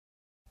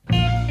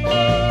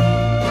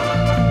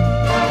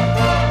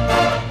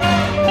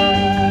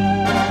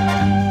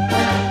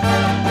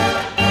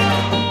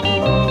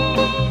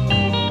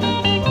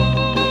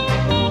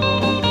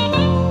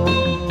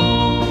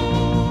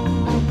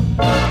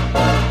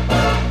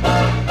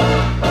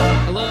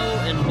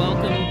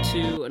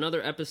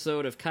another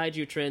episode of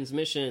Kaiju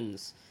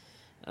Transmissions.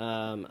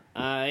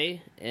 I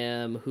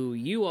am who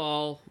you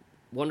all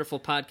wonderful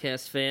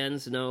podcast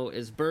fans know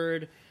as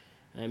Byrd.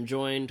 I'm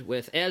joined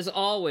with, as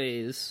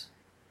always,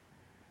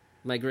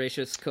 my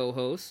gracious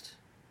co-host.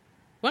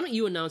 Why don't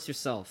you announce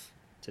yourself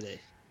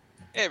today?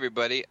 Hey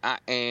everybody, I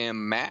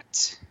am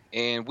Matt,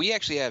 and we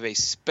actually have a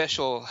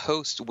special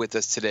host with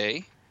us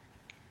today.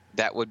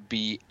 That would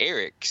be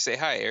Eric. Say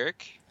hi,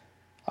 Eric.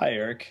 Hi,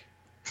 Eric.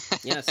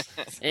 Yes,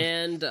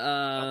 and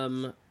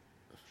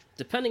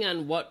depending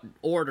on what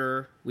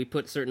order we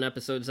put certain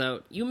episodes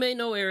out, you may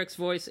know Eric's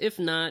voice. If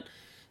not,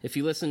 if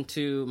you listen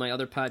to my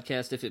other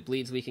podcast, If It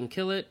Bleeds, We Can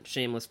Kill It,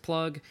 shameless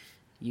plug,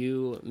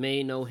 you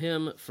may know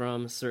him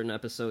from certain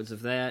episodes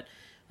of that.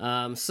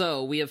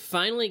 So we have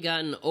finally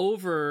gotten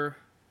over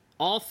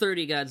all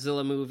 30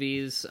 Godzilla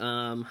movies.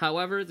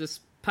 However,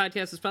 this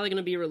podcast is probably going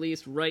to be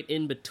released right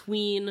in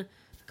between a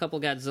couple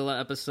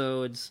Godzilla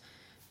episodes.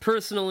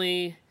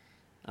 Personally,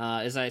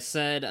 as I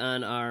said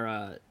on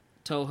our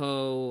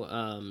Toho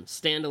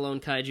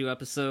standalone kaiju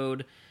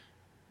episode,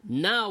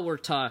 now we're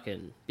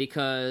talking,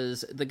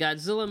 because the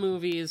Godzilla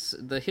movies,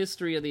 the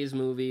history of these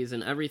movies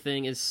and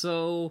everything is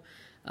so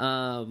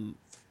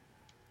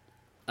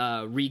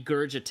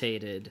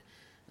regurgitated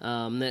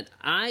that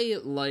I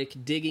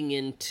like digging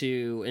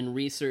into and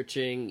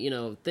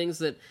researching, things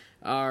that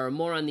are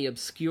more on the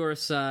obscure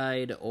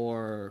side,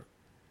 or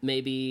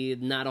maybe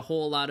not a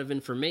whole lot of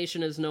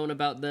information is known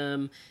about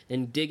them,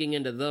 and digging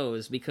into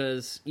those,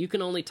 because you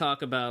can only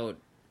talk about,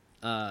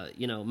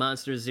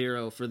 Monster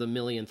Zero for the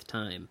millionth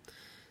time.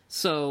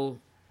 So,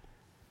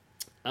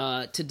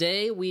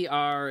 today we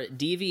are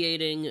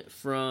deviating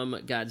from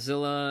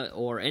Godzilla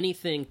or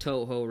anything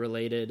Toho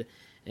related,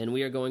 and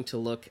we are going to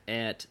look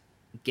at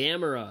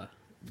Gamera,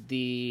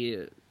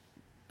 the,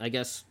 I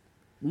guess,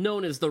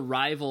 known as the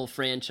rival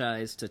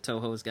franchise to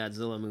Toho's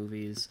Godzilla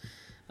movies.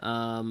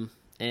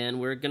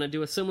 And we're going to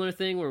do a similar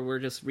thing where we're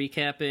just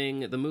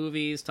recapping the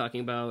movies,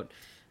 talking about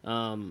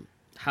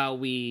how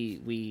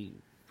we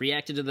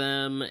reacted to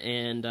them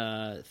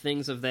and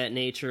things of that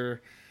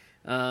nature.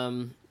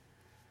 And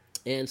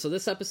so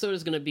this episode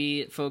is going to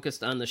be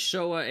focused on the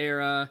Showa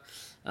era,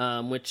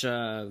 which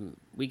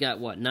we got,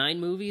 9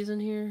 movies in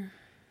here?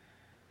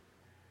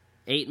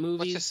 8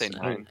 movies? Let's just say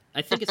 9.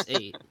 I think it's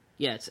 8.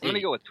 Yeah, it's 8. I'm going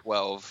to go with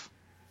 12.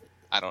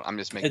 I'm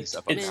just making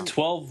stuff up. It's now.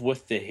 12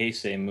 with the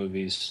Heisei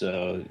movies,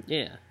 so...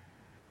 Yeah.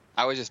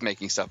 I was just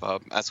making stuff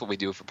up. That's what we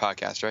do for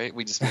podcasts, right?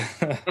 We just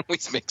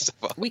make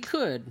stuff up. We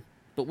could,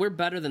 but we're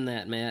better than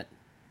that, Matt.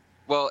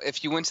 Well,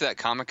 if you went to that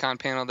Comic-Con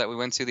panel that we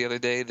went to the other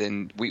day,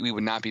 then we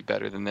would not be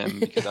better than them,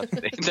 because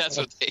that's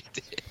what they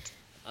did.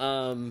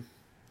 And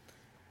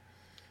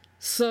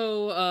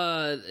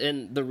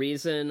the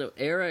reason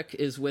Eric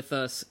is with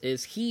us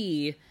is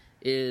he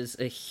is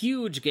a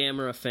huge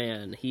Gamera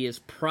fan. He is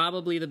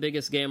probably the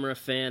biggest Gamera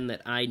fan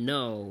that I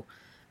know.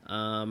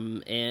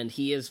 And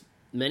he has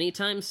many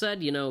times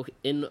said,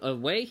 in a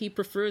way, he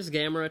prefers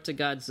Gamera to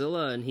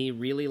Godzilla, and he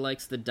really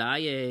likes the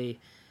Daiei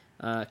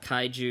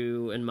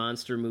kaiju and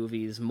monster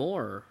movies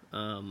more.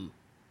 And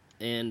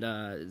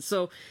the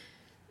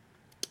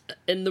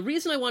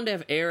reason I wanted to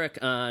have Eric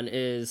on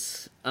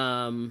is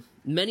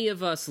many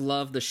of us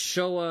love the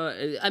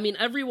Showa. I mean,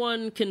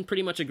 everyone can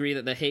pretty much agree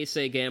that the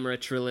Heisei Gamera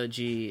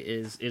trilogy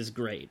is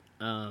great.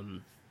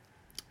 And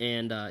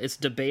it's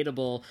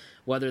debatable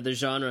whether the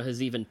genre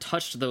has even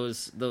touched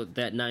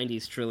that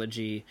 90s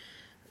trilogy.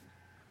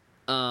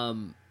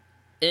 And,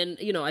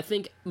 I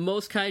think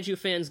most kaiju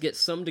fans get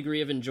some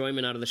degree of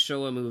enjoyment out of the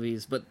Showa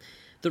movies, but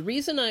the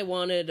reason I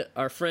wanted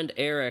our friend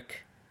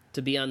Eric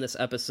to be on this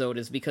episode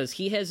is because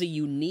he has a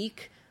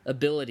unique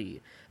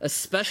ability, a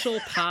special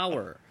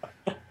power,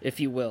 if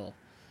you will.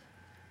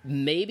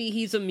 Maybe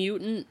he's a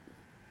mutant,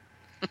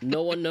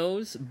 no one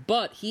knows,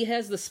 but he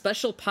has the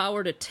special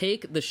power to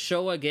take the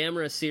Showa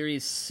Gamera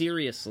series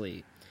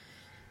seriously.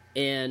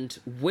 And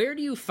where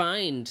do you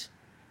find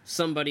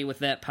somebody with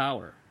that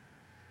power?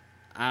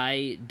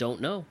 I don't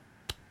know.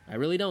 I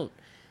really don't.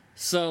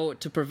 So,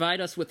 to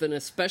provide us with an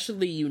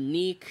especially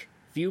unique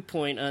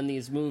viewpoint on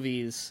these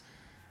movies,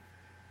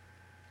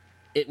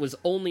 it was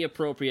only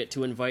appropriate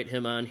to invite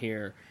him on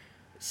here.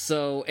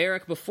 So,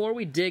 Eric, before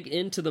we dig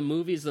into the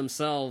movies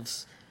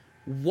themselves,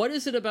 what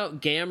is it about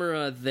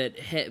Gamera that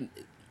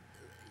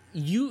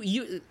you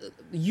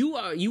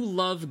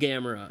love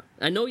Gamera?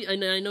 I know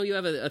you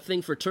have a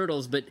thing for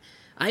turtles, but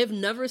I have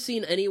never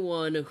seen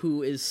anyone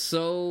who is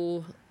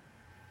so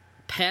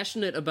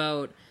passionate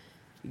about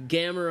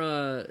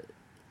Gamera,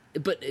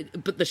 but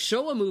the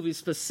Showa movies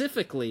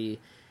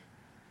specifically,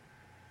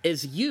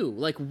 is you.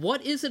 Like,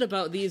 what is it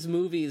about these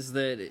movies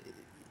that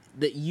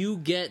you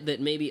get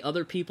that maybe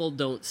other people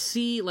don't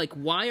see? Like,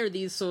 why are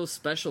these so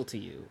special to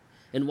you?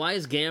 And why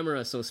is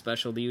Gamera so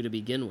special to you to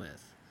begin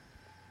with?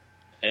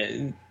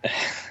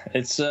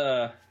 It's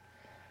I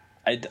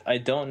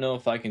don't know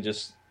if I can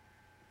just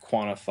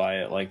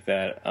quantify it like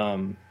that,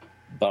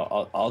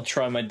 but I'll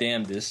try my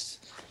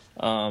damnedest.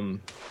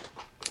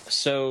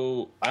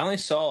 So I only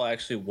saw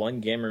actually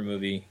one Gamera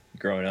movie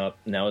growing up,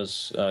 and that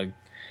was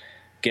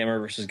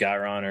Gamera versus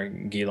Gyron or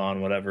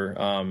Gilon, whatever.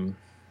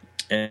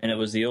 And it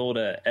was the old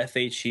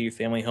FHE,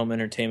 Family Home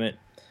Entertainment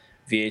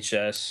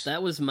VHS.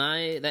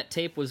 That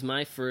tape was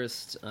my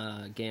first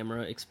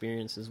Gamera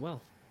experience as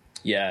well.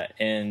 Yeah,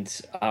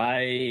 and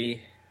I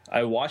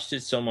watched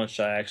it so much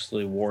I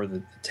actually wore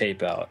the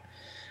tape out.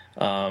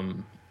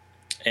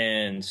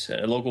 And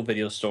a local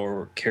video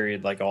store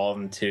carried like all of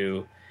them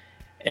too.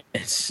 And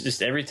it's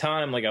just every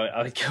time like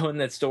I would go in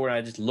that store and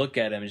I just look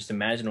at them and just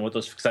imagine what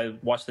those, because I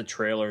watched the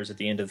trailers at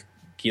the end of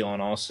Gilon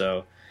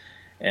also,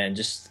 and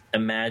just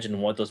imagine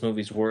what those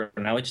movies were,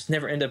 and I would just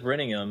never end up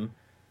renting them.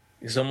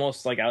 It's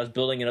almost like I was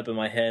building it up in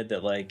my head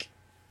that like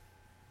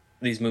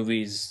these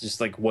movies,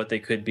 just like what they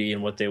could be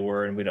and what they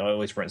were, and we'd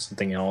always rent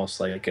something else,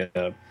 like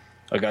a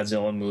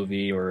Godzilla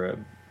movie or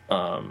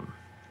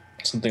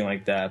something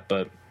like that.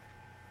 But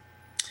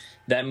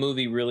that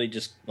movie really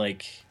just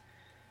like,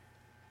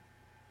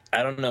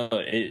 I don't know,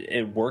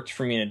 it worked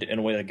for me in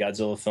a way that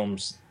Godzilla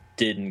films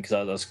didn't, because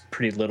I was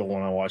pretty little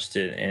when I watched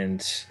it, and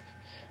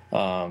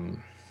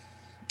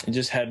it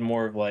just had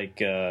more of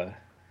like a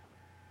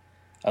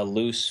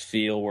loose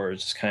feel where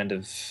it's just kind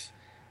of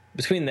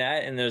between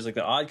that, and there's like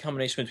the odd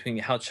combination between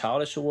how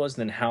childish it was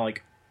and then how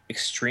like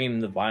extreme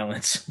the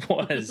violence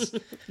was.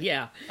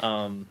 Yeah.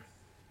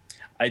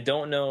 I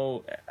don't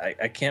know.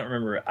 I can't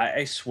remember.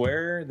 I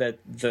swear that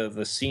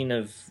the scene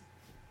of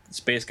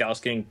Space Gauss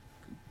getting,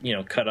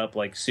 cut up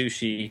like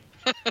sushi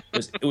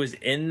was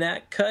in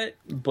that cut.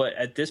 But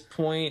at this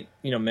point,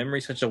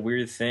 memory's such a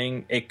weird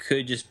thing. It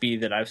could just be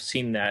that I've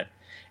seen that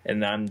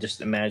and I'm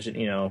just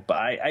imagining, But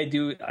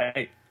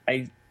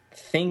I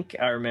think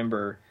I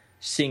remember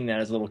seeing that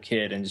as a little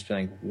kid and just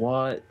being like,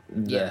 what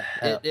the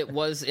hell? It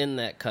was in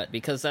that cut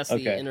because that's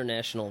the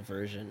international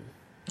version.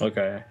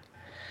 Okay.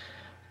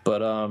 But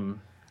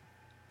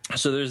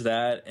so there's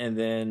that, and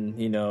then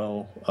when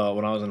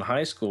I was in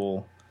high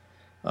school,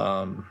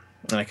 and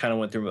I kind of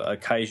went through a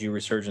kaiju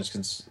resurgence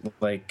because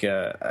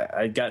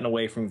I'd gotten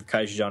away from the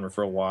kaiju genre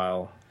for a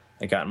while.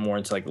 I got more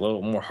into like a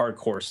little more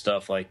hardcore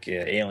stuff like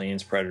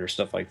Aliens, Predator,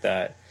 stuff like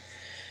that.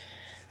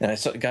 And I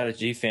got a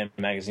G-Fan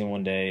magazine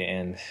one day,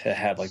 and it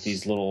had like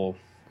these little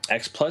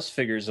X Plus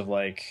figures of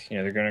like,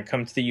 they're going to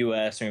come to the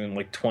U.S. They're going to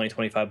like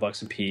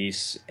 $20-25 a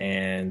piece,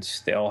 and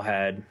they all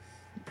had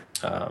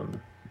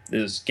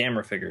those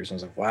Gamera figures. And I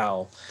was like,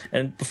 wow.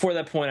 And before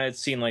that point, I had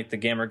seen like the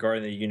Gamera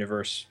Guardian of the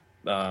Universe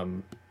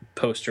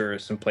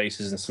posters in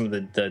places and some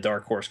of the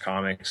Dark Horse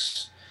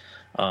comics.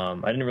 I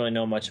didn't really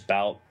know much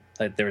about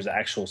like there was an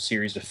actual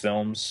series of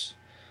films,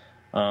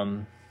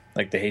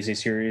 like the Heisei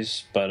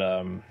series, but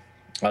I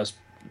was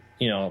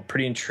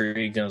pretty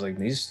intrigued, and I was like,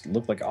 these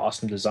look like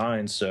awesome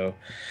designs. So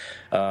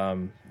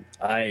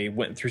I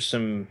went through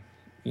some,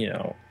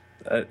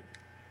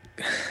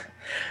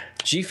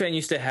 G-Fan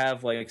used to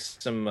have like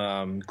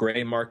some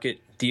gray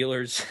market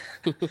dealers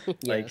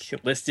like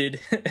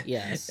listed.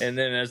 Yes. And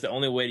then that's the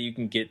only way you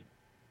can get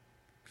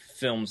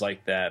films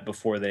like that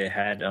before they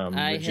had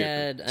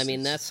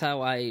that's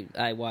how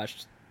I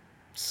watched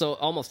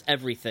almost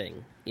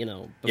everything,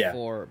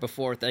 before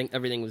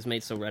everything was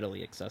made so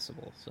readily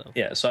accessible.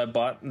 So I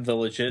bought the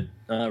legit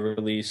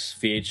release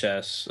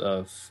VHS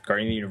of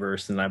Guardian of the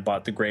Universe, and I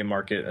bought the gray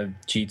market of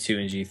G2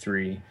 and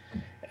G3,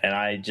 and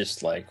I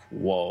just like,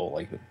 whoa,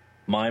 like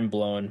mind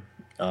blown.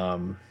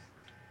 And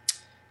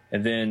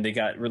then they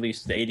got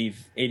released the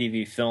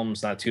ADV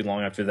films not too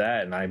long after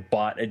that, and I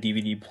bought a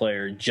DVD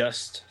player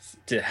just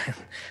to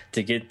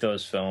get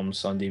those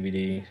films on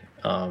DVD.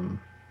 And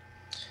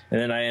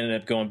then I ended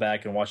up going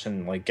back and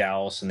watching like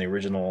Gauss and the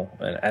original.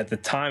 And at the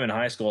time in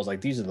high school, I was like,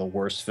 these are the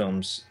worst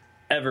films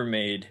ever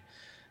made,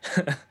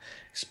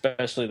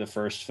 especially the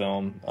first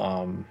film.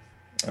 Kind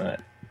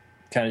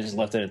of just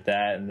left it at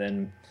that. And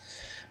then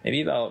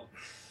maybe about,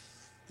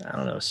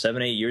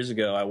 7-8 years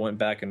ago, I went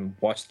back and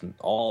watched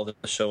all the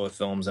Showa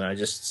films, and I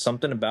just,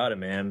 something about it,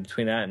 man,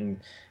 between that and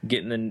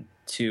getting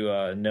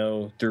to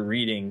know through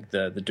reading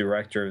the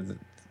director of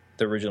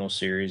the original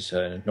series,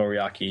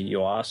 Noriaki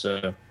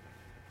Yuasa.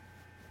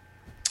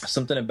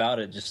 Something about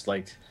it just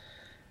like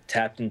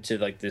tapped into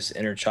like this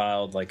inner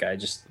child. Like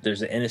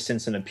there's an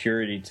innocence and a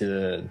purity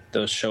to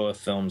those Showa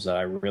films that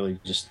I really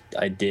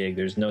I dig.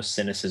 There's no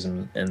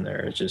cynicism in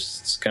there.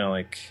 It's kind of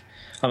like,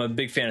 I'm a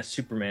big fan of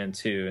Superman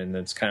too, and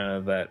it's kind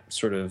of that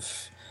sort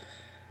of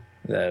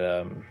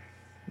that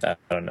I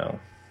don't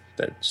know,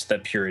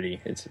 that purity.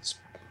 It's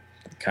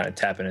kind of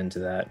tapping into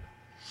that.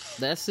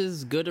 That's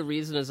as good a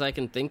reason as I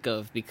can think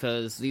of,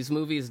 because these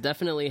movies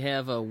definitely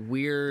have a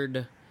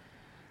weird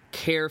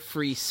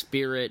carefree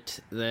spirit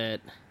that,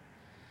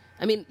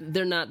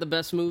 they're not the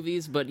best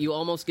movies, but you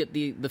almost get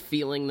the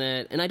feeling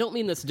that, and I don't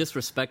mean this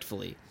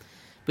disrespectfully,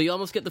 but you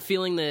almost get the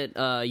feeling that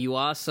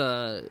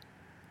Yuasa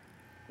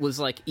was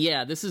like,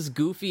 yeah, this is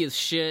goofy as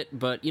shit,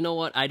 but you know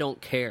what, I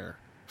don't care.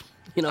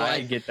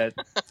 I get that.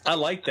 I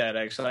like that,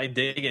 actually. I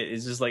dig it.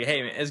 It's just like,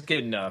 hey, man, it's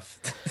good enough.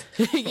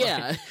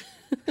 Yeah.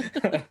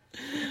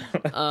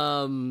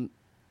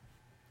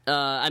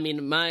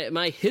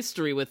 My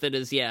history with it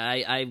is,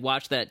 I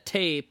watched that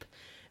tape,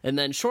 and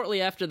then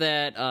shortly after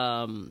that,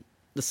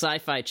 the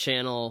Sci-Fi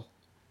Channel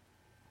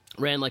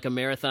ran like a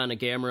marathon of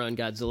Gamera and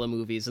Godzilla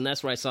movies, and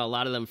that's where I saw a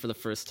lot of them for the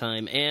first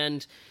time.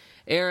 And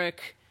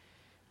Eric,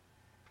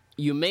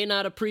 you may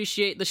not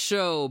appreciate the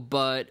show,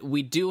 but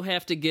we do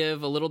have to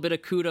give a little bit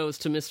of kudos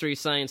to Mystery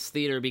Science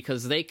Theater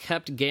because they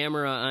kept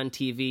Gamera on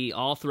TV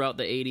all throughout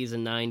the 80s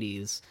and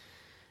 90s.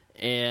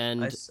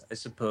 And I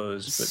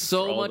suppose, but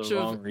so for all much the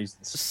wrong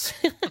reasons.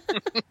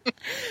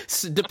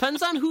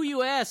 Depends on who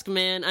you ask,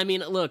 man. I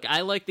mean, look,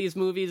 I like these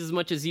movies as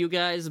much as you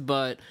guys,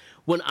 but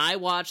when I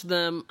watch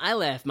them, I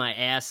laugh my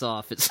ass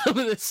off at some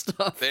of this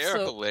stuff. They are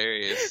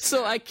hilarious.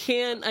 So I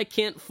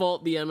can't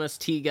fault the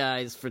MST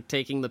guys for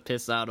taking the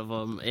piss out of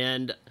them.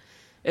 And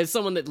as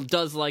someone that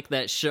does like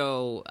that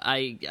show,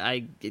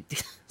 I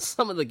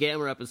some of the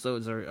Gamera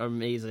episodes are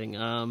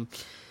amazing.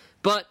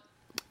 But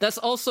that's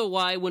also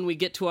why when we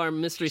get to our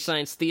Mystery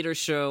Science Theater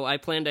show, I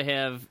plan to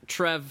have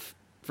Trev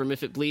from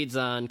If It Bleeds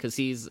on, because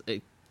he's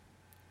a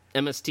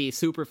MST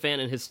super fan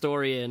and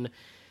historian.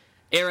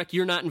 Eric,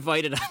 you're not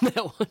invited on that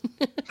one.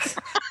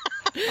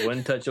 I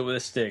wouldn't touch it with a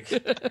stick.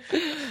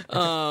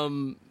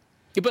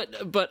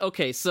 But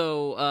okay,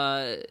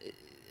 so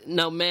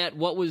now Matt,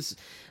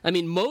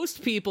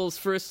 most people's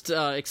first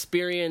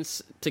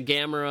experience to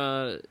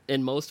Gamera,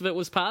 and most of it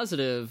was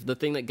positive. The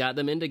thing that got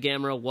them into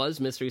Gamera was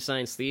Mystery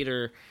Science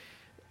Theater.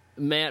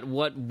 Matt,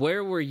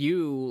 where were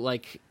you,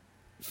 like,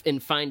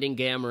 in finding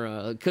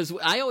Gamera? Because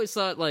I always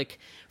thought, like,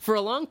 for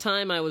a long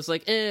time I was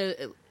like,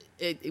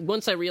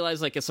 once I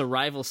realized, like, it's a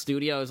rival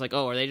studio, I was like,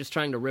 oh, are they just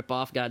trying to rip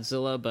off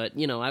Godzilla? But,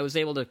 I was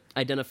able to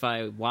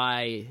identify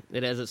why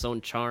it has its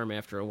own charm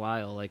after a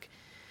while. Like,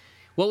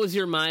 what was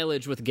your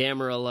mileage with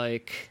Gamera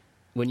like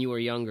when you were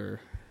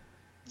younger?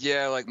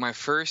 Yeah, like, my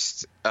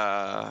first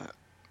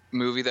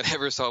movie that I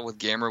ever saw with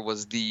Gamera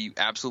was the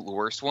absolute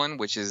worst one,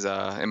 which is,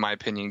 in my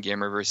opinion,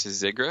 Gamera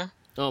versus Zigra.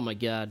 Oh, my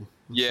God.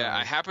 Sorry.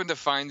 I happened to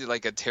find,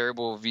 like, a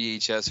terrible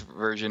VHS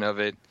version of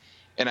it,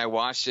 and I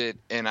watched it,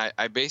 and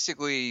I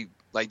basically,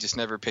 like, just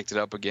never picked it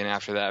up again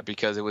after that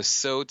because it was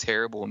so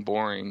terrible and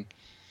boring.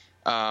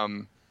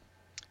 And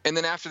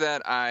then after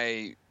that,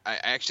 I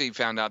actually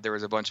found out there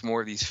was a bunch more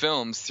of these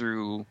films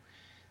through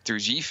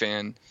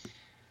GFan.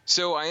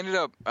 So I ended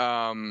up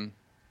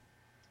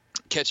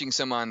catching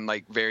some on,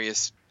 like,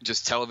 various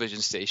just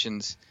television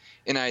stations,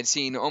 and I had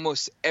seen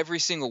almost every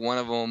single one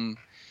of them.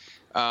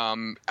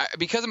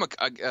 Because I'm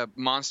a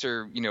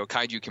monster,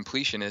 kaiju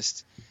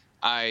completionist,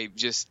 I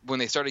just, when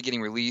they started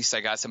getting released,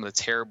 I got some of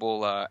the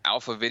terrible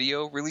alpha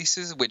video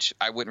releases, which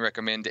I wouldn't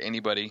recommend to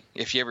anybody.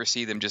 If you ever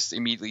see them, just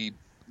immediately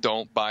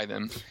don't buy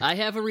them. I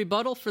have a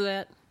rebuttal for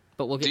that,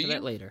 but we'll get to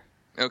that later.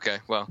 Okay,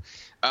 well,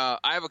 I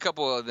have a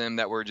couple of them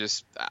that were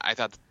just, I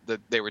thought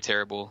that they were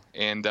terrible.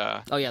 And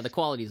oh, yeah, the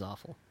quality's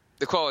awful.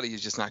 The quality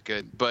is just not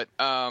good. But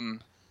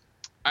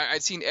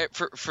I'd seen,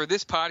 for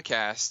this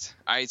podcast,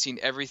 I had seen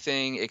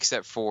everything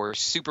except for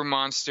Super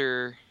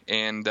Monster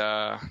and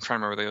I'm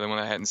trying to remember the other one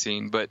I hadn't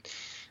seen. But,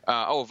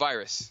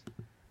 Virus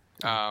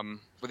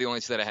were the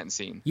only two that I hadn't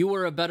seen. You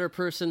were a better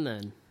person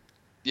then.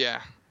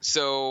 Yeah.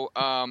 So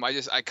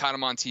I caught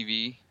them on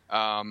TV.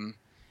 And,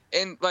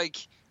 like,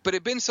 but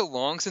it'd been so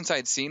long since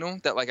I'd seen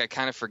them that, like, I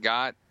kind of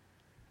forgot.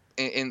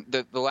 And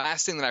the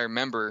last thing that I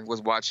remember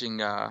was watching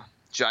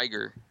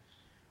Jiger,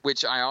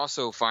 which I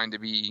also find to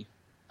be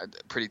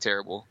pretty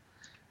terrible.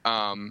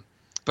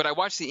 But I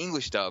watched the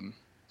English dub,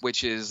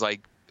 which is,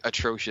 like,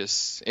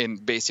 atrocious in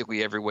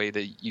basically every way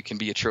that you can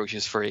be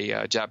atrocious for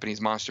a Japanese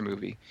monster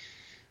movie.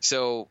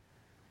 So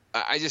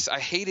I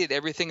hated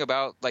everything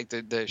about, like,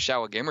 the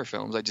Showa Gamera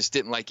films. I just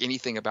didn't like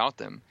anything about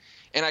them.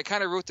 And I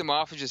kind of wrote them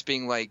off as just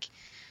being, like,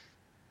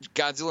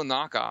 Godzilla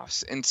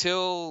knockoffs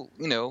until,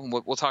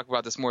 we'll talk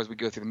about this more as we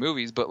go through the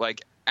movies, but,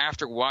 like,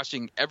 after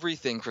watching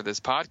everything for this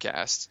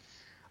podcast,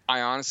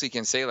 I honestly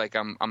can say, like,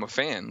 I'm a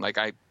fan. Like,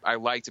 I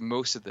liked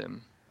most of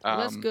them. Well,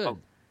 that's good.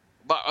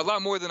 A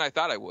lot more than I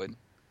thought I would.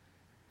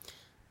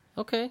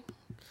 Okay.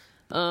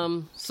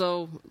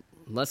 So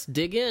let's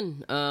dig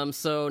in.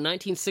 So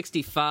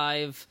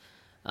 1965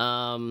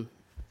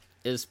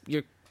 is,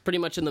 you're pretty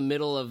much in the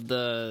middle of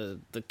the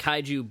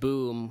kaiju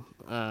boom.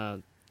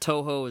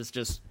 Toho is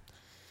just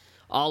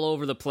all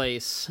over the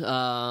place,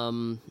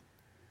 delivering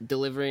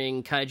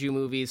kaiju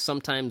movies,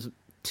 sometimes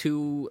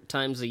 2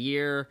 times a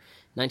year.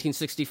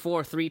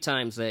 1964, 3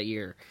 times that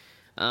year.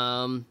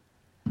 And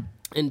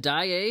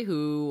Daiei,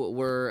 who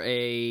were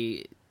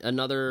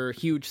another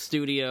huge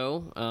studio.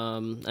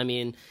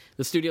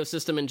 The studio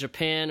system in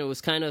Japan, it was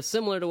kind of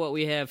similar to what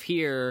we have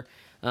here,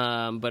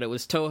 but it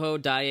was Toho,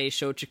 Daiei,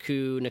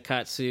 Shochiku,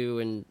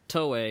 Nikatsu, and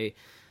Toei.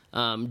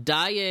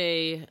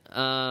 Daiei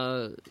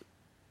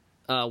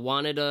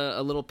wanted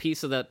a little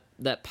piece of that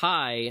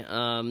pie.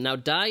 Now,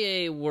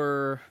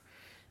 Daiei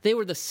they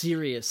were the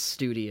serious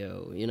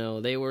studio,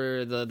 they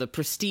were the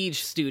prestige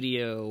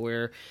studio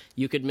where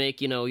you could make,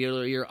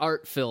 your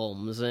art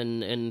films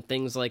and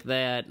things like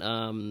that.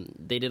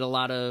 They did a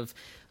lot of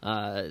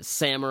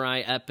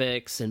samurai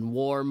epics and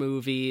war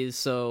movies.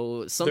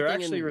 So something. They're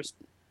actually real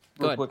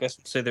quick, I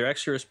should say they're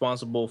actually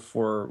responsible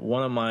for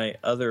one of my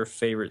other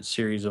favorite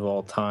series of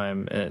all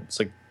time, and it's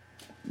like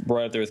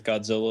right up there with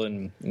Godzilla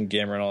and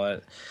Gamera and all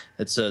that.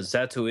 It's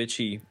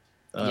Zatoichi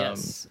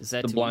Yes,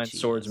 The Blind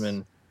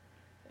Swordsman,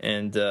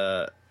 and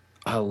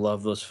I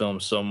love those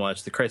films so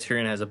much. The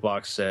Criterion has a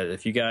box set.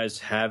 If you guys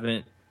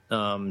haven't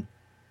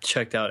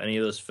checked out any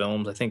of those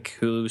films, I think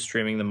Hulu's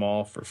streaming them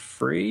all for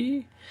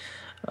free.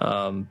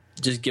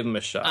 Just give them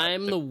a shot.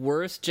 I'm the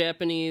worst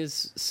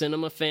Japanese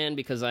cinema fan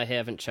because I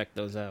haven't checked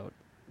those out.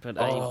 But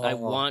I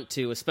want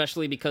to,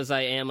 especially because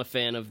I am a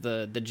fan of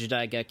the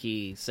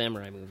Jidaigeki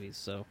samurai movies.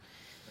 So,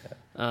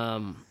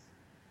 a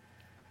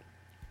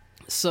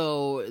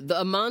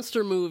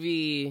monster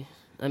movie.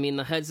 I mean,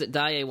 the heads at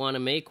Daiei want to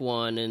make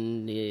one,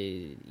 and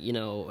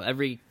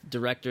every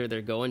director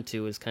they're going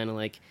to is kind of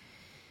like,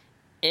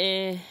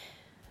 eh.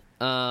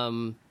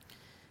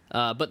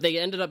 But they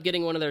ended up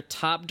getting one of their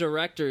top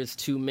directors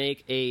to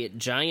make a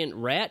giant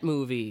rat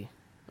movie.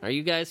 Are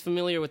you guys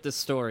familiar with this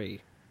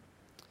story?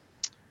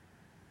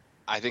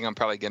 I think I'm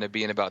probably going to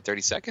be in about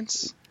 30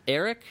 seconds.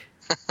 Eric?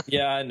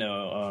 Yeah, I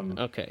know.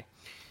 Okay.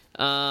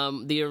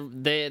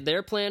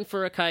 Their plan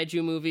for a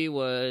kaiju movie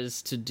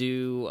was to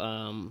do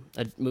a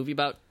movie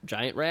about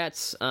giant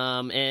rats,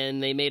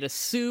 and they made a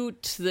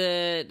suit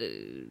that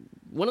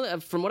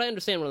from what I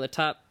understand, one of the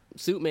top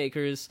suit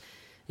makers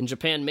in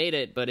Japan made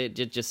it, but it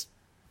just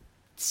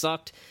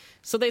sucked.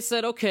 So they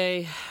said,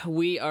 okay,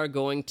 we are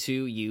going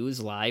to use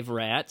live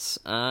rats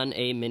on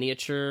a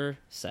miniature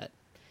set.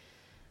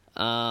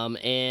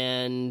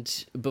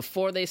 And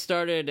before they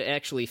started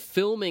actually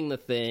filming the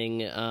thing,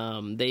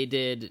 they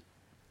did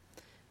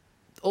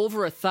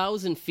over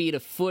 1,000 feet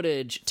of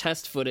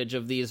test footage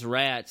of these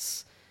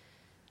rats,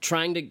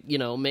 trying to,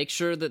 make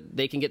sure that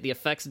they can get the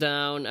effects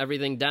down,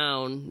 everything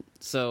down.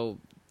 So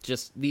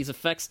just these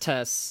effects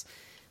tests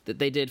that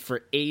they did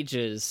for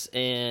ages.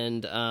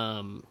 And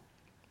a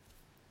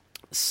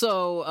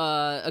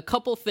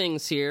couple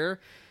things here.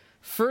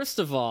 First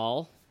of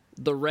all,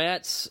 the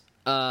rats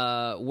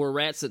were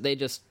rats that they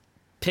just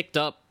picked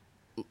up,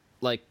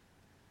 like,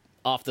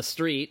 off the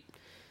street,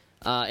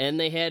 and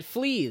they had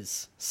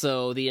fleas.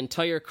 So the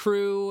entire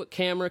crew,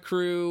 camera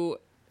crew,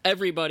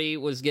 everybody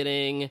was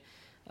getting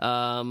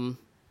bitten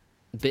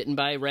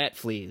by rat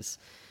fleas.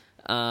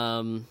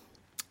 Also,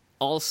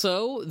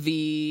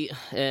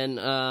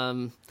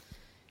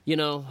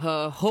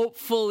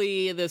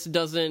 hopefully this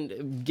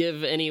doesn't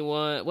give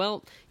anyone...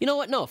 Well, you know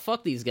what? No,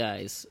 fuck these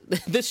guys.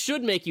 This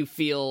should make you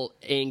feel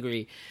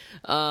angry.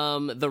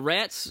 The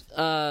rats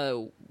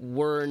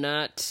were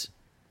not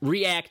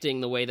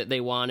reacting the way that they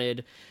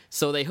wanted,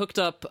 so they hooked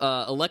up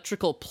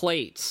electrical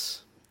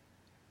plates.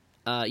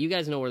 You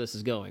guys know where this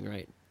is going,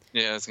 right?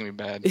 Yeah, it's going to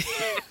be bad.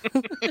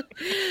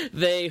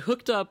 They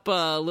hooked up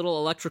little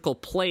electrical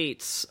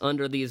plates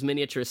under these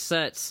miniature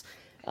sets,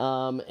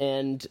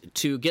 and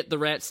to get the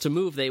rats to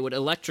move, they would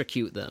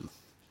electrocute them.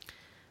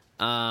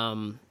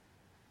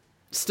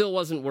 Still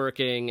wasn't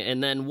working,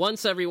 and then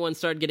once everyone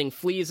started getting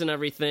fleas and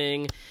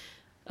everything...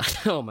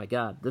 Oh my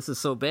god, this is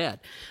so bad.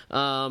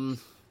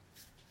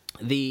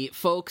 The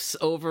folks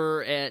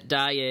over at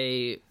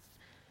Daiei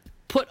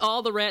put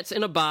all the rats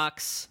in a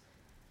box...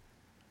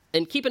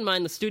 And keep in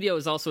mind, the studio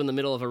is also in the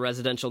middle of a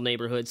residential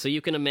neighborhood, so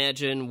you can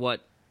imagine what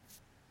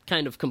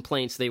kind of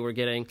complaints they were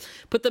getting.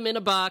 Put them in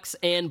a box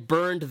and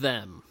burned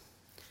them.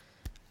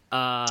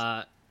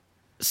 That's...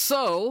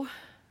 Peter's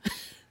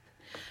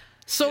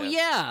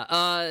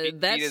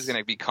going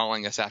to be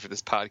calling us after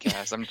this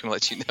podcast. I'm just going to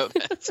let you know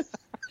that.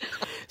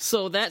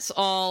 So that's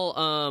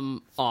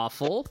all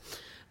awful.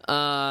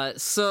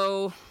 This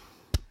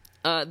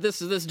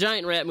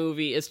giant rat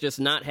movie is just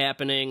not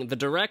happening. The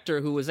director,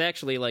 who was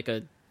actually like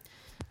a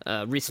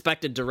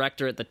respected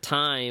director at the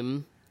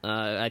time,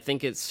 I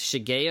think it's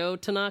Shigeo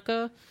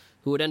Tanaka,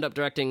 who would end up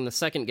directing the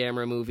second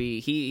Gamera movie.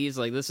 He's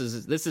like, this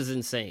is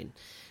insane.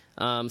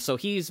 So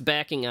he's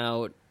backing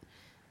out.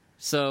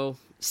 So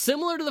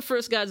similar to the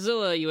first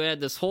Godzilla, you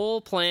had this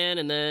whole plan,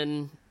 and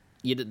then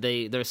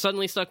they're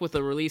suddenly stuck with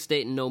a release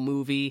date and no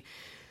movie.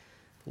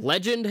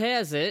 Legend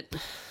has it,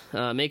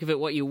 make of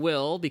it what you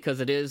will, because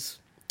it is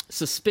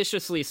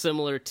suspiciously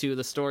similar to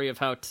the story of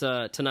how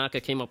Tanaka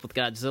came up with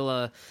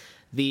Godzilla.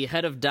 The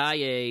head of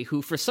Daiei,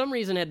 who for some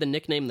reason had the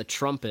nickname the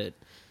Trumpet,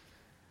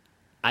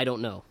 I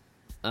don't know.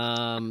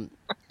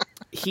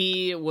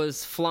 He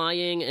was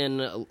flying,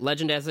 and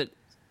legend has it,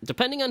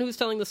 depending on who's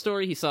telling the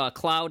story, he saw a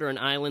cloud or an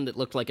island that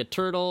looked like a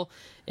turtle,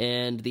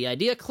 and the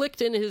idea clicked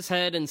in his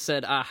head and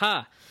said,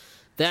 aha,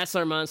 that's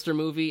our monster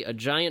movie, a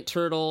giant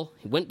turtle.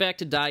 He went back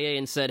to Daiei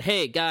and said,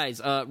 hey,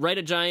 guys, write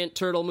a giant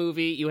turtle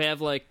movie. You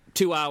have like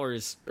 2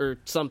 hours or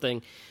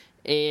something.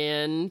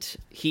 And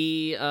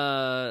he...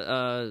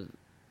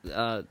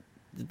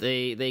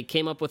 they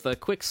came up with a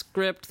quick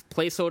script.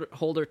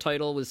 Placeholder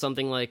title was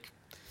something like,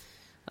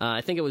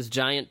 I think it was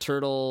Giant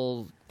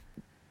Turtle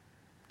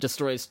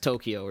Destroys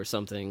Tokyo or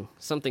something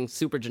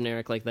super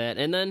generic like that.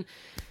 And then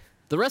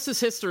the rest is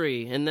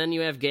history. And then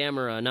you have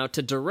Gamera. Now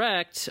to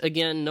direct,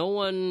 again, no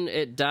one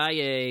at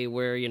Daiei,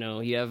 where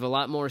you have a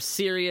lot more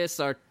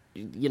serious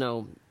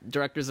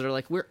directors that are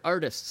like, we're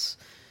artists.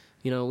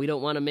 We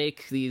don't want to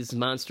make these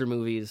monster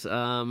movies.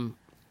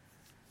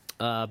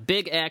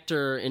 Big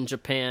actor in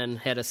Japan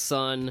had a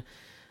son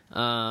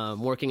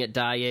working at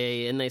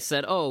Daiei, and they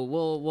said, "Oh,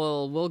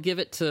 we'll give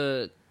it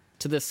to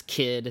this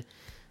kid.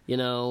 You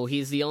know,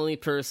 he's the only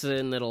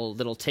person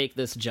that'll take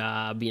this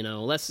job. You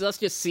know, let's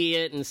just see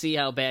it and see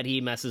how bad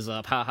he messes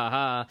up. Ha ha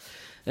ha."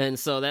 And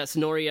so that's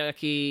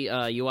Noriyuki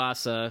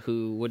Yuasa,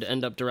 who would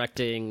end up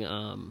directing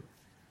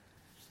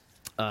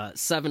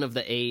 7 of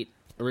the 8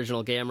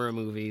 original Gamera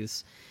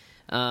movies.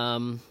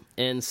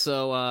 And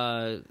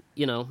so,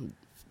 you know,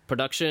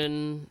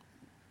 production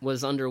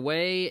was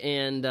underway,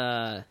 and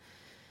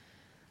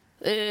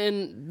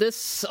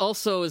this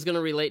also is going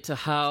to relate to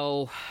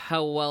how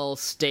well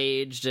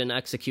staged and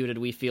executed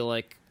we feel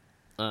like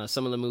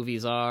some of the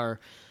movies are.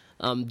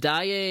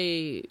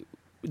 Daiei,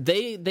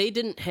 they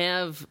didn't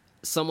have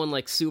someone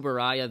like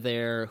Tsuburaya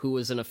there, who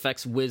was an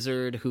effects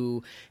wizard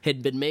who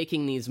had been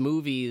making these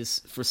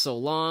movies for so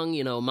long.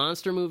 You know,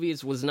 monster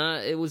movies was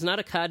not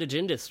a cottage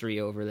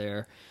industry over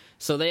there.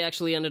 So they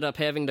actually ended up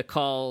having to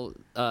call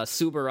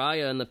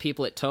Tsuburaya and the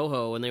people at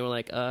Toho, and they were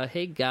like,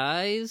 "Hey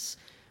guys,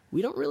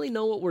 we don't really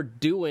know what we're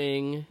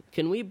doing.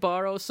 Can we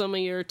borrow some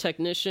of your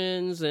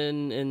technicians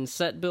and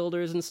set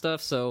builders and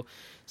stuff?" So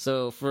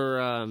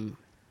for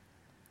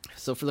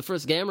the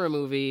first Gamera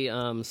movie,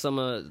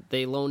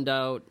 they loaned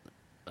out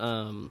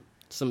some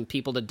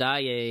people to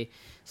Daiei,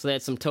 so they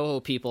had some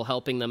Toho people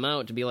helping them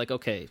out to be like,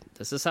 "Okay,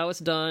 this is how it's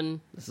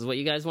done. This is what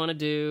you guys want to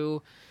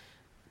do."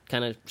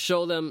 Kind of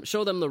show them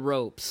the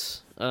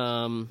ropes.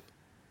 And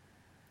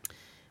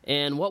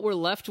what we're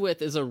left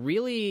with is a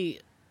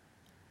really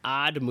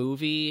odd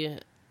movie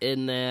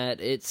in that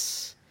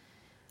it's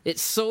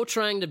so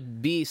trying to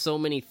be so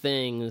many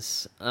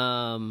things.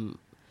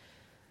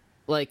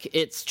 Like,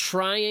 it's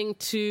trying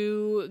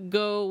to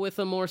go with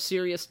a more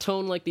serious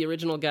tone like the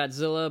original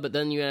Godzilla, but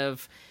then you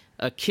have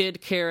a kid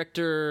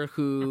character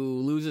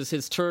who loses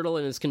his turtle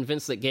and is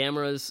convinced that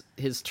Gamera's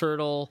his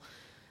turtle,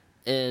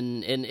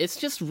 and it's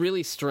just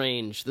really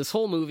strange. This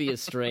whole movie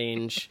is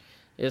strange.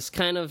 It's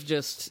kind of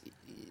just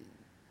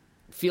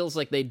feels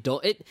like they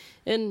don't...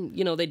 And,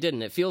 you know, they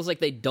didn't. It feels like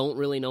they don't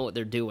really know what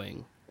they're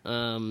doing.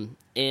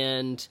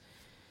 And...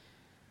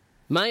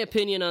 my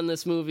opinion on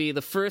this movie,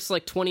 the first,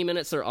 20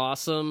 minutes are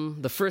awesome.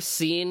 The first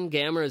scene,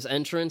 Gamera's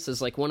entrance,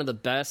 is, one of the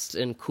best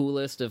and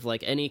coolest of,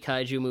 any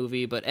kaiju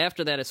movie. But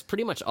after that, it's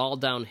pretty much all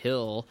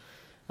downhill.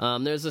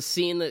 There's a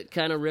scene that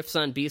kind of riffs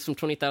on Beast from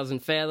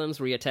 20,000 Fathoms,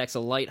 where he attacks a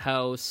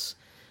lighthouse.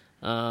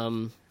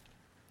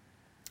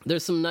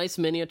 There's some nice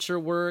miniature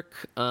work.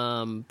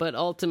 But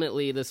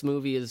ultimately, this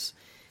movie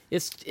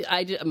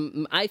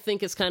I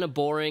think it's kind of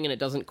boring, and it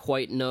doesn't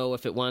quite know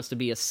if it wants to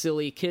be a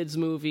silly kids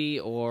movie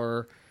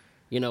or...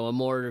 you know, a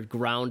more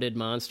grounded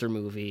monster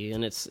movie,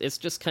 and it's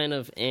just kind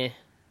of I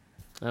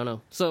don't know.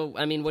 So,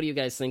 I mean, what do you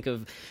guys think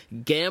of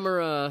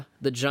Gamera,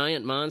 the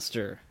giant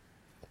monster?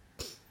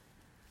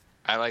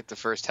 I liked the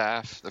first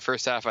half. The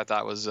first half I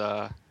thought was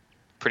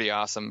pretty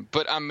awesome,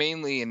 but I'm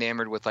mainly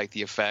enamored with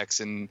the effects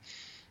and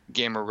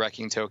Gamera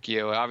wrecking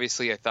Tokyo.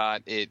 Obviously, I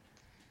thought it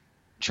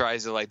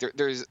tries to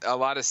there's a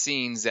lot of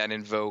scenes that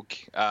invoke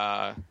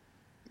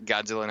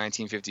Godzilla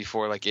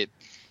 1954,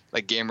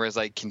 Gamera's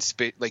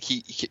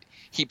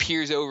he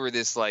peers over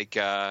this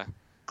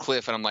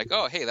cliff, and I'm like,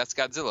 "Oh, hey, that's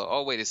Godzilla."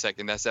 Oh, wait a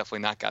second, that's definitely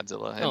not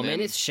Godzilla. And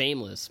man, it's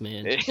shameless,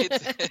 man.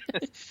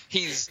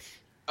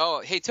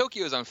 Oh, hey,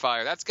 Tokyo's on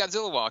fire. That's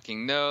Godzilla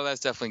walking. No,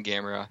 that's definitely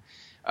Gamera.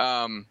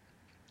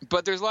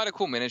 But there's a lot of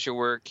cool miniature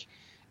work,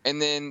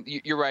 and then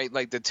you're right.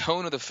 The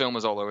tone of the film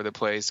is all over the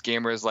place.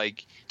 Gamera's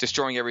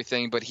destroying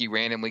everything, but he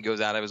randomly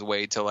goes out of his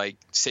way to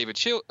save a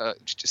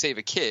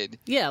kid.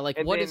 Yeah,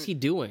 what is he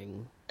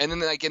doing? And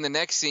then, in the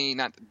next scene,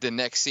 not the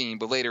next scene,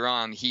 but later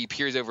on, he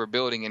peers over a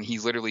building and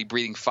he's literally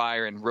breathing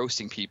fire and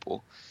roasting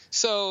people.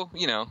 So,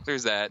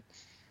 there's that.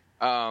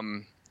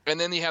 And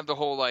then you have the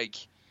whole,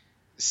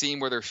 scene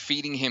where they're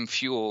feeding him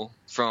fuel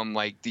from,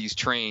 these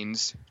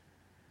trains,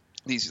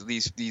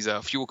 these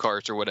fuel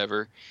carts or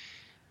whatever.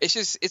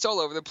 It's all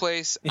over the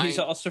place. He's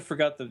also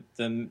forgot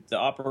the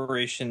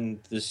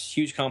operation, this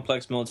huge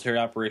complex military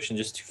operation,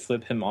 just to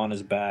flip him on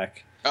his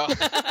back. Oh.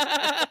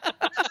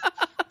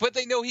 But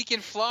they know he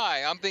can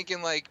fly. I'm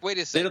thinking, wait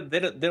a second.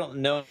 They don't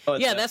know.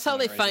 Yeah, that's how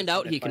they find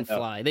out he can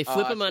fly. They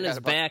flip him on his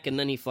back, and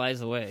then he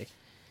flies away.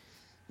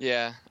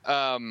 Yeah.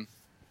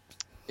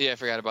 Yeah, I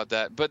forgot about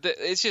that. But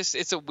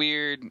it's a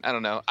weird, I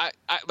don't know. I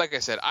like I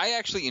said, I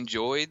actually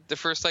enjoyed the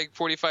first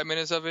 45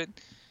 minutes of it,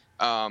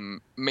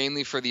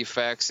 mainly for the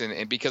effects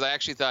and because I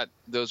actually thought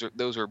those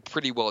were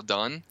pretty well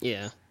done.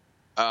 Yeah.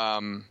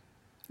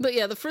 But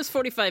yeah, the first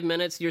 45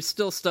 minutes, you're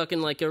still stuck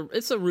in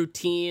it's a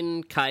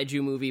routine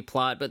kaiju movie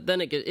plot, but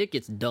then it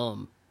gets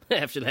dumb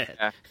after that.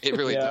 Yeah, it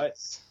really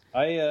does.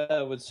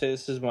 I would say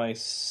this is my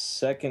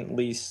second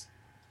least,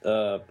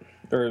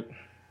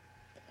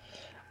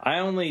 I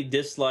only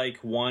dislike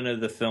one of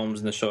the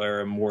films in the Showa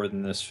era more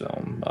than this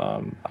film.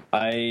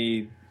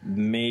 I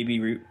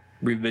maybe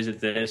revisit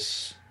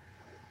this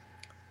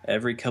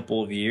every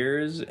couple of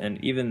years,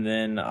 and even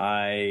then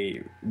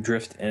I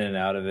drift in and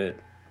out of it.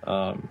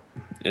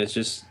 It's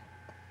just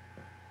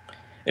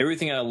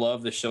everything I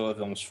love the Showa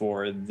films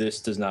for,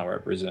 this does not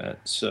represent.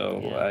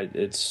 So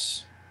yeah.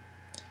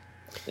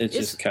 It's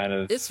just kind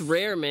of... It's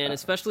rare, man,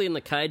 especially in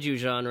the kaiju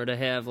genre, to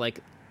have,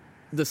 like,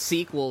 the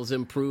sequels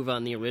improve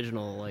on the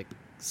original, like,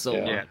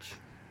 so much.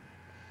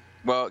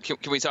 Well, can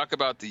we talk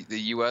about the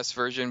U.S.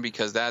 version,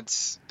 because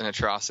that's an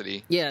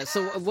atrocity? Yeah.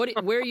 So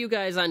where are you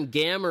guys on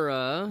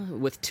Gamera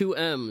with 2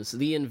 M's,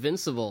 The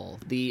Invincible,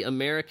 the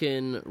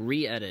American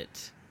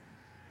re-edit,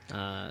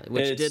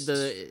 which did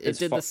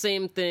the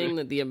same thing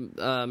that the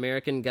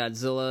American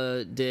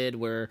Godzilla did,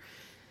 where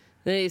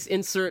they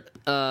insert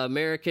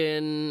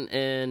American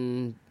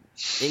and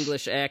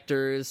English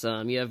actors.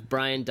 You have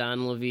Brian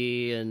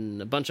Donlevy and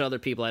a bunch of other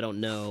people I don't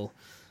know.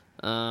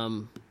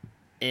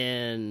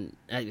 And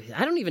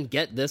I don't even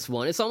get this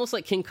one. It's almost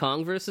like King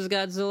Kong versus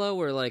Godzilla,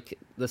 where, like,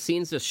 the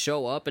scenes just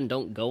show up and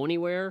don't go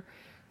anywhere.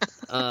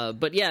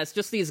 But yeah, it's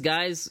just these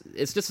guys.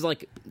 It's just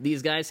like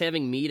these guys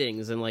having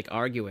meetings and, like,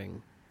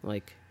 arguing.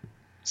 Like,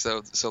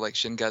 so like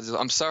Shin Godzilla.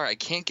 I'm sorry, I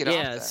can't get off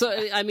that. Yeah, so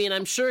I mean,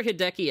 I'm sure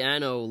Hideki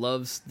Anno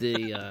loves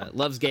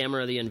loves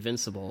Gamera the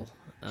Invincible.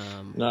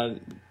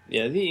 The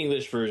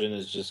English version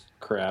is just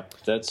crap.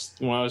 That's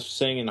when I was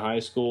saying in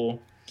high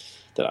school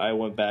that I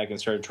went back and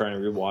started trying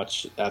to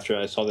rewatch after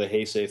I saw the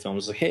Heisei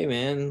films. Like, hey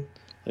man,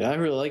 like, I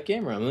really like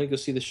Gamera. I'm gonna go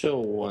see the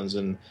Showa ones,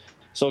 and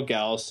saw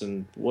Gallus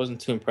and wasn't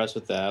too impressed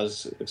with that. I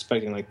was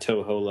expecting like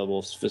Toho level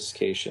of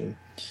sophistication,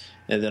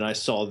 and then I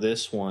saw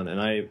this one,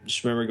 and I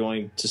just remember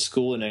going to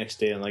school the next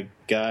day and like,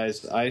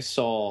 guys, I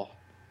saw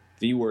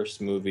the worst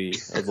movie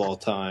of all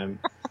time.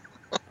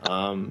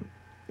 And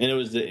it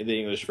was the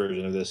English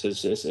version of this.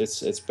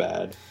 It's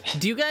bad.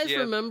 Do you guys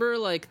remember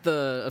like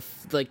the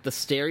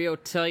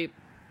stereotype,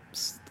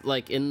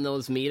 like, in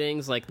those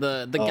meetings, like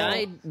the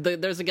guy,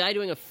 there's a guy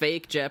doing a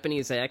fake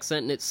Japanese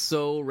accent, and it's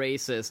so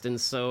racist, and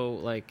so,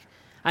 like,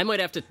 I might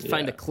have to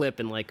find a clip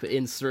and, like,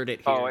 insert it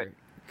here.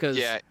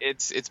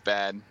 It's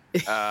bad.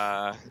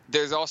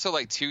 There's also,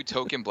 like, 2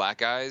 token black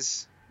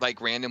guys,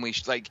 like, randomly,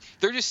 like,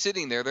 they're just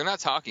sitting there, they're not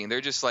talking, they're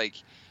just, like,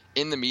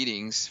 in the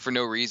meetings for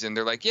no reason.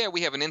 They're like, yeah,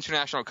 we have an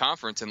international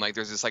conference, and, like,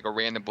 there's this, like, a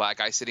random black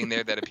guy sitting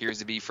there that appears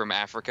to be from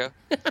Africa.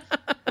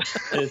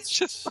 It's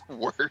just the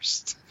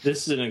worst.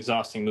 This is an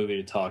exhausting movie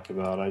to talk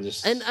about.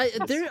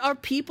 There are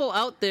people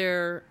out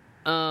there.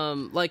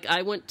 Like,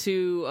 I went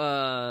to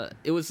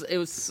it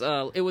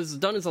was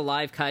done as a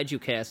live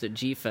kaiju cast at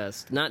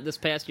G-Fest, not this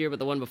past year, but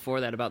the one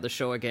before that, about the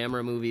Showa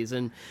Gamera movies,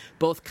 and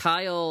both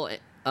Kyle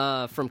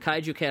from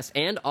Kaiju Cast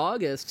and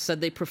August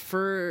said they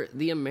prefer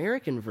the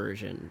American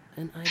version,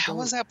 and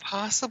how is that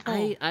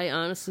possible? I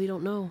honestly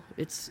don't know.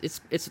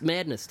 It's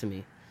madness to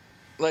me.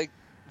 Like,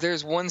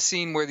 there's one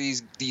scene where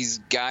these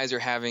guys are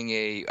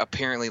having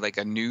apparently like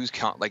a news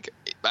like,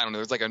 I don't know,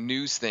 there's like a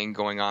news thing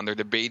going on. They're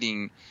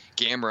debating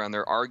Gamera and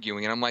they're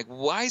arguing, and I'm like,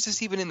 why is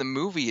this even in the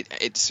movie?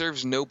 It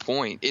serves no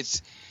point.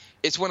 It's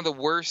one of the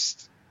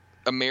worst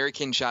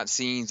American shot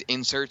scenes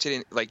inserted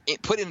in, like,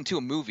 put into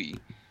a movie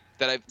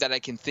that I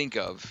can think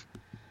of.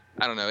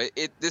 I don't know.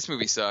 This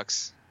movie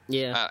sucks.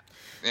 Yeah.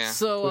 Yeah.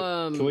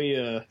 So can we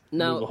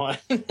now, move on?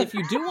 if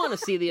you do want to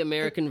see the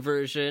American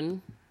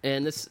version,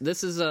 and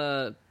this is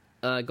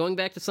going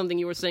back to something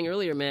you were saying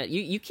earlier, Matt,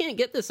 you can't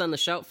get this on the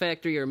Shout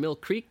Factory or Mill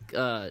Creek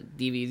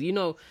DVDs. You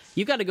know,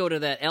 you got to go to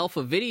that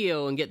Alpha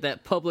Video and get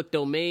that public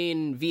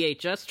domain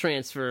VHS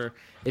transfer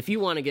if you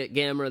want to get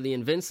Gamera the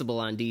Invincible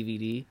on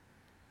DVD.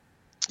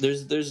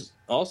 There's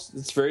also,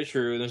 it's very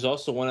true. There's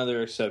also one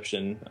other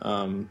exception.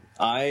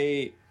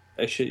 I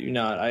shit you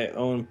not, I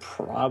own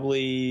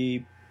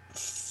probably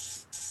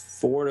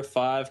 4 to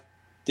 5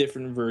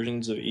 different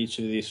versions of each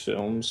of these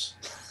films.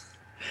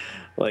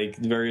 Like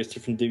various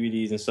different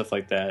DVDs and stuff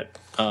like that.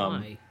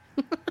 Why?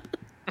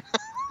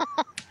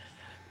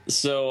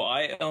 So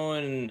I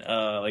own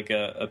like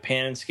a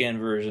pan and scan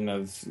version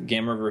of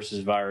Gamera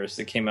versus Virus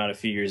that came out a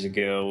few years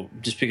ago,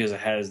 just because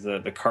it has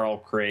the Carl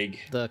Craig,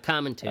 the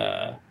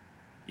commentary.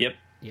 Yep.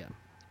 Yeah.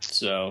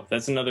 So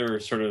that's another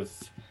sort of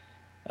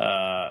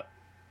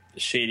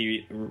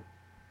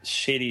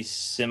shady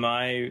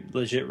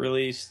semi-legit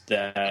release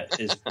that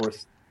is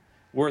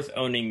worth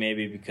owning,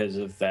 maybe because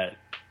of that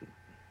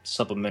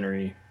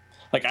supplementary.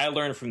 Like, I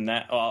learned from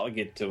that. Oh, I'll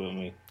get to it when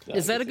we.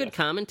 Is that a good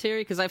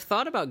commentary? Because I've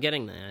thought about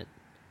getting that.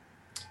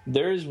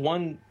 There's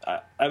one.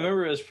 I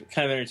remember it was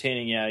kind of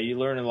entertaining. Yeah, you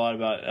learn a lot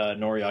about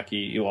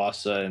Noriaki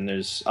Iwasa, and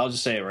there's. I'll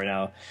just say it right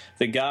now.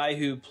 The guy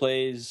who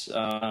plays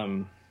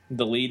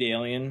the lead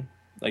alien,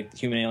 like the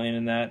human alien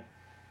in that,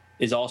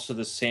 is also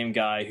the same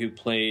guy who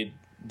played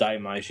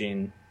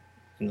Daimajin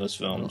in those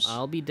films. Well,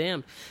 I'll be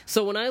damned.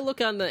 So when I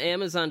look on the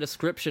Amazon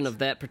description of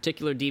that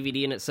particular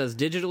DVD and it says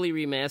digitally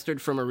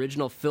remastered from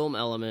original film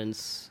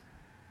elements,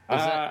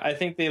 I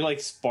think they like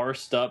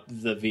sparsed up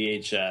the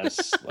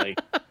VHS. Like,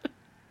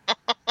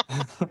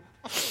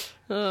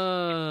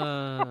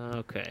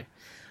 okay.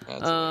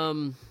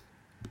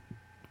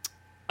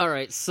 All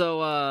right.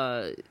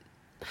 So,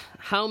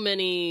 how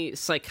many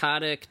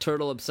psychotic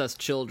turtle obsessed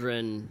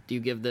children do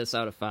you give this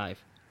out of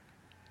 5?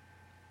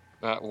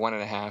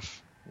 1.5.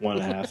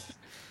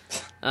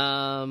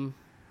 1.5.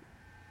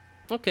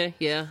 Okay,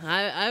 yeah.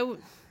 I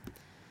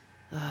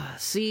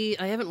see,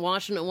 I haven't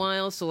watched it in a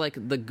while, so, like,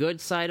 the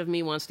good side of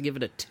me wants to give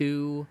it a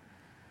 2.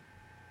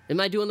 Am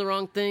I doing the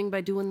wrong thing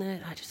by doing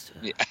that?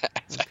 Yeah, I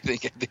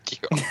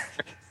think you are.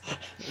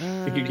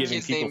 You're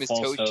giving people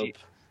false hope.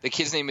 The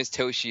kid's name is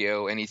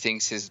Toshio, and he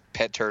thinks his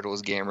pet turtle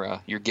is Gamera.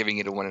 You're giving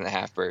it a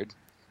 1.5 bird.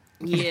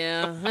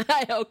 Yeah.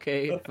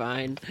 Okay,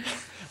 fine.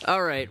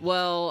 All right.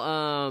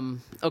 Well,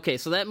 okay,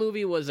 so that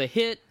movie was a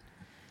hit,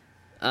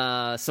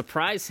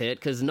 surprise hit,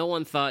 because no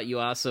one thought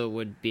Yuasa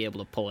would be able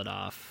to pull it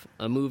off.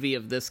 A movie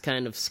of this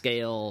kind of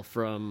scale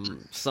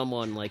from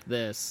someone like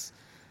this.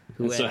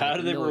 So how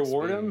did they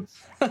reward him?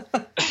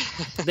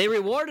 They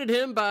rewarded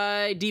him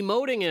by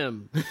demoting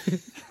him.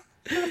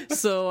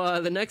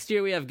 So the next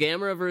year we have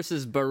Gamera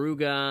versus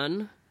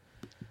Barugan.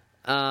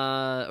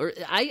 Or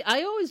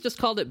I always just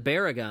called it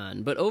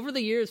Baragon, but over the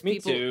years,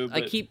 people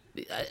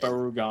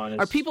Barugan.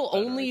 Are people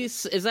better. only?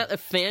 Is that a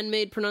fan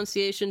made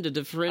pronunciation to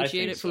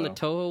differentiate it from the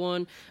Toho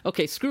one?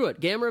 Okay, screw it.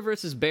 Gamera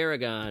versus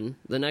Baragon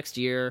the next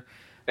year.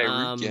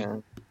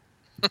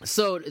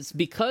 So it's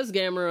because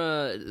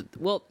Gamera.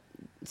 Well,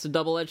 it's a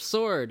double-edged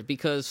sword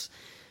because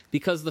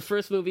the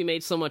first movie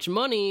made so much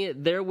money,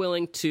 they're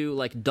willing to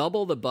like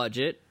double the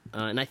budget.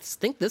 And I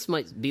think this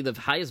might be the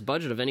highest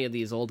budget of any of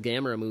these old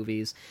Gamera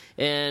movies.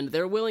 And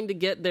they're willing to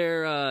get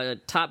their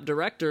top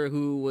director,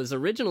 who was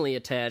originally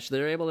attached.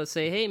 They're able to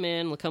say, hey,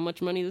 man, look how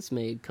much money this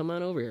made. Come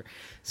on over here.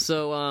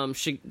 So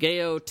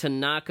Shigeo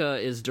Tanaka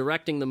is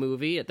directing the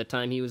movie. At the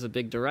time, he was a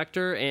big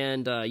director.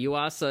 And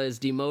Yuasa is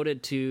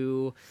demoted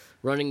to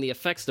running the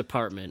effects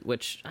department,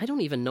 which I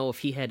don't even know if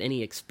he had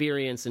any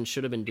experience and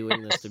should have been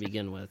doing this to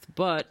begin with.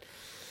 But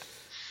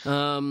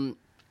Gamera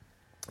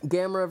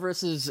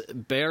versus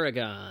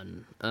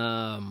Baragon.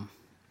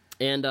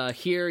 And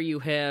here you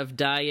have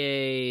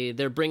Daiei.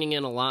 They're bringing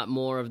in a lot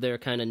more of their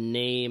kind of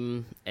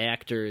name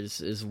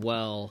actors as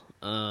well.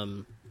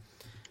 The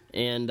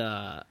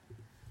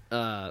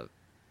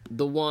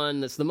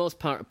one that's the most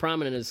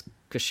prominent is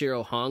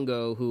Koshiro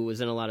Hongo, who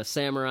was in a lot of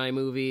samurai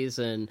movies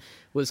and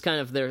was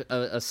kind of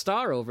a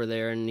star over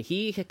there. And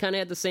he kind of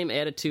had the same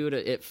attitude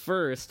at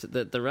first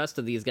that the rest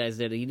of these guys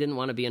did. He didn't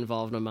want to be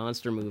involved in a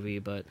monster movie,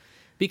 but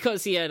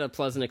because he had a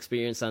pleasant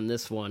experience on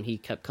this one, he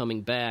kept coming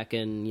back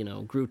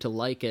and, grew to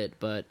like it.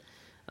 But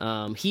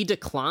he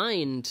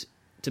declined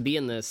to be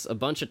in this a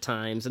bunch of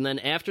times. And then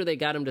after they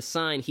got him to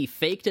sign, he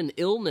faked an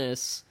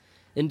illness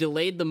and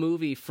delayed the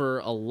movie for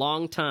a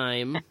long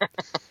time.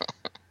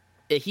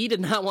 He did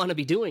not want to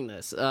be doing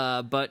this.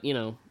 But,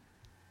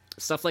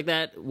 stuff like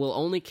that will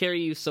only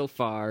carry you so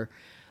far.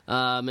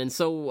 And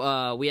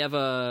so we have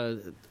a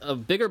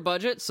bigger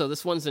budget. So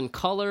this one's in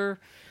color.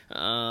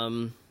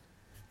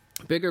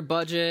 Bigger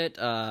budget.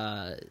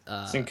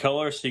 It's in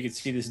color, so you can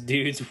see this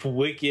dude's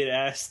wicked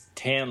ass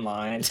tan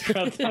lines. You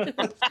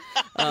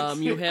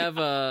have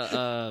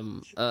a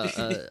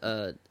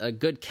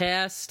good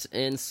cast,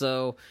 and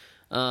so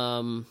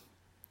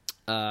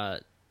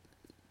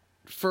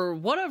for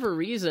whatever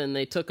reason,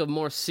 they took a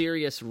more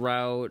serious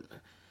route.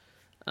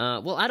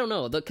 Well, I don't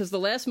know, because the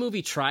last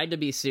movie tried to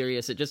be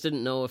serious. It just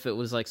didn't know if it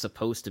was like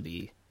supposed to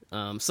be.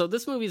 So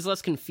this movie's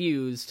less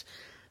confused,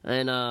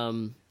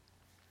 and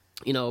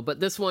but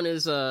this one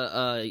is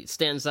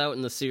stands out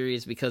in the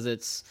series because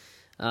it's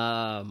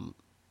more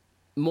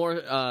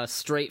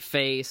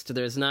straight-faced.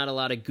 There's not a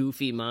lot of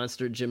goofy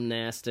monster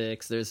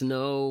gymnastics. There's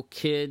no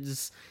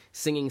kids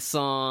singing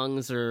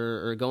songs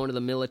or going to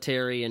the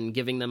military and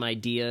giving them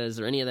ideas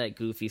or any of that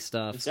goofy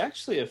stuff. It's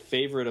actually a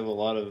favorite of a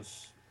lot of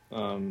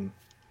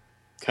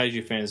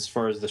kaiju fans as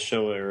far as the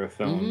Showa era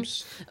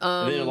films. Mm-hmm.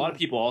 And then a lot of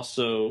people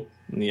also,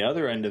 on the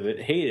other end of it,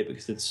 hate it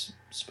because it's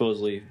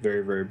supposedly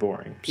very, very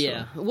boring. So.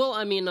 Yeah. Well,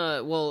 I mean,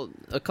 a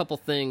couple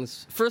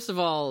things. First of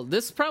all,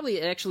 this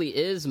probably actually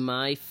is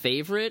my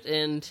favorite,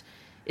 and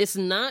it's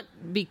not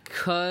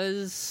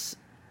because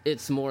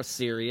it's more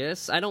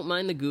serious. I don't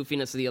mind the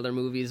goofiness of the other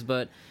movies,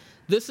 but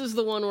this is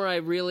the one where I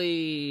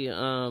really...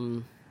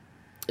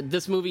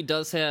 this movie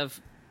does have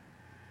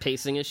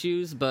pacing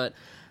issues, but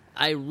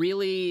I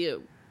really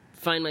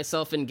find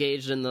myself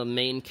engaged in the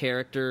main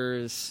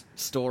characters'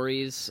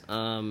 stories.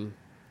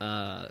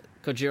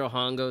 Kojiro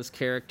Hongo's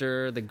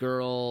character, the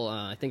girl,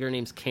 I think her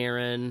name's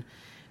Karen.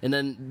 And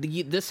then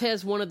this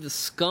has one of the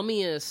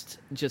scummiest,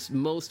 just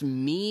most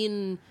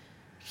mean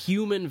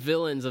human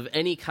villains of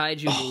any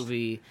kaiju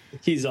movie.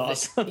 He's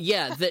awesome.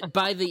 That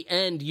by the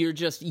end you're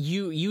just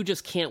you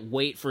just can't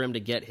wait for him to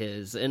get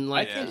his. And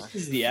I think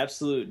he's the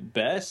absolute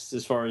best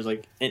as far as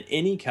like in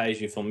any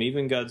kaiju film,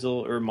 even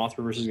Godzilla or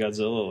Mothra versus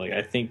Godzilla. Like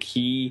I think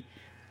he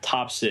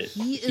tops it.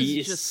 He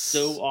is just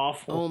so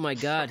awful. Oh my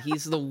god,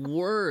 he's the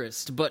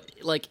worst, but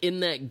like in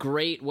that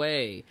great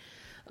way.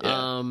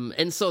 Yeah.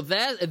 And so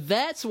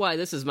that's why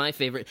this is my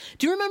favorite.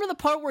 Do you remember the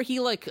part where he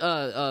like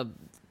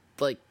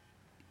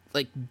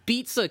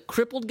beats a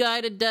crippled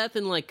guy to death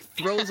and like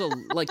throws a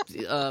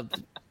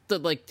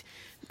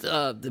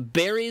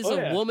buries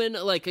a woman,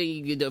 like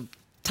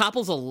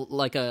topples a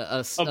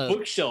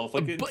bookshelf,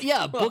 a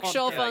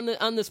bookshelf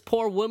on this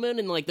poor woman,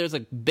 and like there's a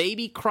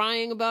baby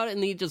crying about it,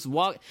 and he just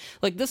like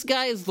this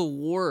guy is the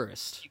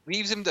worst. He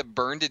leaves him to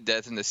burn to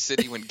death in the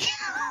city when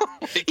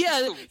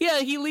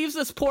he leaves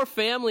this poor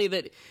family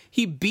that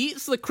he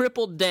beats the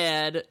crippled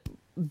dad.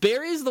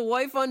 buries the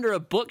wife under a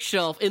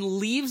bookshelf and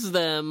leaves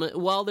them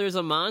while there's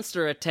a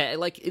monster attack.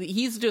 Like,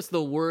 he's just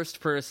the worst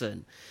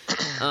person.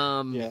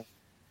 Yeah.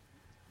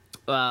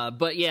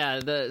 But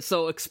yeah,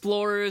 so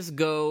explorers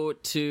go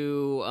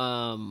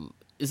to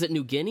is it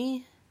New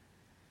Guinea?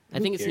 I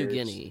think it's New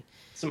Guinea.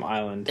 Some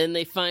island. And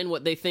they find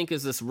what they think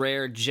is this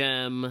rare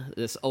gem,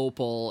 this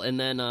opal, and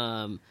then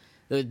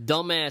the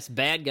dumbass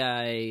bad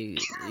guy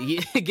he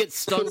gets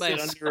stung by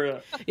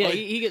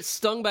he gets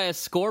stung by a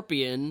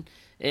scorpion,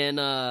 and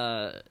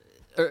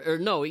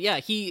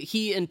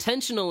he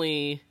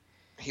intentionally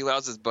he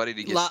allows his buddy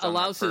to get stung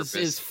allows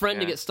his friend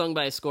to get stung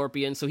by a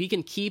scorpion so he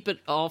can keep it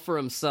all for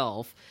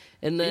himself,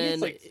 and then he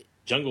gets, like,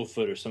 jungle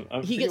foot or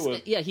something. He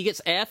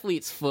gets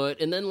athlete's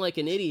foot, and then like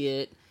an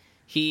idiot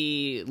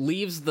he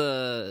leaves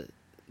the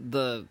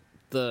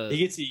he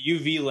gets a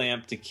UV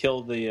lamp to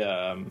kill the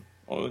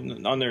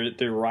on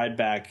their ride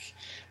back.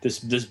 This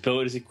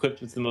boat is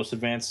equipped with the most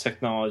advanced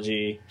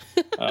technology,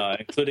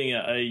 including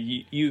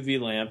a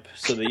UV lamp.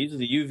 So they use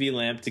the UV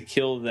lamp to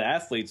kill the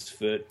athlete's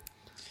foot.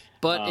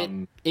 But it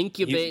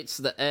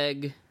incubates the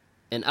egg,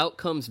 and out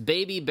comes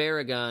baby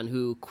Baragon,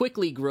 who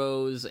quickly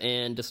grows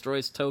and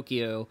destroys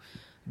Tokyo.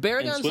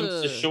 Baragon's and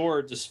swims to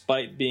shore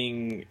despite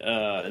being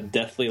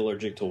deathly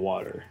allergic to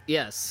water.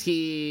 Yes,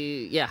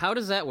 how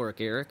does that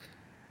work, Eric?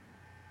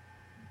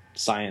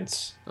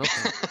 Science.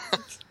 Okay.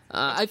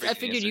 I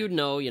figured you'd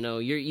know.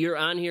 You're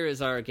on here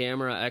as our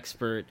Gamera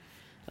expert.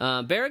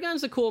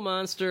 Baragon's a cool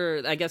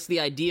monster. I guess the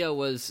idea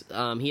was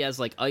he has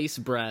like ice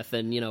breath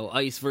and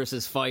ice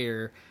versus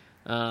fire.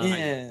 He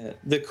has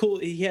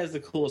the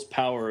coolest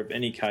power of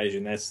any kaiju,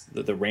 and that's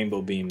the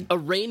rainbow beam. A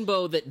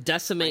rainbow that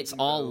decimates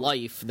all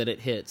life that it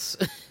hits.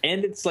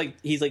 And it's like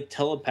he's like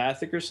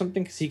telepathic or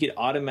something, because he could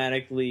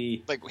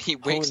automatically he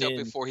wakes up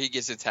before he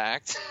gets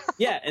attacked.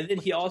 Yeah, and then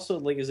he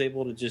also is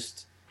able to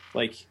just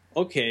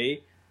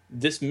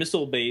this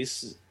missile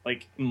base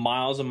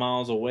miles and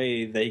miles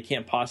away that he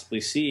can't possibly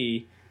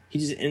see. He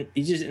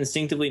just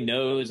instinctively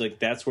knows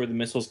that's where the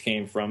missiles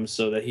came from,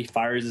 so that he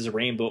fires his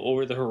rainbow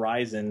over the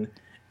horizon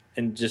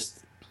and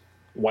just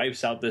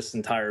wipes out this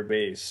entire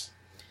base.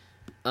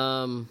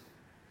 So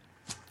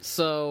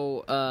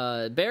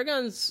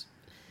Baragon's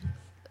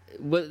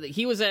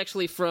he was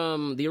actually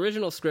from the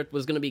original script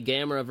was going to be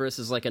Gamera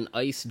versus an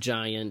ice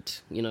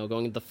giant,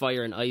 going with the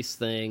fire and ice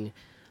thing.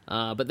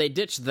 But they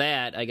ditched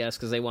that, I guess,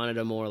 because they wanted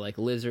a more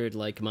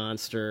lizard-like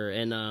monster,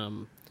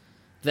 and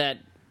that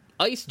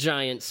ice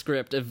giant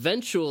script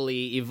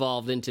eventually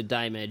evolved into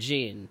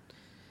Daimajin.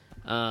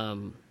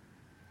 But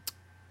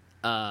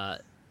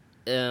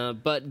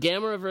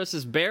Gamera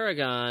versus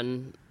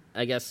Baragon,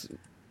 I guess,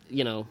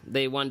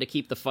 they wanted to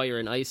keep the fire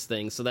and ice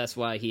thing, so that's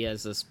why he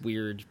has this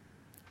weird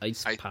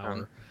ice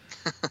power.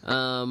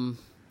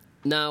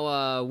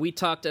 Now, we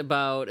talked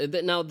about...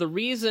 Now, the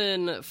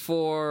reason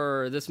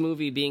for this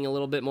movie being a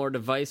little bit more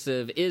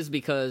divisive is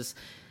because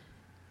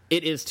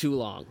it is too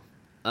long.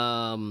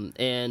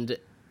 And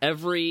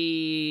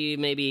every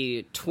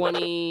maybe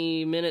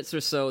 20 minutes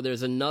or so,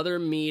 there's another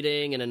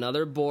meeting in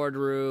another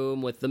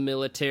boardroom with the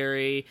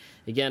military.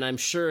 Again, I'm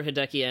sure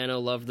Hideki Anno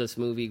loved this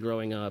movie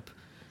growing up.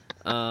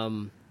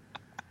 And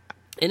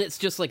it's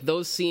just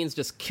those scenes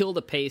just kill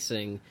the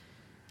pacing.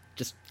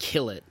 Just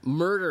kill it.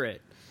 Murder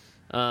it.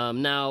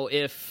 Now,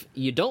 if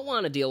you don't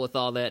want to deal with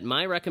all that,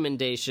 my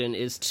recommendation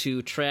is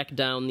to track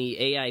down the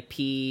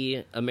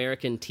AIP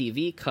American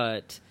TV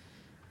cut,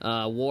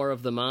 War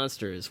of the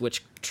Monsters,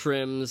 which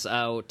trims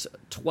out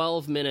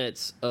 12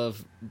 minutes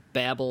of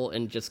babble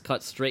and just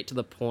cuts straight to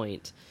the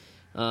point.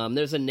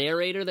 There's a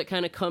narrator that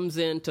kind of comes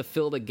in to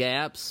fill the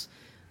gaps,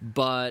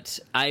 but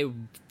I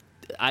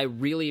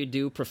really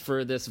do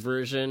prefer this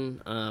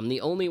version. The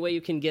only way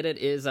you can get it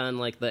is on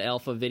the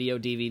Alpha Video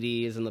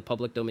DVDs and the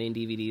public domain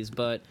DVDs,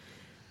 but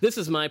this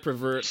is my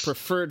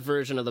preferred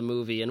version of the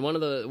movie, and one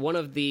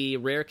of the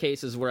rare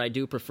cases where I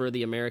do prefer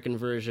the American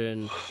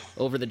version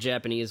over the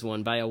Japanese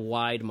one by a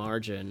wide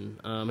margin.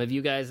 Have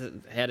you guys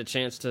had a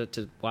chance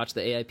to watch the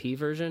AIP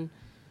version?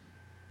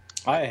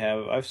 I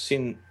have. I've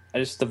seen.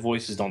 The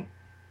voices don't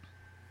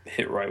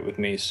hit right with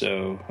me,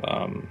 so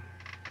I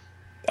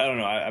don't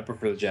know. I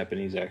prefer the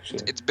Japanese,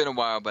 actually. It's been a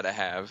while, but I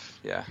have.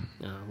 Yeah.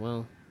 Oh,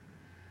 well,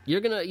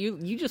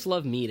 you just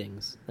love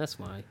meetings. That's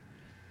why.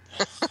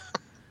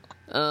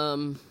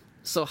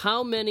 So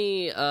how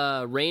many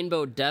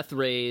rainbow death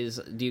rays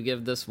do you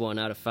give this one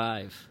out of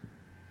 5?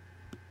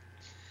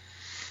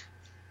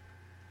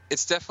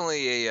 It's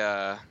definitely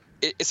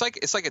it's like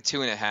a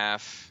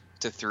 2.5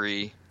 to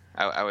 3.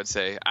 I would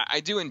say I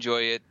do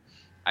enjoy it.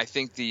 I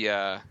think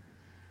the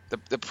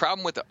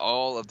problem with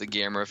all of the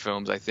Gamera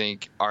films, I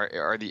think,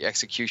 are the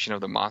execution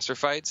of the monster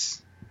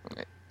fights,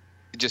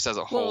 just as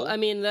a whole. Well, I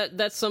mean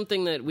that's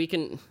something that we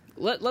can.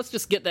 Let's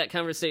just get that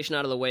conversation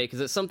out of the way,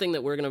 because it's something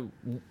that we're going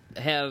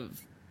to have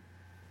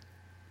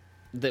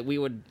that we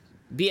would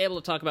be able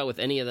to talk about with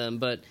any of them.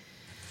 But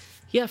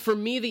yeah, for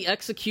me, the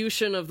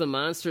execution of the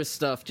monster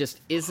stuff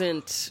just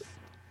isn't...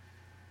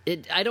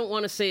 I don't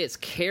want to say it's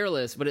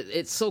careless, but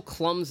it's so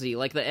clumsy.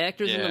 The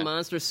actors in the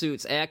monster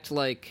suits act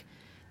like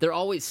they're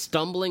always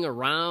stumbling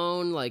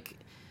around.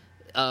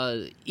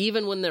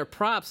 even when they're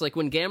props, like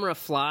when Gamera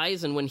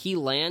flies and when he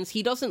lands,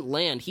 he doesn't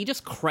land. He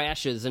just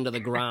crashes into the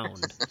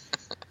ground.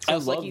 So I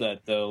love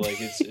that though. Like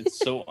it's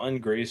so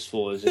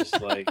ungraceful. It's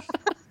just like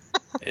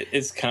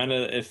it's kind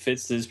of it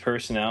fits his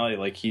personality.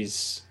 Like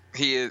he's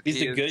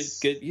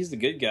the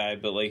good guy,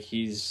 but like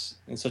he's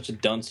in such a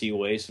duncy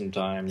way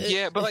sometimes.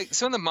 Yeah, but like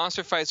some of the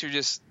monster fights are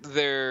just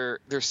they're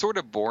sort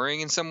of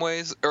boring in some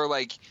ways, or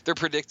like they're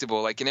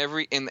predictable. Like in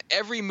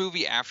every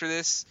movie after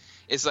this,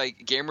 it's like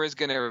Gamera's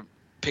gonna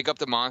pick up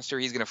the monster,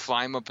 he's gonna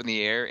fly him up in the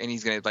air, and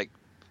he's gonna like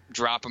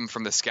drop him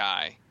from the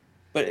sky.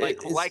 But like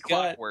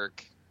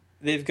clockwork.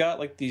 They've got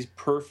like these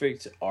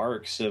perfect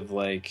arcs of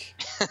like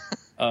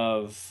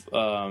of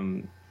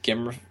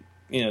Gamera.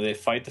 You know, they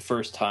fight the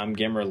first time,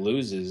 Gamera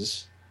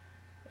loses,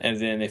 and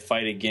then they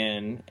fight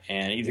again,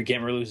 and either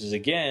Gamera loses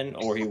again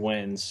or he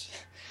wins.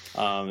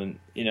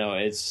 You know,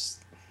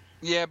 it's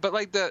but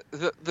like the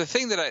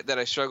thing that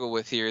I struggle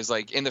with here is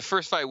like in the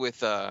first fight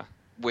with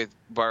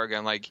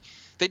Baragon, like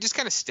they just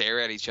kind of stare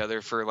at each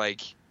other for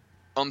like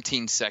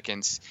umpteen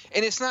seconds,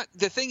 and it's not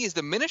the thing is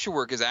the miniature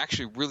work is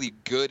actually really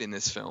good in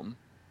this film.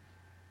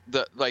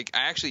 I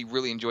actually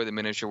really enjoy the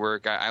miniature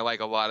work. I like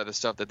a lot of the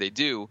stuff that they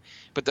do,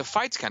 but the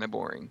fight's kind of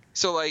boring.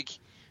 So like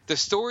the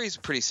story's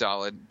pretty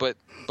solid, but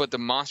the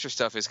monster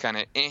stuff is kind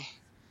of eh.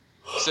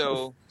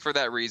 So for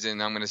that reason,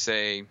 I'm gonna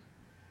say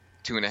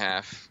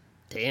 2.5.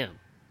 Damn.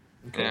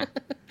 Okay. Yeah.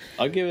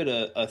 I'll give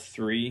it a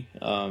 3.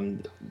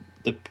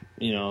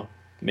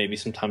 Maybe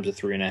sometimes a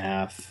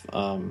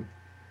 3.5.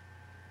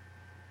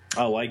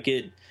 I like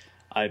it.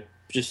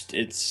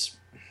 It's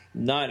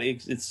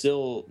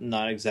still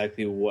not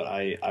exactly what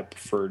I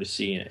prefer to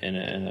see in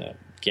a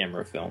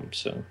Gamera film.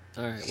 So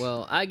all right,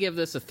 well, I give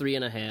this a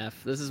 3.5.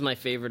 This is my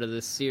favorite of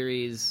this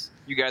series.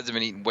 You guys have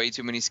been eating way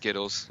too many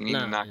Skittles. You need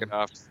to knock it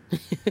off.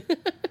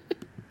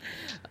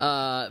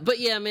 But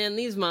yeah, man,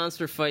 these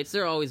monster fights,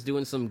 they're always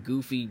doing some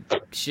goofy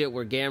shit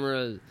where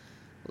Gamera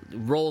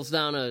rolls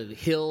down a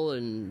hill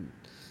and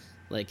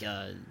like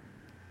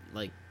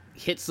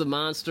hits the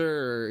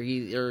monster,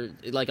 or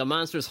like a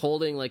monster's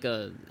holding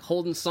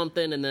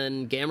something, and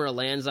then Gamera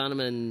lands on him,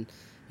 and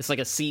it's like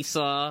a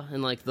seesaw,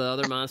 and like the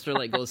other monster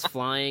like goes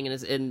flying,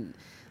 and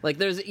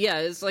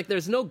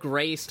there's no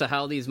grace to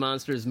how these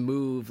monsters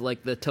move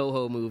like the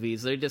Toho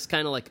movies. They're just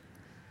kind of like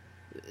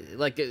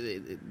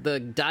the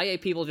Daiei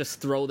people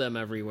just throw them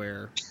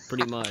everywhere,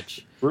 pretty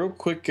much. Real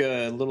quick,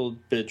 little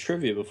bit of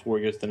trivia before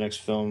we get to the next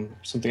film.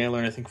 Something I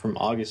learned, I think, from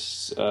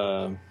August's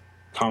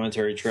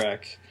commentary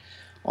track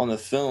on the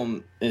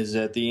film is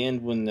at the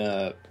end when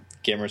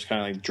Gamera's kind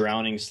of like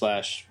drowning /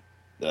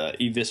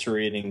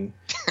 eviscerating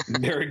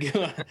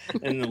Baragon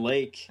in the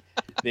lake.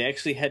 They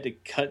actually had to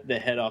cut the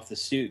head off the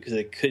suit because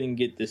they couldn't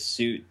get the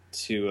suit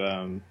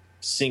to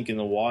sink in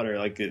the water.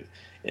 Like it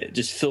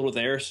just filled with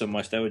air so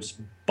much that would just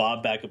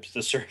bob back up to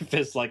the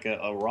surface like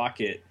a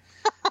rocket.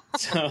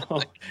 So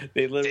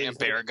they literally damn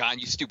Baragon,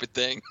 you stupid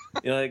thing.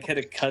 Had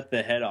to cut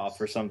the head off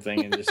or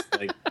something and just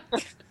like.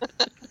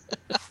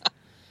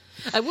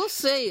 I will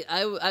say,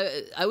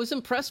 I was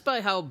impressed by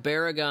how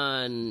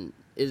Baragon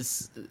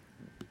is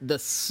the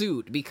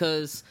suit,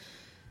 because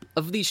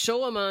of these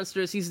Showa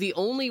monsters, he's the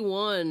only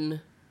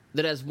one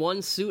that has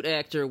one suit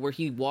actor where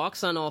he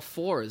walks on all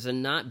fours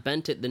and not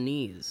bent at the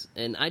knees.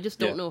 And I just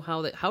don't know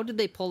how did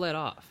they pull that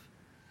off?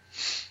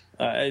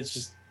 It's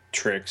just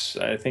tricks.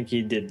 I think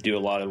he did do a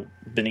lot of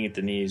bending at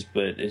the knees,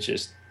 but it's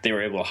just they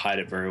were able to hide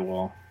it very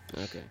well.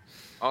 Okay.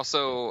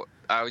 Also,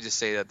 I would just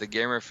say that the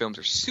Gamera films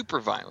are super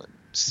violent.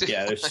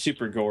 Yeah, they're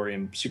super gory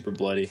and super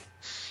bloody.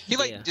 He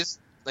Gamera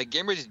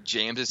just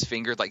jams his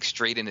finger like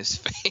straight in his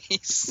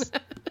face.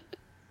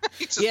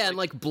 And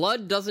like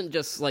blood doesn't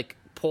just like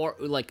pour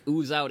like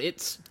ooze out;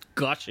 it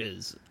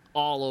gushes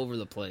all over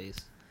the place.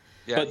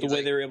 Yeah, but the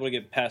way they were able to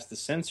get past the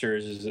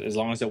censors is as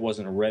long as it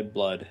wasn't red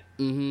blood.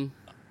 Mm-hmm.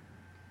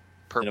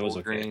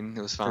 Purple, green,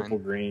 it was fine. Purple,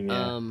 green,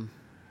 yeah.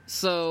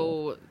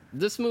 So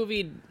this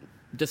movie,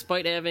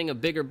 despite having a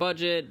bigger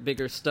budget,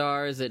 bigger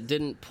stars, it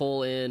didn't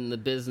pull in the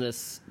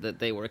business that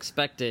they were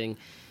expecting.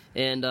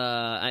 And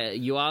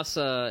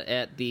Yuasa,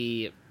 at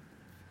the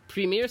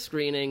premiere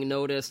screening,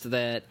 noticed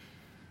that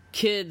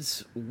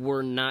kids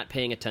were not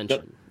paying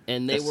attention.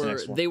 And they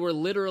were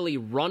literally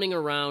running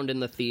around in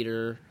the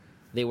theater.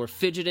 They were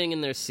fidgeting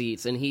in their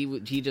seats, and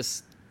he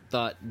just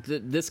thought,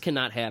 this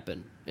cannot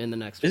happen in the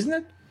next one. Isn't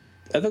it?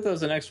 I thought that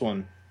was the next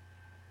one.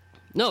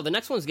 No, the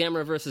next one's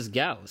Gamera versus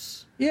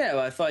Gauss. Yeah,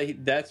 well, I thought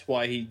that's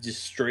why he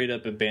just straight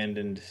up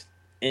abandoned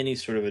any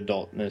sort of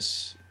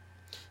adultness.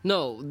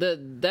 No,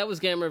 that was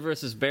Gamera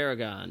versus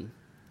Baragon,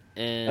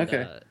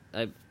 and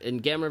in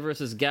Gamera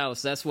versus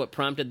Gauss, that's what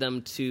prompted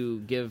them to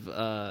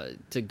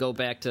go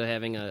back to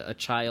having a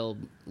child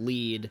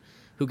lead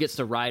who gets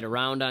to ride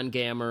around on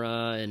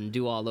Gamera and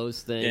do all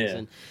those things. Yeah.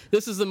 And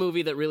this is the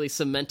movie that really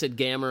cemented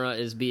Gamera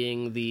as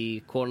being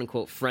the quote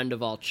unquote friend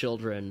of all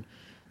children.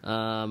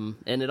 And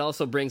it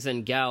also brings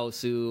in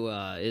Gauss, who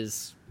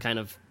is kind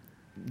of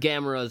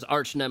Gamera's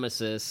arch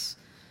nemesis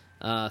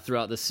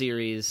throughout the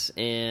series,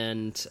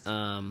 and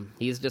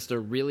he's just a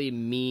really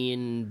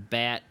mean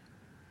bat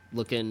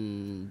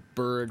looking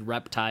bird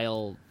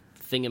reptile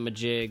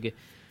thingamajig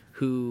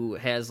who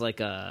has like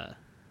a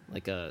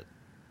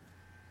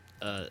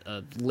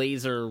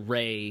laser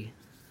ray,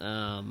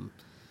 and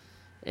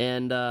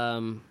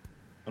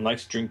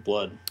likes to drink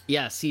blood.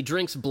 Yes, he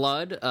drinks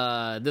blood.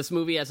 This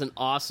movie has an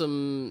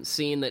awesome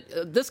scene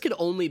that this could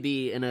only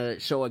be in a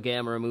Showa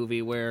Gamera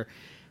movie, where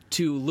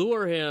to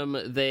lure him,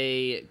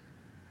 they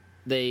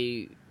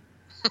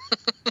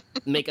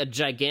make a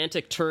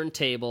gigantic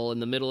turntable in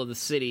the middle of the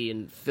city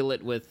and fill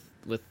it with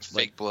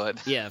fake blood.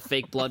 Yeah,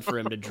 fake blood for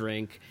him to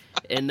drink.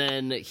 And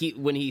then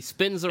when he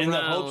spins around, in the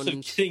hopes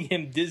of getting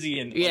him dizzy,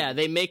 and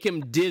they make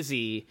him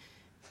dizzy.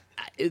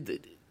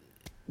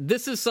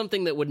 This is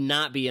something that would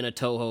not be in a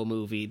Toho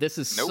movie. This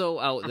is so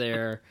out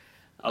there.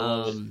 I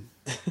love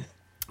it.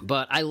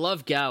 But I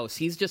love Gauss.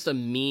 He's just a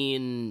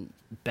mean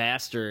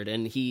bastard,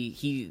 and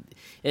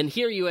and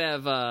here you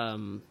have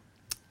like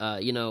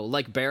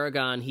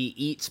Baragon, he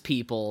eats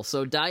people.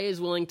 So Dai is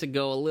willing to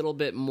go a little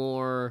bit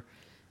more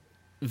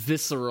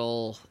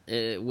visceral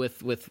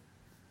with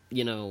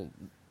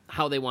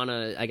how they want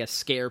to, I guess,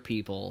 scare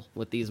people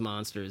with these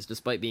monsters,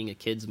 despite being a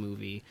kids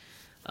movie.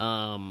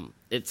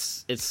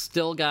 It's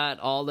still got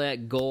all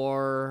that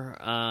gore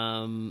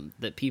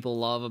that people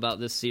love about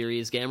this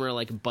series. Gamera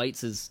like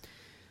bites his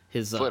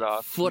foot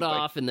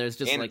off, and there's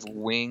just and like his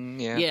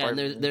wing,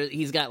 and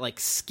he's got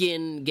like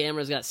skin.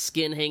 Gamera's got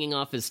skin hanging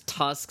off his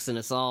tusks, and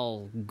it's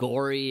all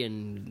gory,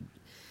 and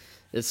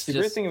it's the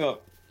great thing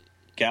about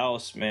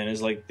Gauss, man,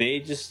 is like they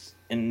just,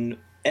 in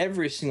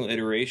every single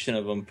iteration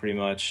of them, pretty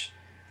much,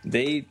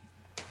 they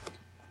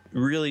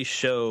really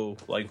show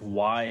like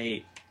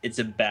why it's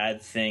a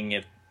bad thing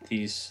if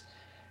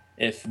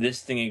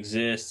this thing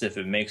exists, if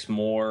it makes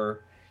more,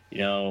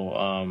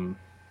 depending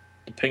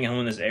on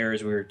when this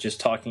airs. We were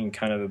just talking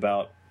kind of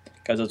about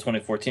Godzilla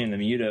 2014 and the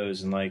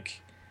Mutos, and like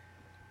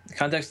the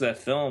context of that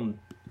film,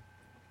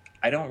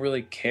 I don't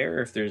really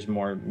care if there's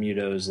more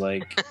Mutos.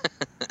 Like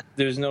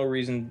there's no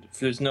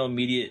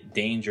immediate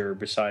danger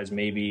besides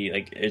maybe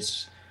like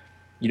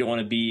you don't want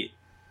to be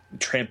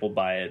trampled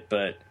by it.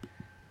 But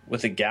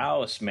with a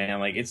Gauss, man,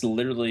 like it's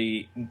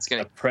literally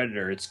a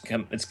predator. It's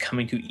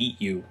coming to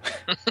eat you.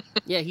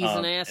 Yeah, he's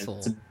an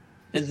asshole.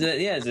 He's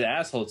an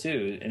asshole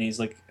too, and he's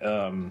like,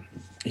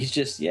 he's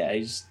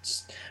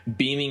just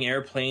beaming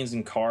airplanes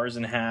and cars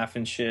in half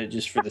and shit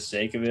just for the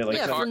sake of it. Like,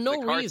 for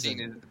no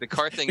reason. The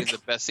car thing is the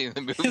best scene in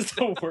the movie. It's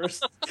the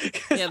worst.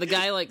 Yeah, the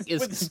guy like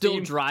is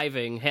still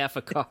driving half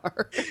a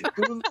car.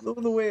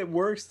 The way it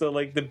works though,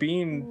 like the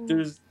beam,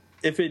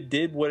 if it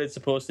did what it's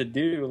supposed to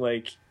do,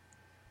 like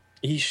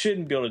he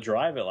shouldn't be able to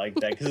drive it like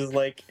that, because it's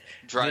like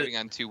driving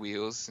on two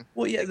wheels.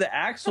 Well, yeah, the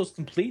axle's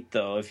complete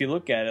though. If you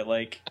look at it,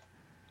 like,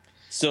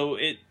 so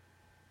it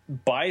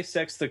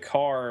bisects the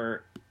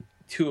car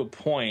to a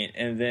point,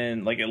 and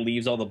then like it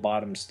leaves all the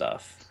bottom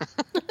stuff,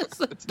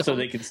 so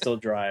they can still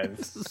drive.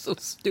 This is so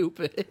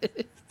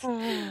stupid.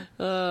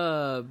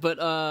 But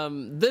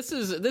this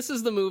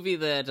is the movie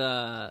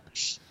that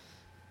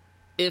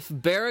if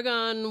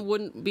Baragon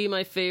wouldn't be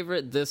my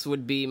favorite, this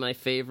would be my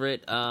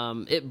favorite.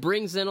 It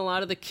brings in a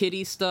lot of the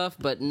kiddie stuff,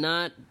 but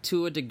not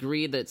to a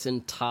degree that's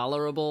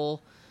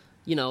intolerable.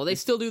 They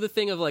still do the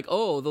thing of like,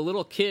 oh, the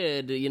little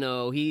kid,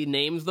 he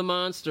names the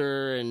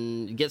monster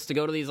and gets to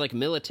go to these like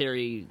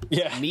military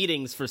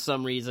meetings for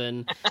some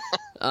reason.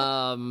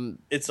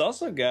 It's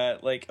also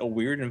got like a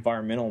weird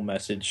environmental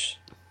message.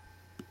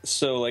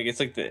 So like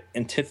it's like the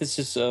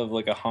antithesis of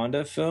like a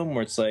Honda film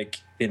where it's like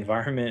the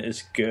environment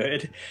is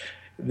good.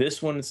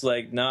 This one, it's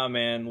like, nah,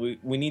 man,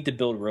 we need to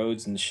build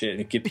roads and shit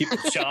and give people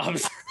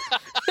jobs.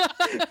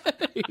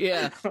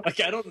 Yeah. Like,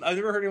 I've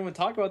never heard anyone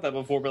talk about that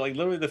before, but like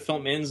literally the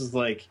film ends with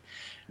like,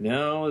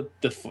 no,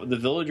 the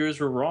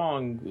villagers were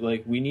wrong.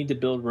 Like, we need to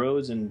build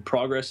roads and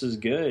progress is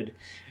good.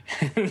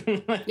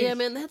 Like, yeah,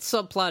 man, that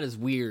subplot is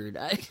weird.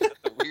 That's a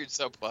weird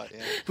subplot,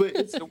 yeah.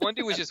 But the one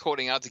dude was just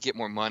holding out to get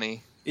more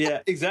money. Yeah,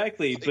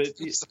 exactly. Like, but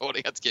just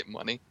holding out to get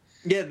money.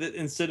 Yeah,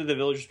 instead of the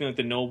villagers being like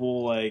the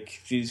noble,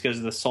 like these guys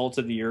are the salt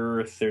of the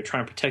earth, they're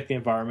trying to protect the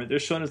environment. They're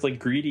shown as like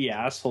greedy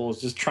assholes,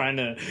 just trying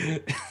to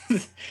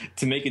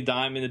to make a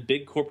dime. And the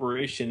big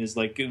corporation is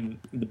like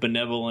the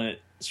benevolent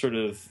sort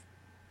of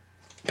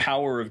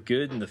power of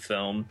good in the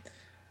film.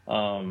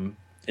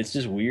 It's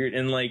just weird,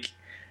 and like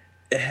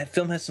the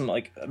film has some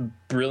like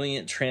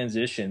brilliant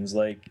transitions.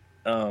 Like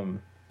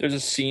there's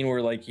a scene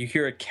where like you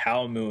hear a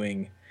cow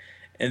mooing,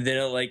 and then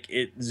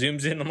it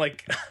zooms in on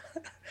like.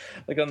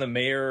 Like on the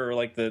mayor or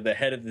like the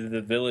head of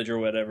the village or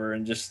whatever,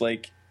 and just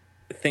like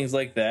things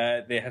like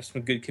that. They have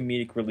some good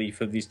comedic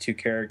relief of these two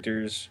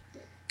characters.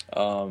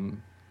 I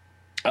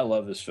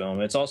love this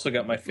film. It's also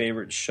got my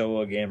favorite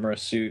Showa Gamera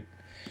suit.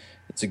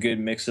 It's a good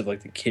mix of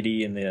like the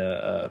kiddie and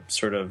the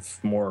sort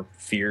of more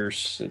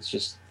fierce. It's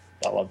just,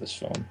 I love this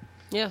film.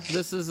 Yeah,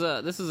 this is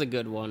a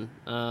good one.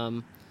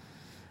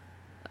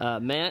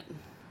 Matt,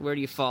 where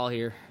do you fall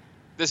here?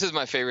 This is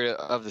my favorite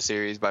of the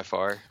series by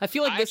far. I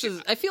feel like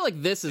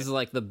this is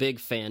like the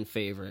big fan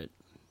favorite.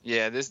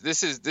 Yeah,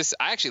 this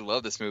I actually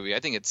love this movie. I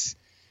think it's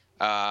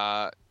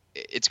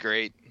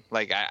great.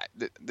 Like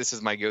this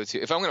is my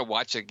go-to. If I'm gonna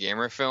watch a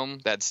Gamera film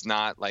that's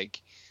not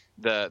like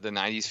the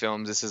 90s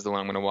films, this is the one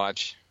I'm gonna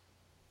watch.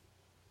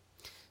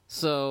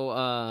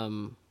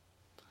 So,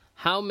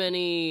 how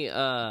many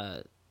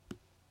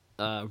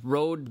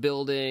road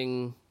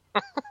building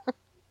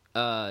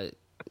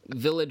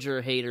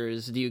villager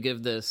haters do you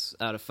give this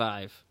out of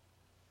 5?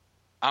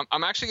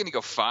 I'm actually gonna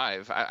go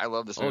 5. I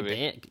love this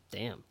movie. Oh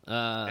damn!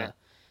 Yeah.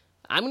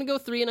 I'm gonna go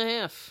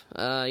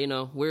 3.5. You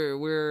know,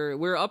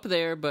 we're up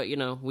there, but you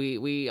know,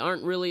 we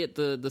aren't really at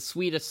the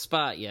sweetest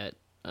spot yet.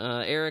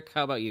 Eric,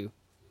 how about you?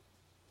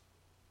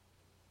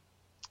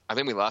 I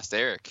think we lost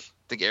Eric.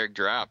 I think Eric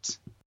dropped.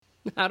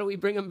 How do we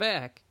bring him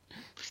back?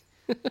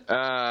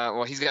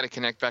 Well, he's got to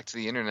connect back to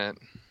the internet.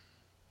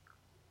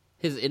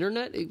 His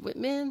internet?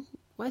 Man,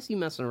 why is he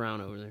messing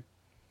around over there?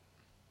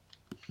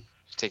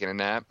 Taking a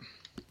nap.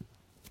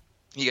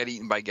 He got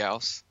eaten by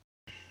Gauss.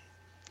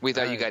 We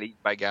thought you got eaten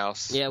by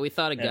Gauss. Yeah, we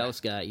thought a Gauss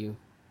got you.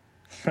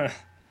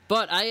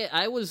 But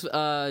I was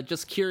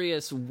just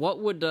curious, what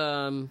would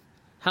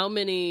how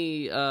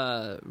many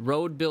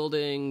road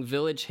building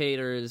village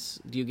haters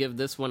do you give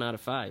this one out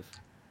of 5?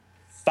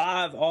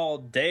 5 all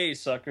day,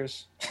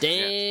 suckers.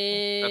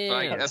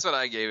 Damn. Yeah, that's what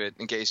I gave it.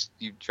 In case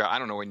you try, I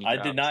don't know when you. I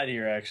did not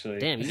hear actually.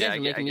 Damn, you guys are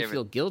making me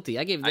feel guilty.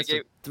 I gave this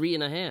a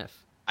 3.5.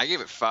 I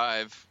gave it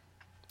 5.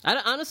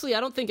 Honestly,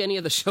 I don't think any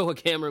of the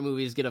Showa Gamera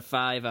movies get a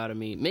 5 out of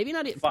me. Maybe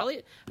not. Probably.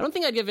 I don't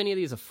think I'd give any of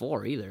these a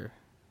 4 either.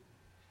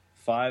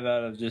 5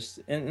 out of just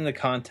in the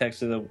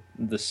context of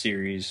the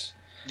series.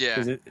 Yeah,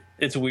 because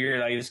it's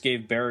weird. I just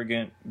gave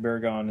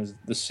Baragon is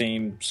the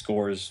same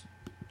score as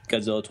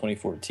Godzilla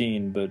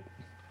 2014, but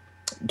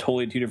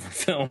totally 2 different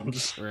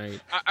films. Right.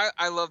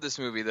 I love this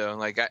movie though.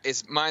 Like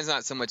mine's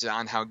not so much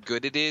on how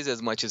good it is as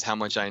much as how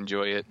much I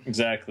enjoy it.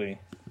 Exactly.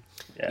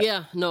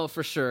 Yeah, no,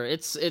 for sure.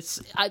 This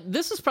is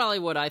probably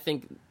what I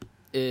think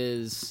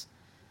is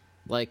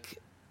like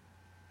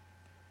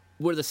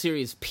where the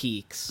series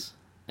peaks,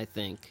 I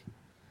think.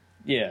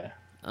 Yeah.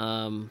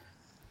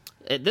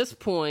 At this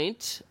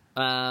point,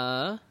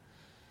 Dai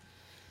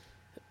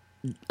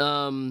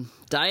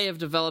have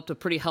developed a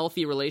pretty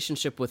healthy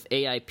relationship with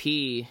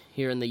AIP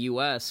here in the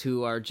U.S.,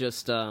 who are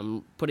just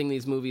putting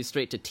these movies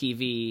straight to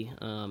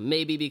TV.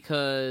 Maybe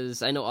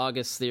because I know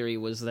August's theory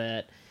was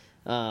that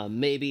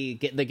maybe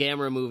the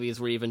Gamera movies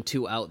were even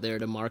too out there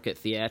to market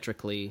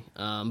theatrically.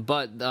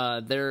 But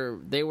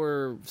they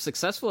were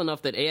successful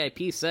enough that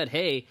AIP said,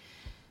 "Hey,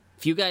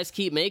 if you guys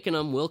keep making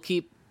them, we'll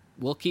keep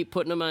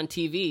putting them on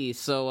TV."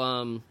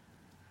 So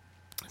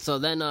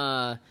then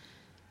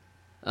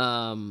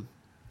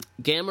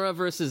Gamera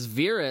versus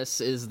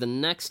Virus is the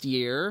next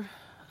year.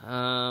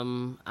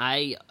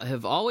 I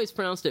have always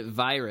pronounced it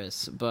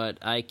virus, but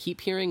I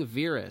keep hearing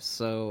virus,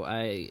 so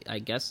I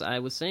guess I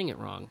was saying it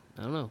wrong.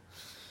 I don't know.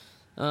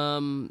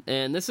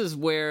 And this is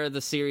where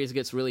the series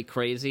gets really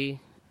crazy.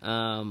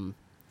 So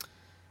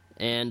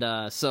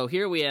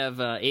here we have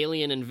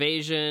alien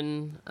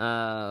invasion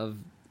of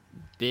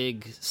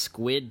big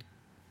squid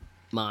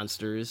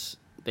monsters,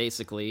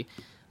 basically.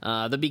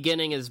 The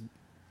beginning is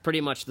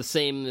pretty much the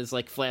same as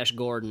like Flash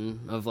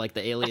Gordon of like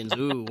the aliens.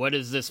 Ooh, what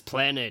is this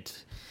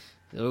planet?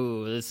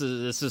 Ooh, this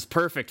is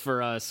perfect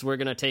for us. We're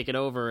gonna take it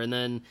over, and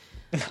then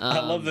I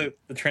love the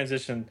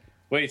transition.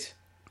 Wait,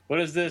 what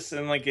is this?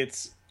 And like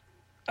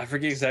I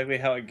forget exactly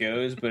how it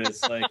goes, but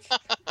it's like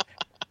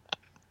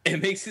it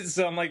makes it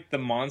sound like the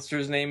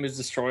monster's name is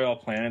Destroy All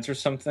Planets or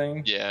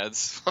something. Yeah,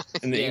 it's funny.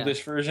 In the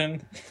English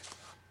version.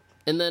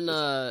 And then,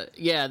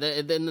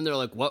 then they're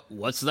like,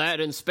 "What's that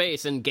in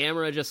space?" And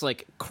Gamera just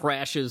like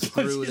crashes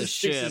through the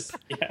ship,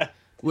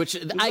 which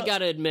I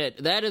gotta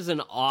admit, that is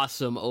an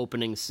awesome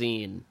opening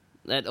scene.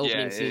 That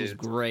opening scene is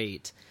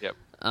great. Yep.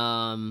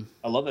 I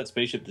love that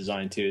spaceship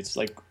design too. It's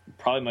like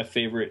probably my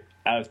favorite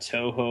out of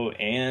Toho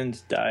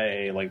and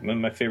Dai. Like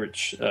my favorite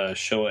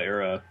Showa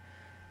era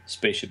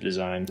spaceship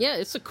design. Yeah,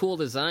 it's a cool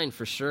design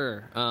for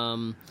sure.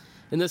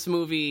 In this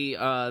movie,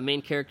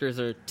 main characters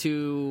are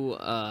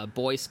 2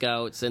 Boy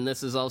Scouts, and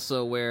this is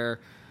also where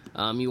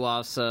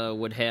Yuasa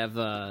would have,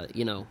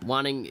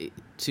 wanting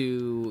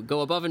to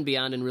go above and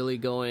beyond and really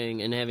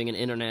going and having an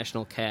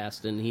international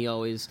cast. And he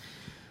always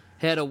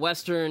had a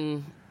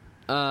Western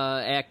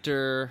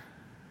actor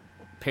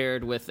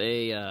paired with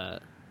a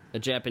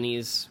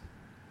Japanese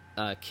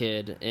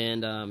kid.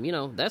 And,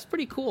 that's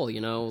pretty cool.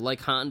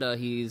 Like Honda,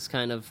 he's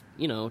kind of,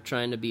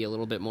 trying to be a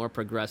little bit more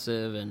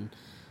progressive and...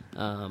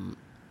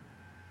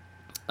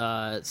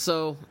 Yeah, that's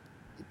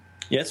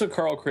what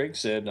Carl Craig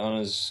said on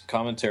his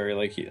commentary.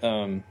 Like,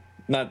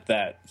 not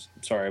that,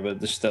 sorry,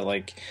 but just that,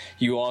 like,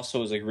 you also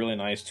was like really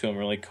nice to him,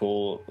 really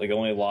cool. Like,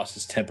 only lost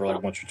his temper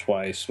like once or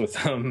twice with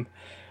him,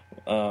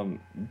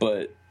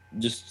 but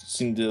just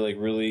seemed to like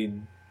really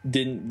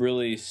didn't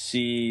really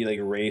see like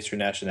race or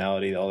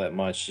nationality all that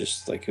much.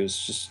 Just like it was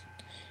just,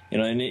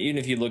 and even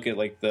if you look at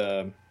like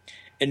the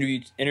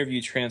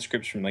interview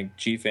transcripts from like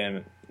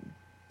GFAN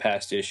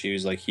past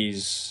issues, like he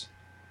was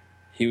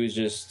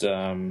just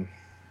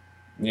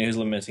he was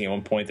lamenting at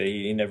one point that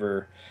he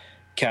never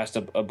cast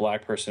a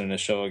black person in a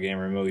Showa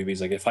Gamera movie. But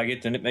he's like, if I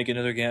get to make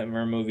another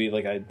Gamera movie,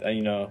 like I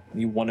you know,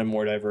 you wanted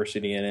more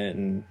diversity in it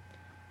and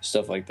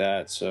stuff like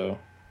that. So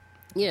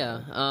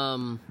yeah,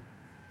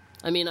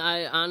 I mean,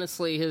 I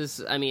honestly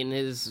his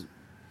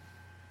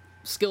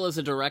skill as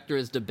a director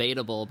is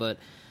debatable, but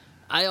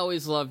I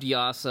always loved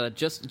Yasa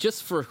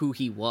just for who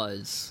he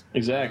was.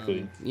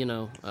 Exactly. You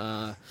know,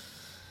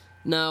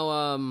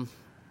 now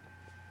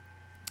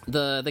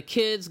the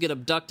kids get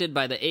abducted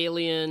by the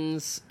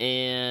aliens,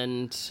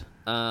 and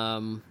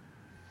the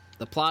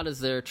plot is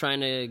they're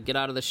trying to get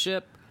out of the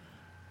ship,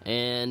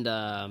 and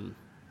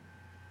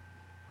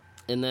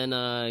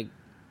then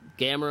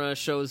Gamera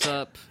shows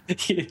up.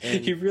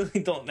 You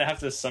really don't have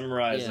to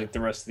summarize like the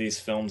rest of these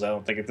films, I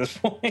don't think, at this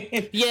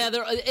point. Yeah,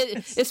 they're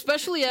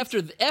especially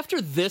after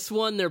this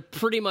one, they're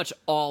pretty much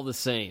all the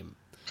same.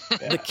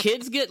 Yeah. The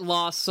kids get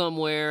lost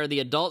somewhere,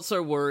 the adults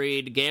are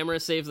worried,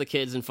 Gamera saves the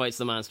kids and fights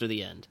the monster.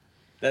 The end.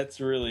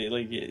 That's really,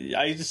 like,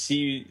 I just see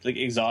you, like,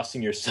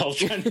 exhausting yourself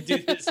trying to do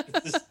this.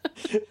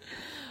 You're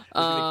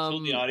gonna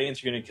kill the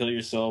audience, you're gonna kill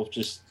yourself,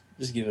 just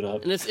give it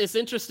up. And it's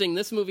interesting,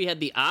 this movie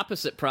had the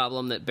opposite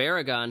problem that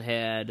Baragon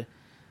had,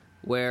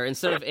 where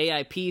instead of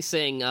AIP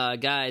saying,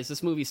 guys,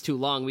 this movie's too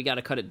long, we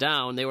gotta cut it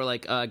down, they were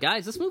like,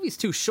 guys, this movie's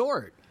too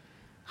short.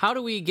 How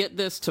do we get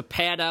this to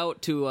pad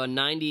out to a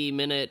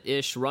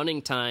 90-minute-ish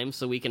running time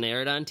so we can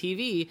air it on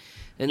TV?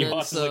 And then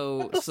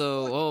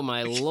oh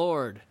my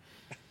lord.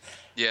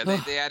 Yeah,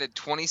 they added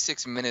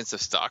 26 minutes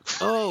of stock.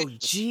 Oh,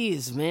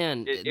 jeez,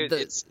 man.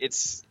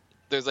 It's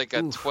there's like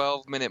a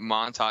 12-minute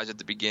montage at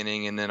the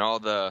beginning, and then all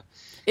the...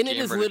 And it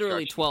is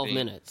literally 12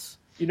 minutes.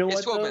 You know what,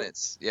 it's 12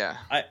 minutes, yeah.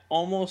 I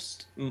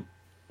almost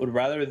would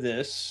rather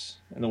this,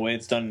 and the way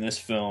it's done in this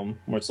film,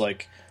 where it's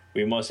like,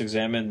 we must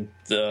examine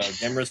the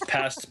Gamera's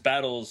past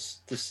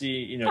battles to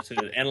see, you know,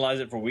 to analyze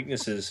it for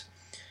weaknesses.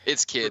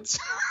 It's kids.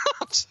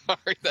 I'm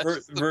sorry.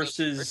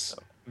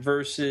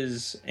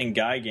 Versus in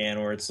Gigan,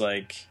 where it's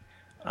like,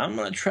 I'm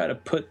going to try to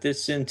put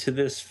this into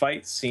this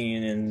fight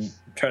scene and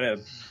try to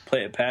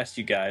play it past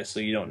you guys so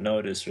you don't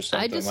notice or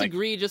something. I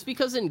disagree. Just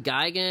because in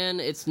Gigan,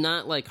 it's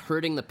not, like,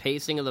 hurting the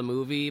pacing of the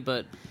movie,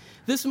 but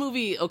this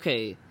movie,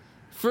 okay,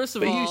 first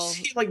of all... But you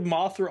see, like,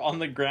 Mothra on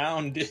the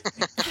ground.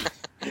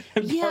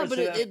 Yeah, but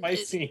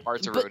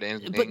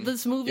but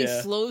this movie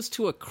slows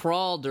to a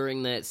crawl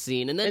during that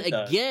scene, and then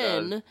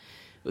again...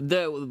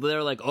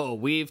 They're like, oh,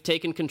 we've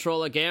taken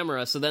control of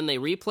Gamera, so then they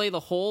replay the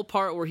whole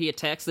part where he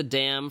attacks the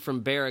dam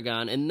from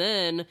Baragon, and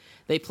then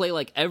they play,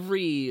 like,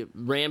 every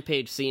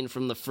Rampage scene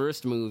from the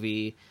first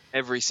movie.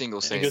 Every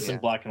single scene. It's in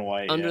black and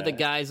white. Under the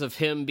guise of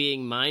him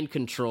being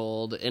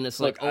mind-controlled, and it's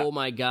like, oh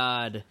my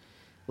god.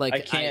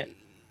 Like, I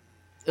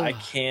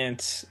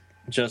can't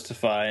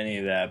justify any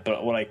of that,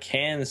 but what I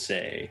can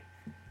say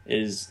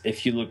is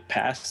if you look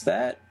past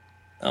that,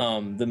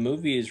 the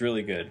movie is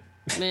really good.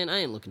 Man, I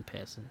ain't looking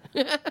past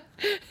it.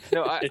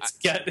 No, it's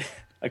got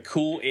a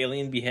cool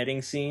alien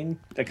beheading scene.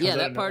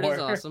 That part is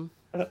awesome.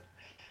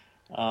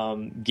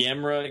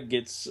 Gamera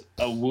gets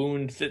a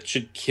wound that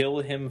should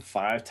kill him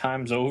 5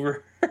 times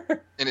over.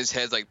 And his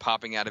head's like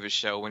popping out of his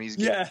shell when he's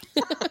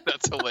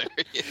that's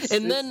hilarious.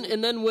 And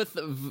then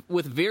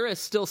with Vera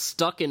still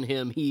stuck in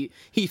him, he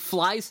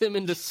flies him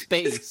into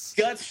space. His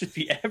guts should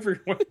be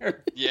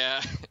everywhere.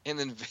 Yeah, and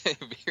then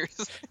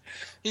Vera's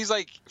he's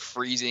like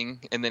freezing,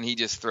 and then he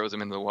just throws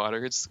him into the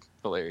water. It's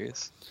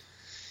hilarious.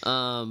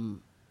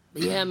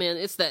 Yeah, man,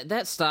 it's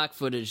that stock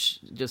footage.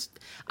 Just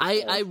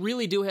I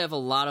really do have a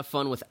lot of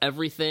fun with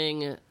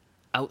everything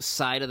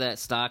outside of that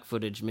stock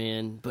footage,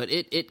 man. But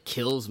it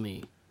kills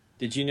me.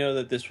 Did you know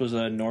that this was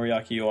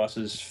Noriaki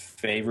Yuasa's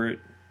favorite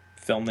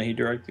film that he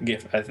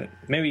directed? I think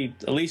maybe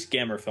at least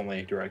Gamera film that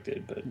he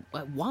directed.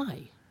 But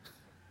why?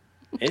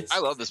 I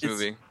love this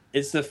movie.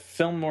 It's the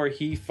film where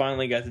he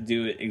finally got to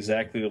do it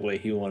exactly the way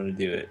he wanted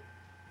to do it.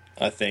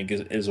 I think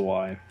is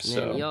why.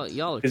 So man,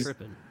 y'all are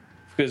tripping.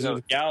 Because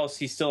with Gallus,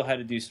 he still had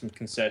to do some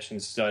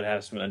concessions. He still had to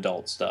have some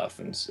adult stuff.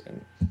 And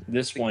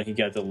this one, he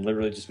got to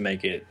literally just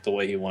make it the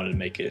way he wanted to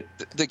make it.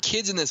 The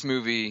kids in this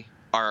movie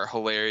are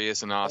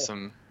hilarious and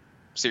awesome.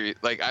 Serious.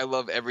 Like, I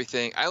love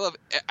everything.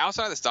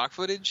 Outside of the stock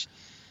footage,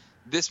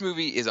 this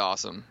movie is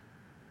awesome.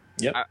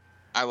 Yep.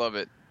 I love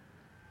it.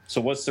 So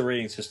what's the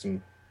rating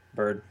system,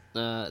 Byrd?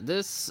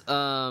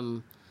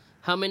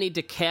 How many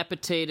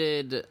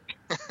decapitated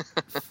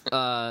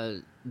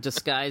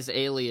disguised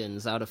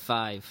aliens out of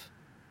 5?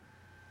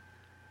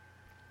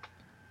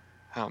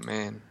 Oh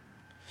man,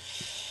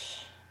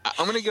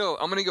 I'm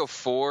gonna go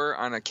 4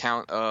 on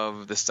account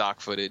of the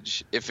stock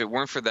footage. If it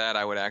weren't for that,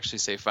 I would actually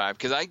say 5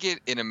 because I get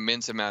an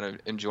immense amount of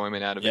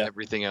enjoyment out of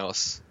everything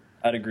else.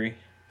 I'd agree.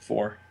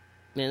 4.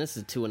 Man, this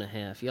is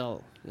 2.5.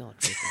 Y'all are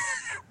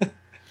tripping.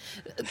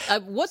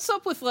 What's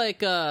up with like?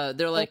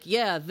 They're like,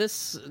 yeah,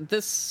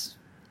 this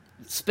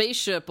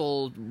spaceship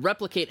will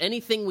replicate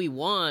anything we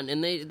want,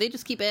 and they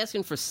just keep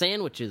asking for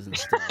sandwiches and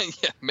stuff.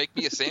 Yeah, make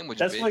me a sandwich.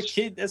 That's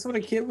bitch. what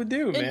a kid would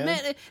do,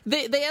 man.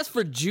 They ask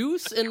for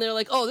juice, and they're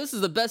like, "Oh, this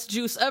is the best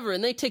juice ever,"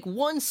 and they take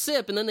one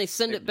sip, and then they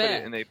send it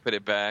back. And they put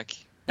it back.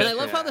 And I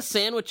love how the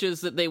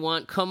sandwiches that they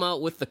want come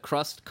out with the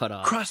crust cut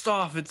off. Crust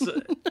off. It's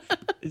it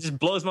just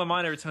blows my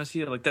mind every time I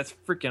see it. Like, that's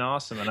freaking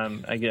awesome,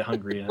 and I get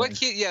hungry. What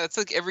kid? Yeah, it's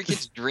like every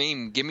kid's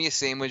dream. Give me a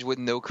sandwich with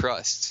no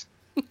crust.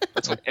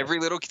 That's what every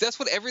little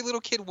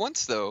kid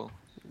wants, though.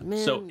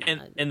 Man, so,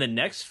 in the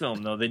next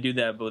film though, they do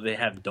that, but they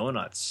have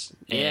donuts.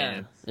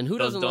 Yeah, and who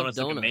doesn't love donuts?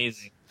 Look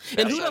amazing.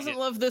 And who doesn't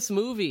love this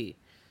movie?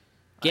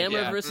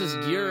 Gamera versus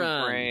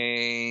Guiron.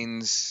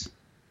 Brains.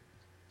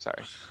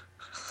 Sorry.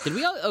 Did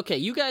we all? Okay,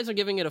 you guys are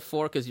giving it a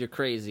 4 because you're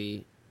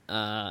crazy.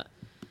 Now,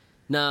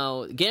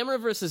 Gamera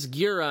versus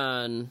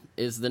Guiron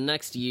is the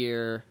next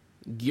year.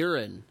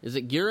 Guiron. Is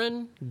it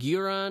Guiron?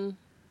 Guiron?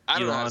 I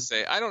don't know how to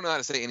say. I don't know how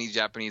to say any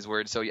Japanese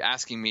word. So you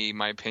asking me,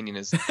 my opinion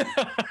is. All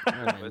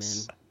right, man.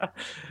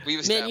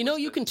 Man,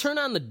 you can turn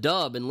on the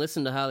dub and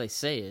listen to how they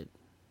say it.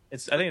 I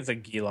think it's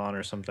like Gilon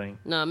or something.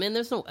 Nah, man,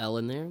 there's no L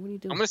in there. What are you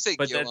doing? I'm gonna say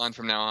Gilon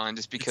from now on,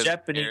 just because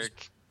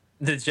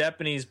the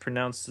Japanese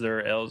pronounce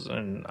their L's,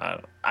 and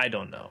I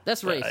don't know.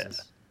 That's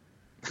racist.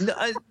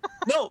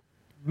 No,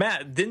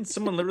 Matt, didn't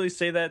someone literally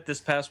say that this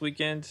past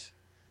weekend?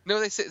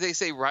 No, they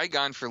say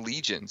Raigon for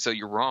Legion, so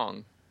you're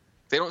wrong.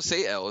 They don't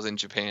say L's in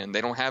Japan.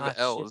 They don't have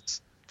L's.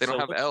 Shit. They don't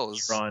have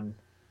L's. Giron?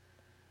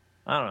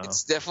 I don't know.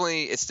 It's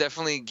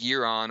definitely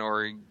Giron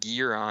or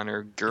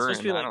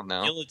Gurin. I don't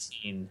know.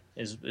 Guillotine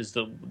is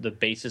the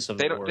basis of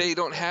the word. They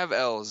don't have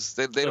L's.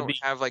 They don't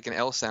have like an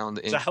L sound.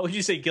 So how would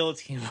you say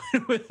guillotine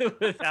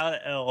without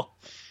an L?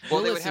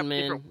 Well, they would have a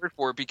different word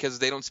for it because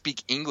they don't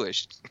speak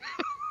English.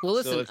 Well,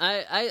 listen,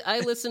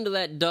 I listened to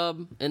that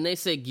dub and they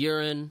say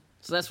Gurin.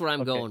 So that's what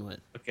I'm going with.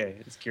 Okay,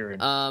 it's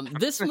Gurin.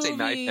 This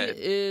movie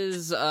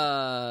is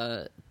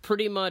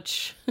pretty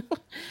much...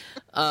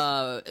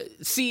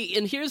 see,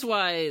 and here's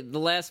why the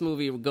last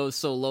movie goes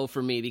so low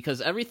for me,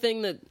 because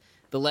everything that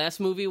the last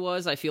movie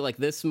was, I feel like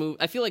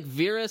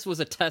Virus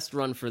was a test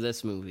run for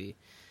this movie.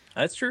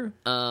 That's true.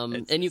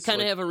 And you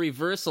kind of have a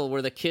reversal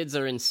where the kids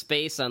are in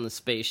space on the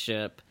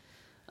spaceship.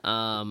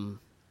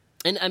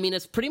 And I mean,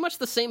 it's pretty much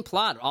the same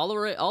plot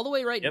all the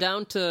way right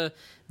down to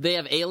they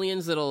have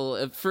aliens that'll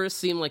at first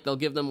seem like they'll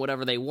give them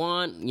whatever they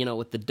want,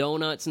 with the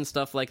donuts and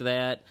stuff like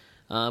that.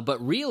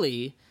 But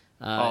really,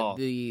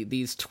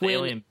 these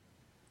twin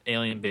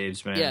alien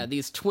babes, man. Yeah,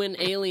 these twin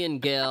alien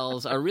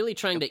gals are really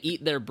trying to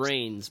eat their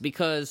brains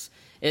because,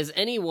 as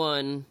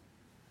anyone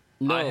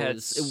knows, I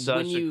had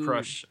such a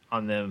crush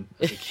on them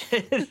as a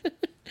kid.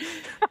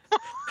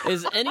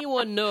 As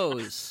anyone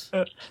knows.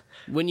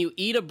 When you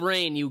eat a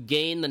brain, you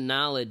gain the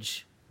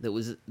knowledge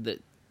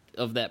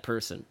of that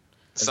person.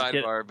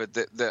 Sidebar, but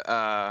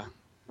the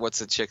what's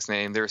the chick's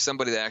name? There was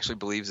somebody that actually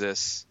believes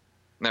this.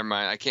 Never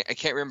mind. I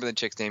can't remember the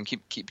chick's name.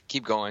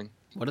 Keep going.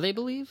 What do they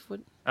believe? What?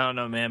 I don't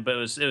know, man. But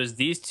it was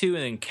these two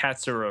and then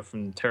Katsura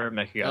from Terra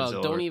Mechagodzilla.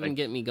 Oh, don't even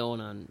get me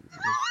going on.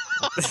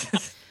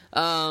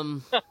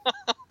 I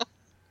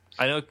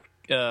know.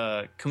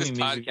 Kumi this Music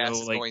podcast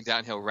is going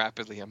downhill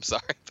rapidly. I'm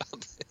sorry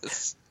about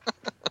this.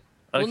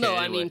 Well, no,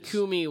 I mean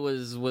Kumi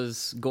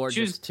was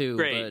gorgeous too.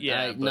 Great, but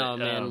yeah.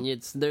 Man,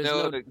 there's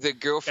no the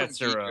girl from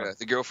Ghidra,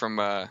 the girl from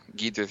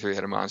Ghidra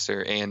 3-Headed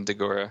Monster and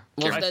Dagora.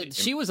 Well,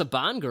 she was a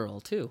Bond girl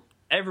too.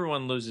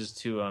 Everyone loses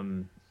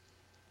to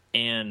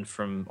Anne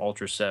from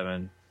Ultra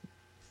 7,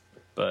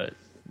 but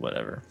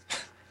whatever.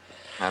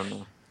 I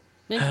don't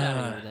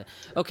know.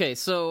 Okay,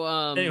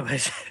 so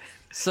anyways,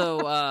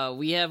 so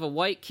we have a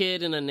white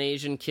kid and an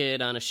Asian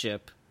kid on a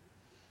ship.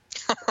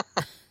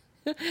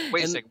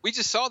 Wait a second. We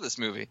just saw this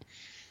movie.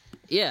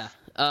 Yeah.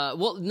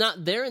 Well,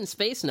 they're in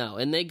space now,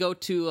 and they go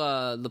to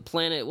the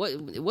planet.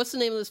 What's the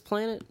name of this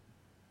planet?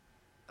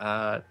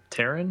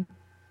 Terran?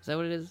 Is that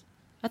what it is?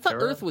 I thought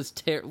Terra? Earth was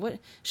Terra. What?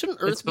 Shouldn't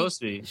Earth it's supposed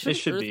to be? Shouldn't it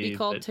should Earth be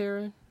called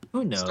Terra?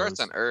 Who knows? It starts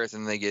on Earth,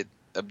 and they get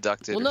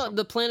abducted. Well, no,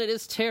 the planet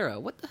is Terra.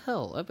 What the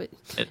hell?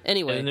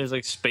 Anyway. And there's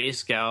like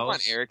space gals. Come on,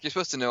 Eric. You're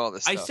supposed to know all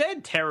this stuff. I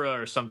said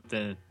Terra or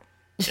something.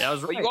 Yeah, I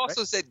was right. But you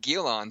also said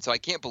Gilon, so I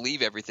can't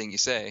believe everything you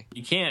say.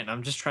 You can't.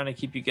 I'm just trying to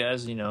keep you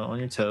guys, on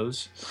your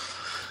toes.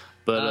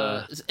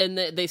 But and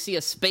they see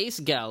a space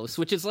Gauss,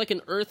 which is like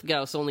an Earth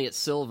Gauss, only it's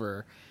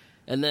silver.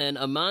 And then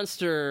a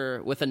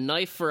monster with a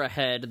knife for a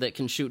head that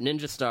can shoot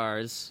ninja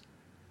stars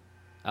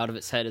out of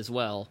its head as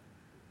well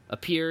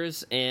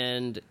appears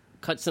and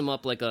cuts him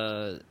up like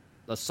a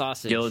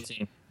sausage.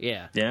 Guillotine.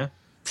 Yeah. Yeah.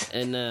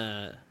 And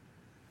man,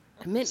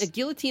 a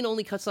guillotine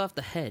only cuts off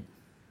the head.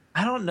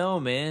 I don't know,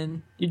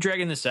 man. You're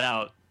dragging this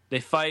out. They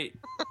fight.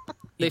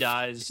 He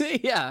dies.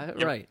 Yeah,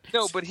 right.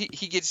 No, but he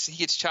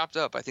gets chopped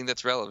up. I think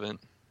that's relevant.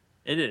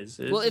 It is.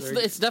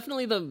 It's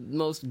definitely the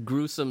most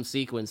gruesome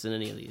sequence in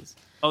any of these.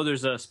 Oh,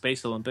 there's a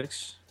Space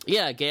Olympics.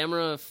 Yeah,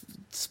 Gamera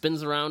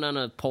spins around on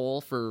a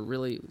pole for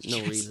really no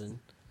reason.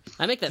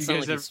 I make that sound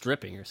like he's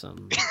stripping or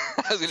something.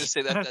 I was going to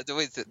say that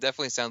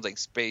definitely sounds like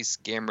Space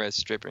Gamera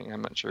stripping.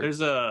 I'm not sure.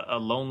 There's a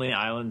Lonely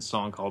Island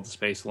song called the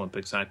Space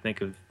Olympics, and I think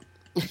of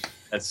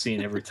that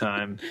scene every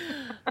time.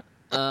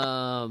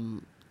 So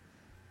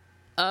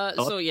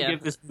yeah,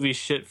 give this movie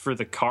shit for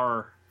the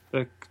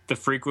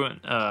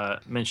frequent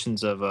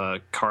mentions of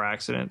car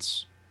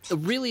accidents.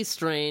 really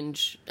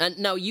strange. And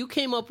now you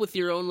came up with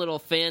your own little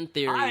fan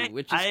theory,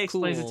 which is cool. I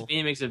explains it to me.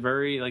 It makes it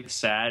very like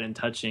sad and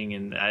touching,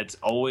 and it's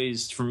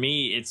always for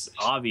me. It's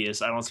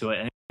obvious. I don't see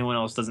why anyone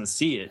else doesn't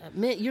see it.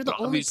 Man, you're the but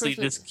only obviously,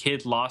 person. this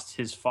kid lost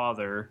his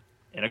father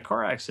in a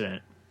car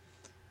accident.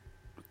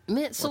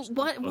 Man, so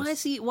why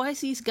is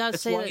these guys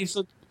That's say why that?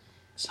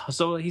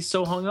 he's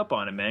so hung up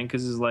on it, man.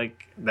 Because it's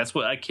like that's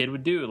what a kid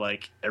would do.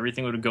 Like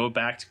everything would go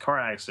back to car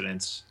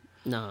accidents.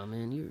 Nah,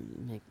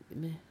 man,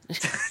 man.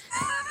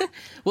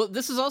 Well,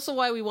 this is also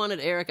why we wanted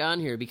Eric on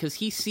here, because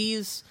he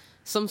sees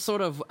some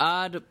sort of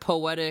odd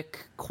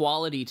poetic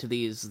quality to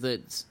these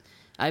that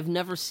I've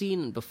never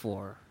seen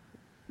before.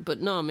 But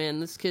no,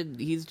 man, this kid,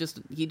 he just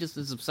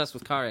is obsessed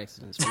with car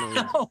accidents. For no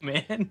reason. No,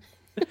 man.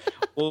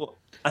 Well,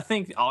 I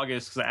think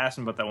August, because I asked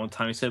him about that one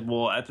time, he said,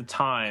 well, at the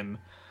time,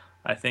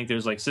 I think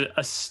there's like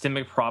a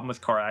systemic problem with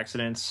car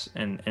accidents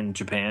in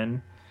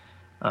Japan.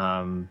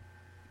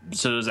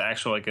 So it was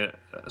actually like a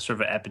sort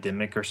of an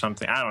epidemic or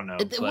something. I don't know.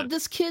 Well,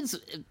 this kid's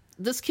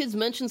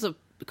mentions of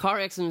car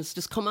accidents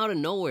just come out of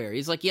nowhere.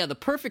 He's like, yeah, the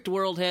perfect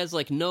world has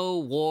like no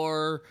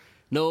war,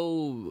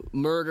 no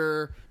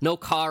murder, no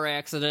car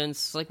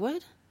accidents. Like,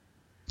 what?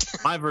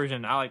 My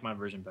version, I like my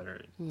version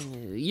better.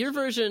 Your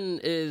version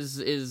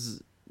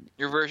is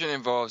Your version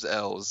involves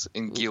L's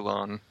in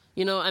Gilon.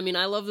 You know, I mean,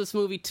 I love this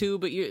movie too,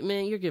 but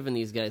you're giving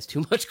these guys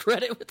too much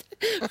credit with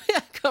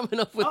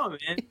coming up with. Oh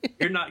man,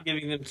 you're not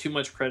giving them too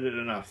much credit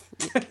enough.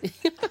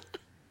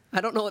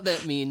 I don't know what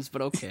that means,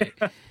 but okay.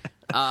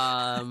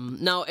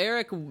 Now,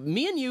 Eric,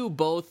 me and you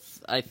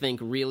both, I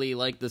think, really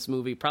like this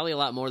movie, probably a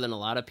lot more than a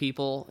lot of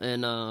people,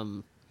 and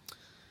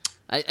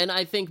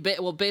I think,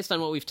 based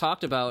on what we've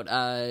talked about,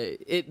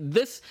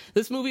 this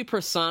movie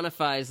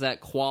personifies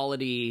that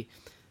quality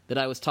that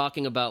I was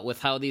talking about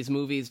with how these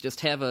movies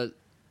just have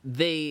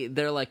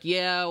they're like,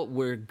 yeah,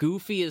 we're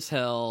goofy as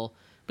hell,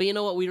 but you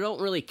know what? We don't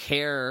really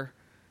care.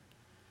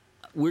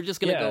 We're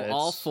just gonna go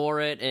all for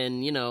it,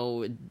 and you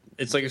know,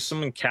 it's like if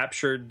someone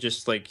captured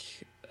just like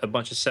a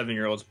bunch of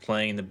 7-year-olds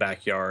playing in the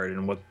backyard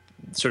and what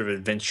sort of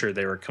adventure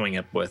they were coming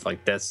up with.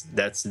 Like that's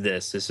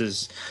this. This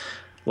is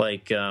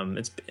like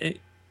it's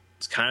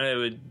kind of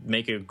would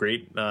make a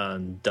great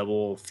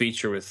double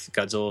feature with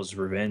Godzilla's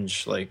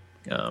Revenge. Like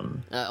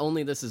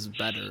only this is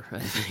better, I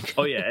think.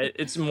 Oh yeah,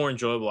 it's more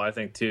enjoyable, I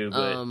think too.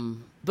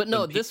 But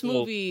no, this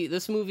movie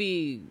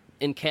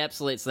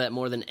encapsulates that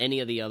more than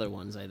any of the other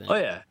ones, I think. Oh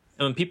yeah,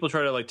 and when people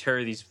try to like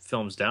tear these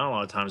films down, a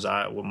lot of times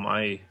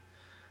my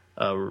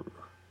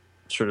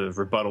sort of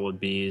rebuttal would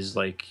be is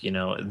like, you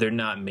know, they're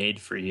not made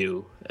for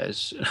you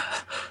as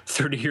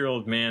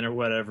 30-year-old man or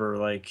whatever.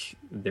 Like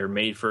they're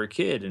made for a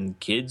kid, and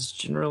kids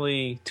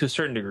generally, to a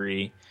certain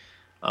degree,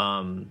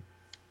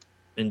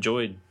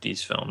 enjoyed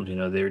these films. You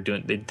know, they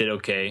did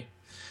okay.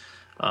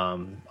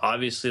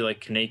 Obviously,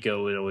 like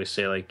Kaneko would always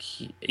say, like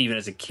even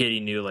as a kid,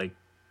 he knew like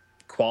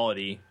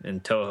quality,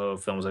 and Toho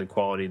films had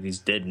quality. These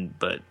didn't,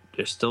 but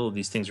they're still,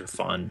 these things are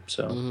fun.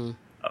 So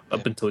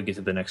up until we get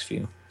to the next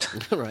few.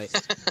 Right.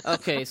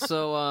 Okay.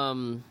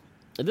 So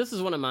this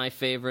is one of my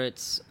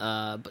favorites,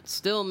 but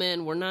still,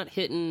 man, we're not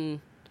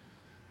hitting.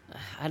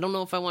 I don't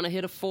know if I want to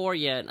hit a 4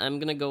 yet. I'm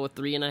gonna go with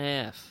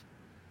 3.5.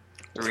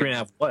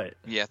 3.5 what?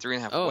 Yeah,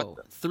 3.5. Oh,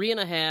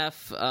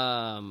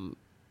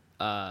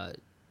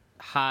 3.5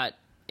 hot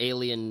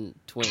alien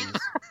twins.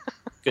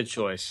 Good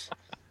choice.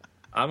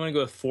 I'm gonna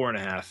go with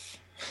 4.5.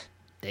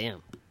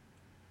 Damn.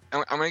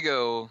 I'm gonna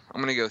go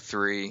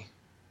 3.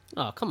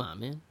 Oh, come on,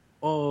 man.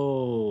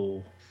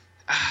 Oh,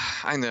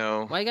 I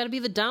know. Why you gotta be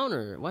the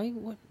downer? Why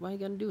you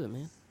gotta do it,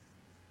 man?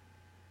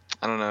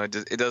 I don't know.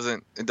 It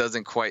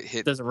doesn't quite hit.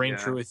 It doesn't ring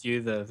true with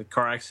you. The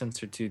car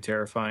accidents are too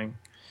terrifying.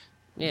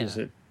 Yeah.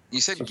 You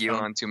said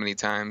Gilon too many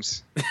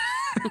times.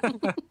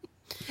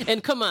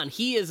 And come on,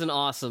 he is an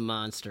awesome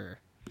monster.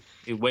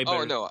 Way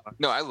better. Oh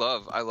no! I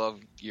love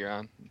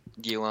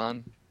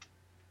Gilon.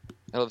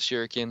 I love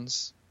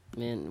shurikens.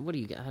 Man, what do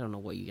you? I don't know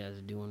what you guys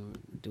are doing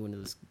to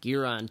this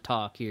Giron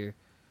talk here.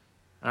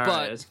 All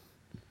right,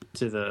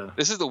 This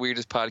is the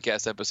weirdest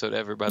podcast episode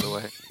ever, by the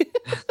way.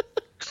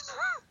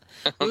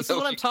 Well, this is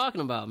what I'm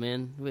talking about,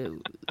 man.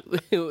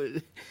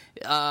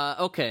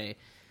 Okay,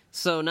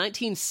 so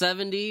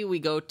 1970, we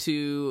go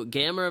to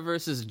Gamera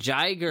versus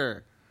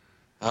Jiger,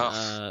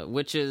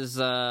 which is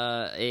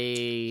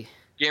a...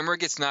 Gamera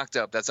gets knocked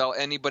up. That's all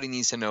anybody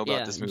needs to know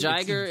about this movie.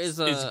 Jiger is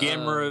it's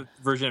Gamera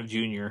version of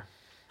Junior.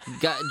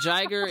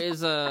 Jiger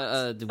is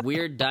a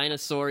weird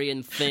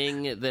dinosaurian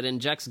thing that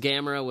injects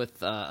Gamera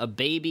with a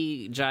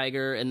baby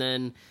Jiger, and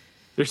then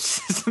there's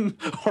some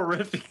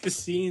horrific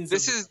scenes.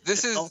 This is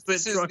the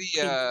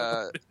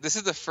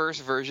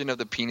first version of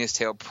the penis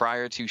tail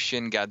prior to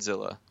Shin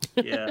Godzilla.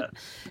 Yeah,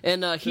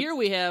 and here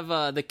we have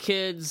the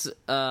kids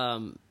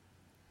go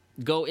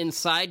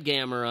inside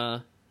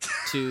Gamera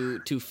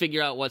to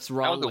figure out what's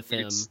wrong with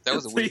him. That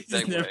was a weird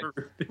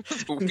segue.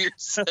 That's a weird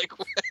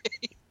segue.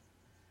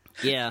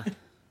 Yeah.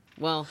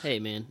 Well, hey,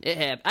 man, it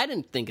happened. I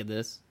didn't think of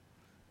this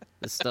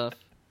stuff.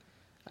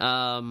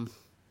 And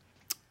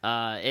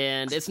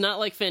it's not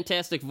like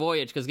Fantastic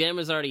Voyage, because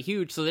Gamera's already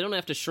huge, so they don't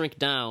have to shrink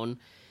down.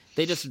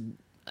 They just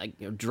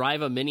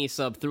drive a mini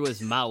sub through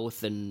his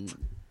mouth, and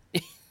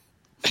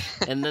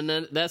and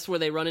then that's where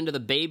they run into the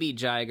baby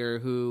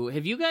Jiger. Who,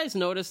 have you guys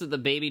noticed that the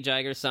baby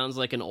Jiger sounds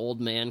like an old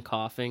man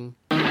coughing?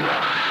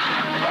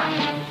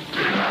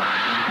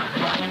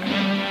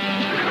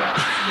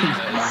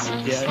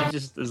 Yeah, it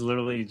just is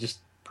literally just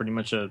pretty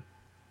much a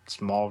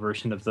small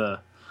version of the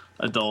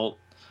adult.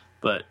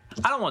 But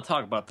I don't want to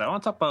talk about that. I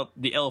want to talk about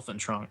the elephant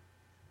trunk.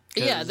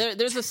 Yeah,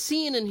 there's a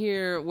scene in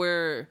here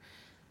where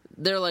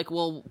they're like,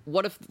 well,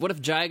 what if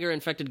Jiger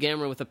infected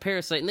Gamera with a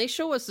parasite? And they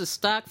show us the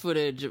stock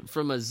footage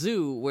from a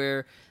zoo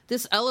where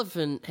this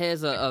elephant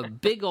has a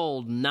big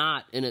old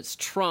knot in its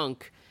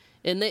trunk,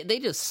 and they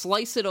just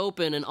slice it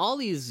open, and all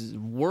these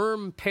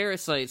worm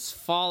parasites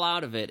fall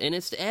out of it, and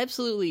it's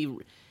absolutely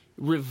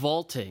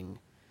revolting.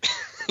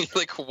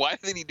 Like, why do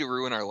they need to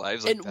ruin our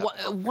lives like and that?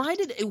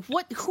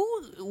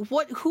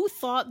 Who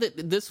thought that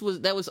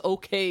that was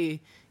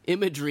okay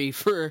imagery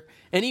for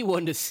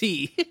anyone to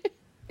see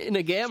in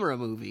a Gamera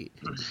movie?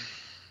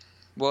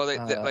 Well,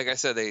 like I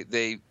said,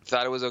 they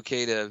thought it was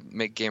okay to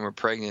make Gamera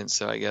pregnant,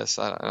 so I guess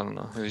I don't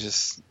know. It was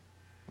just,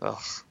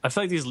 ugh. I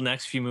feel like these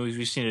next few movies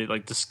we've seen it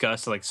like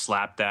discussed like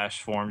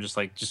slapdash form,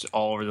 just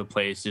all over the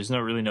place. There's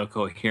no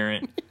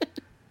coherent.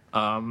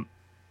 I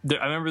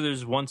remember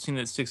there's one scene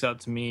that sticks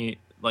out to me.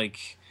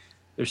 Like,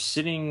 they're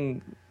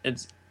sitting,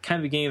 it's kind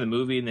of the beginning of the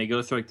movie, and they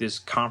go through like this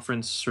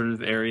conference sort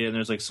of area, and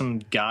there's like some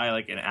guy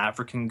like in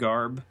African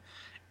garb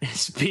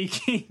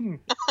speaking.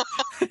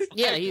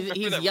 Yeah,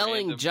 he's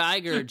yelling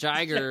Jiger's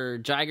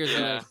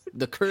gonna,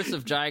 the curse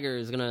of Jiger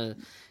is gonna,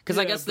 because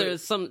I guess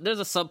there's a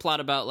subplot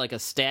about like a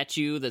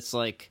statue that's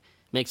like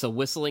makes a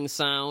whistling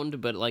sound,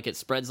 but like it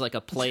spreads like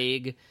a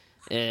plague,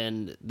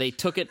 and they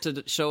took it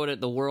to show it at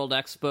the World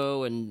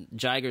Expo, and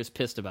Jiger's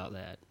pissed about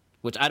that.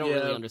 Which I don't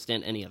really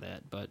understand any of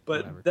that, but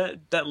whatever.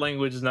 that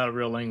language is not a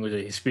real language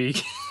that you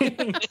speak.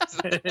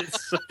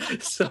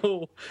 It's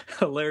so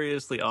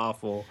hilariously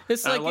awful.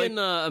 It's like in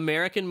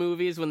American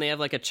movies when they have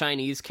like a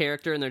Chinese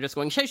character and they're just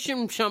going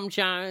shum shum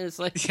cha. It's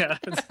like, yeah,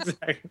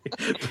 exactly.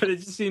 But it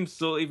just seems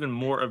so even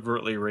more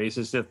overtly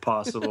racist if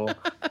possible.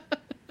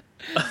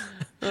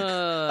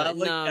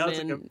 Man.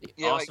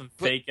 Awesome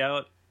fake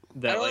out.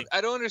 That I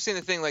don't understand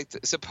the thing. Like,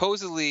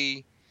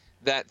 supposedly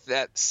that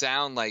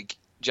sound like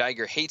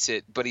Jiger hates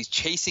it, but he's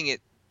chasing it,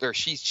 or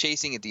she's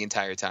chasing it the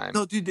entire time.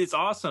 No, dude, it's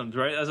awesome,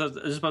 right? As I was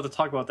just about to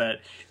talk about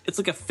that, it's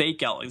like a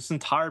fake out. Like, this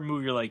entire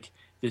movie, you're like,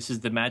 this is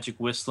the magic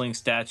whistling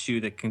statue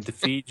that can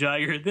defeat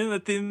Jiger. Then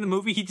at the end of the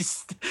movie, he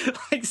just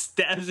like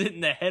stabs it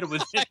in the head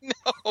with it. I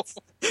know.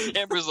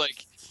 Amber's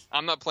like,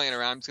 I'm not playing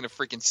around. I'm just gonna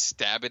freaking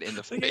stab it in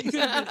the face.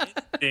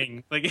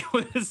 Thing. Like, it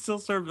would have still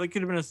served. Like,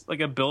 could have been like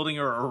a building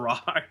or a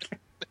rock.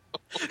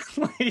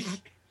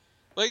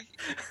 Like,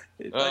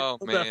 oh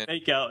man, that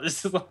fake out.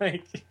 This is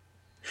like,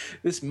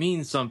 this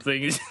means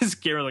something. It's just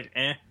scary, like,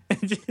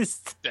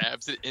 just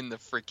stabs it in the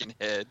freaking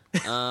head.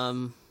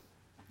 And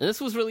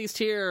this was released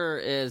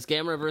here as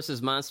Gamera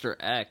vs. Monster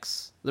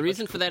X. The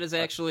reason for that is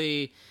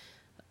actually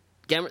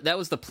that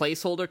was the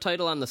placeholder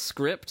title on the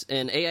script,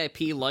 and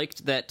AIP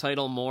liked that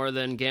title more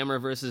than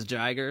Gamera vs.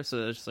 Jiger, so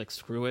they're just like,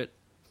 screw it.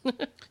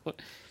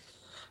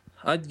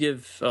 I'd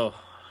give. Oh,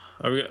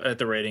 are we at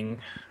the rating?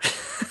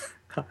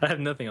 I have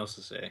nothing else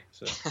to say.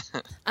 So.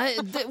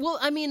 Well,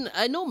 I mean,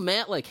 I know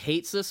Matt like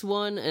hates this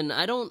one, and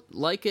I don't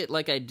like it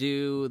like I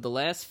do the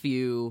last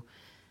few.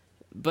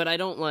 But I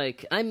don't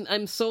like.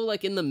 I'm so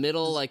like in the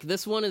middle. Like,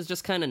 this one is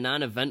just kind of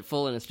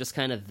non-eventful, and it's just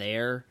kind of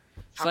there.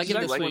 So I give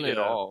this one at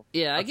all.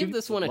 Yeah, I give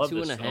this one a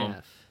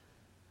 2.5.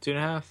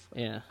 2.5.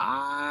 Yeah,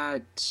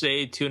 I'd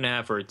say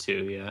 2.5 or a 2.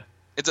 Yeah,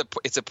 it's a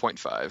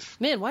 0.5.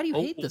 Man, why do you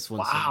hate this one?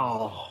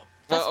 Wow.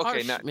 So Well,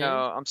 okay, harsh,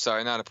 no, I'm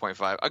sorry, not a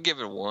 0.5. I'll give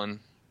it a 1.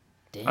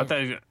 Damn. I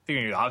thought you were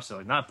thinking the opposite,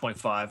 like not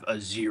 0.5,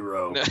 a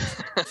 0. Man,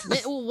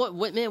 well,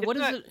 what man? What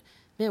is it?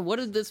 Man, what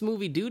did this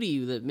movie do to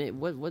you? That man,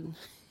 what?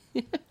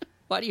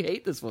 Why do you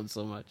hate this one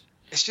so much?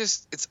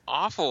 It's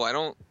awful. I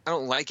don't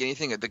like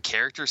anything. The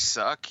characters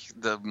suck.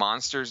 The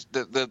monsters,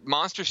 the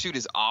monster suit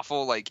is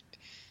awful. Like,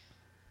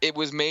 it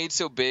was made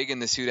so big,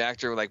 and the suit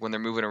actor, like, when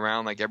they're moving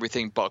around, like,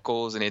 everything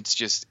buckles, and it's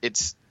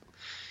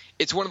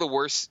one of the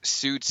worst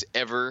suits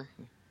ever.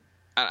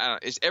 I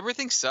don't know.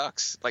 Everything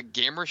sucks. Like,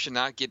 Gamera should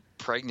not get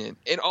pregnant.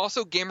 And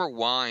also, Gamera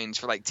whines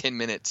for like 10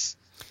 minutes.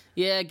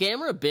 Yeah,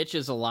 Gamera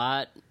bitches a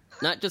lot.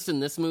 Not just in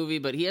this movie,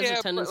 but he has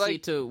a tendency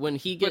to, when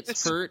he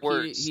gets hurt,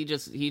 he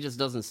just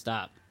doesn't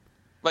stop.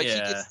 Like,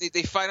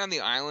 they fight on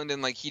the island,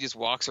 and like he just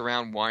walks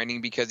around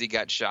whining because he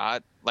got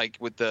shot, like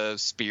with the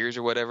spears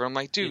or whatever. I'm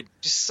like, dude,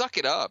 just suck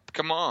it up.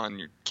 Come on,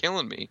 you're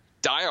killing me.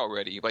 Die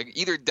already. Like,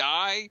 either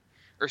die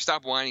or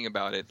stop whining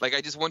about it. Like, I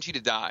just want you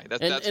to die.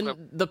 That's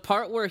the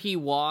part where he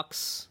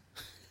walks,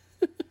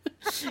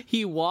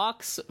 he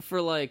walks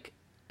for like,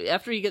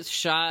 after he gets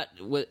shot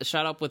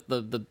up with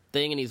the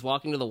thing, and he's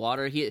walking to the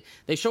water.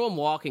 They show him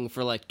walking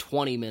for like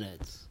 20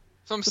 minutes.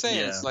 So I'm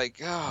saying, it's like,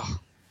 oh,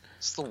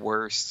 it's the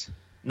worst.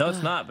 No,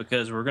 it's not,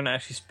 because we're going to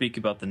actually speak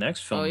about the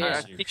next film. Oh,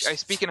 yeah. I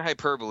speak in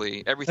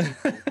hyperbole. Everything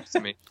to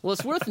me. Well,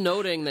 it's worth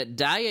noting that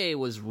Daiei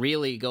was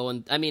really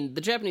going. I mean,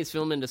 the Japanese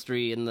film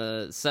industry in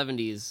the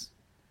 70s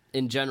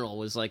in general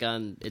was like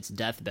on its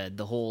deathbed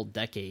the whole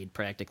decade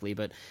practically,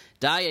 but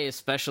Daiei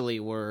especially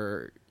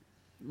were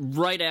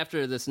right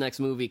after this next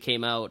movie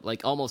came out,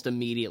 like almost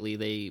immediately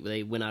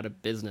they went out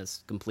of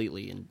business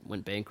completely and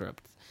went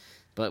bankrupt.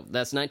 But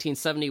that's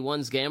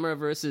 1971's Gamera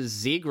versus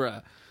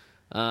Zigra.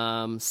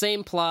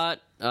 Same plot,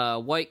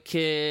 white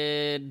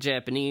kid,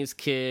 Japanese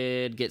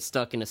kid, get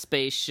stuck in a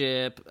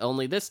spaceship,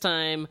 only this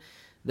time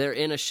they're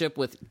in a ship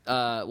with,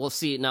 well,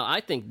 see, now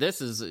I think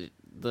this is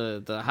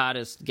the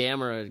hottest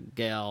Gamera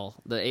gal,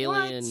 the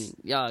alien,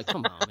 yeah,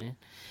 come on, man.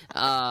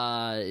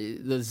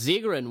 The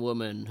Zigran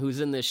woman who's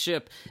in this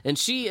ship, and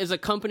she is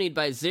accompanied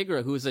by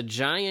Zigra, who's a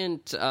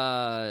giant,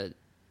 talking...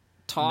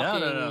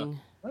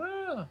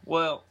 No.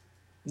 Well,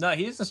 no,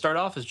 he doesn't start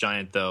off as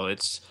giant, though.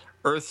 It's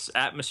Earth's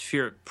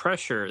atmospheric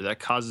pressure that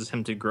causes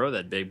him to grow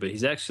that big, but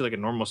he's actually like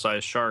a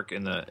normal-sized shark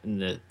in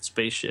the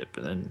spaceship,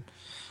 and then...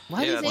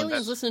 Why does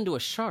aliens listen to a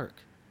shark?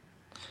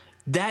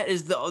 That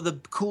is the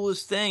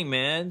coolest thing,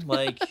 man.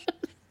 Like,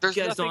 there's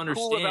you guys nothing don't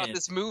understand. cool about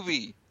this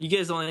movie. You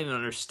guys don't even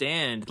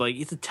understand. Like,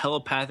 it's a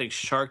telepathic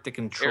shark that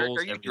controls Eric,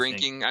 are you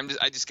everything. drinking?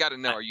 I just got to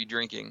know. Are you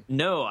drinking?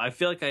 No, I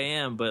feel like I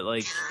am, but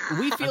like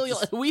we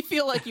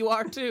feel like you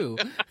are too.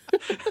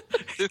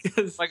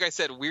 Like I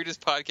said,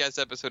 weirdest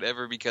podcast episode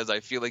ever because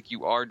I feel like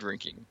you are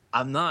drinking.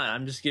 I'm not.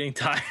 I'm just getting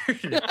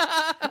tired.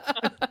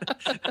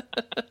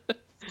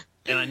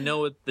 And I know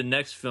what the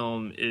next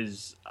film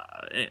is.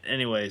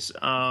 Anyways,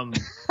 Zigra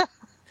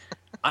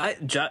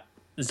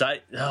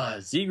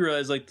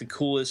is like the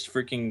coolest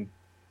freaking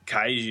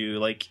kaiju.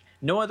 Like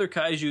no other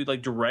kaiju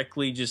like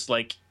directly just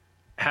like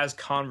has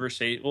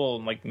conversation.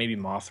 Well, like maybe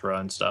Mothra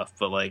and stuff,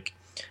 but like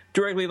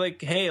directly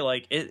like, hey,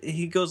 like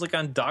he goes like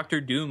on Doctor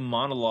Doom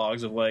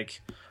monologues of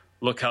like,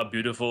 look how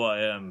beautiful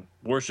I am,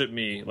 worship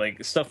me,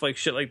 like stuff like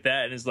shit like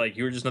that, and it's like,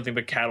 you're just nothing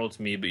but cattle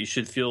to me, but you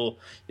should feel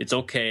it's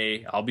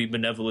okay, I'll be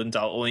benevolent,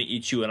 I'll only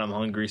eat you when I'm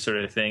hungry, sort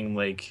of thing.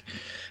 Like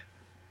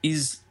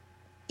he's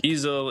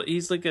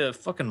like a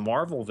fucking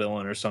Marvel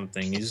villain or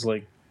something. He's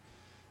like,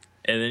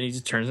 and then he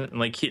just turns it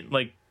and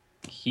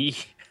he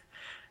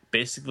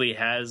basically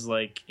has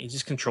like, he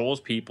just controls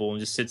people and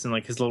just sits in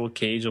like his little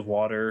cage of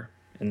water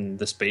in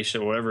the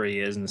spaceship, wherever he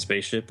is in the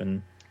spaceship,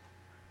 and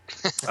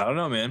I don't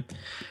know, man.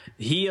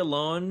 He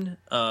alone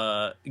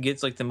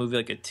gets like the movie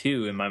like a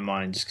 2 in my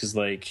mind, just because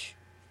like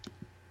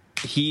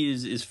he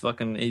is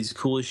fucking, he's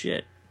cool as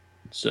shit.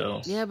 So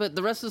yeah, but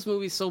the rest of this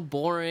movie is so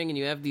boring, and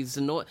you have these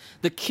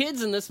the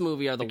kids in this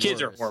movie are the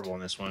kids worst. are horrible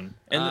in this one,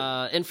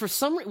 and for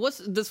some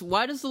what's this?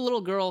 Why does the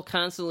little girl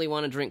constantly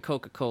want to drink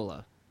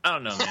Coca-Cola? I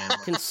don't know, man.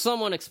 Can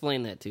someone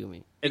explain that to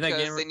me?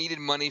 Because they needed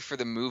money for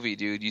the movie,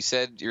 dude. You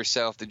said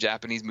yourself the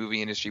Japanese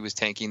movie industry was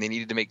tanking. They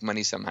needed to make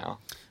money somehow.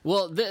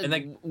 Well,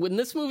 when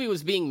this movie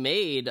was being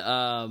made,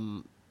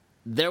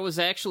 there was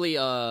actually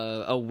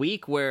a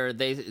week where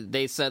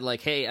they said like,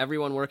 "Hey,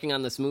 everyone working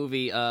on this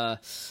movie,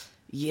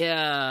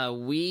 yeah,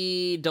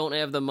 we don't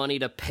have the money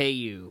to pay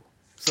you."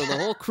 So the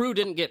whole crew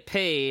didn't get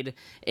paid,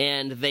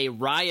 and they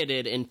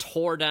rioted and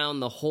tore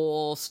down the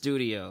whole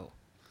studio.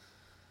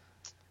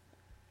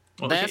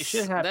 Well,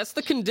 that's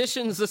the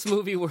conditions this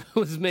movie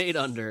was made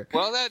under.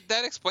 Well,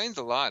 that explains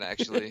a lot,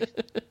 actually.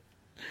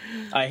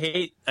 I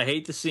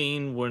hate the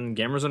scene when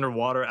Gamera's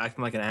underwater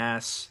acting like an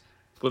ass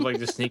with like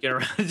just sneaking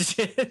around and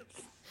shit.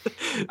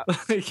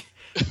 Like,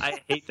 I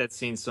hate that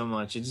scene so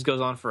much. It just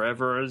goes on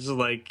forever. It's just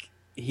like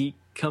he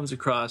comes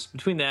across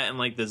between that and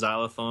like the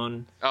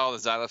xylophone. Oh, the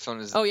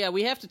xylophone is. Oh yeah,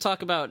 we have to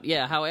talk about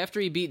how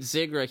after he beat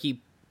Zigra, he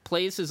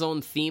plays his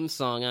own theme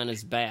song on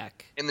his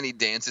back, and then he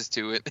dances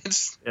to it.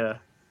 It's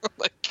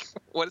like,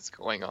 what is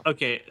going on?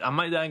 Okay, I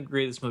might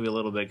downgrade this movie a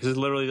little bit because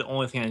literally the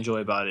only thing I enjoy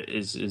about it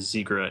is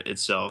Zigra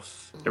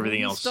itself.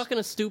 Everything else stuck in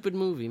a stupid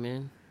movie,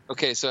 man.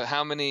 Okay, so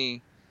how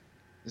many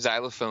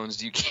xylophones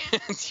do you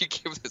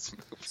give this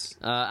movie?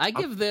 I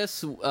give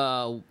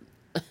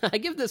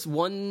this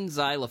one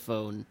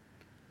xylophone.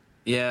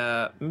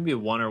 Yeah, maybe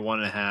 1 or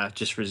 1.5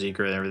 just for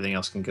Zigra, and everything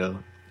else can go.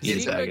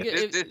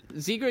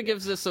 Zigra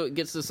gets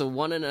this a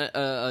one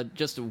and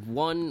just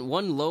one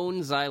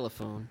lone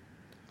xylophone.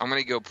 I'm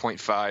gonna go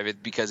 0.5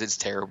 because it's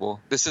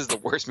terrible. This is the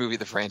worst movie of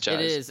the franchise.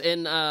 It is,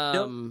 and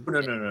no.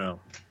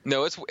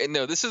 No,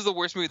 this is the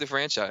worst movie of the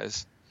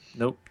franchise.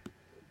 Nope.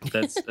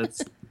 That's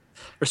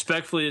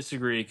respectfully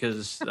disagree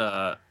because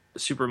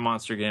Super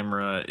Monster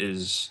Gamera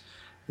is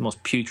the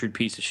most putrid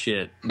piece of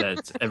shit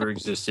that's ever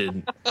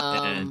existed.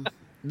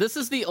 This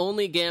is the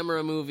only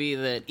Gamera movie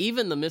that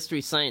even the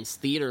Mystery Science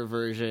Theater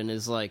version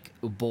is like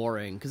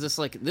boring, because it's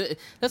like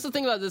that's the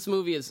thing about this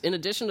movie is, in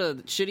addition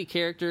to shitty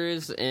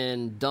characters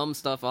and dumb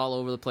stuff all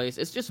over the place,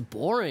 it's just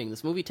boring.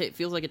 This movie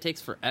feels like it takes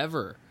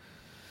forever.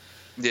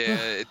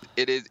 Yeah,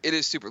 it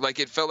is super. Like,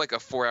 it felt like a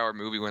 4-hour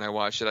movie when I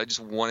watched it. I just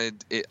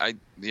wanted it. I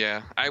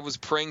was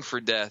praying for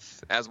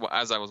death as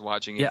I was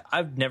watching it. Yeah,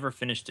 I've never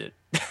finished it.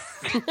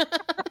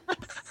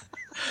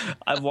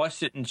 I've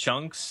watched it in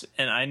chunks,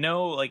 and I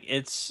know like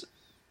it's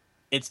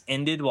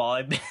ended while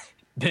I've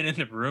been in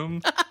the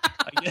room,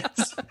 I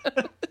guess.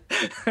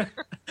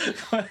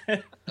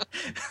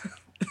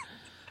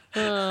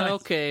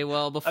 Okay,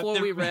 well, before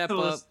we wrap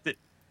up...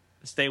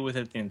 stay with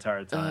it the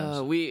entire time.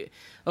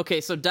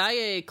 So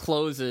Daiei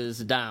closes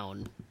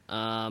down.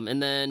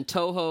 And then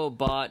Toho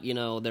bought,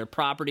 their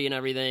property and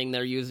everything.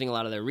 They're using a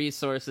lot of their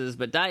resources,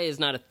 but Daiei is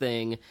not a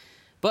thing.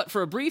 But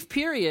for a brief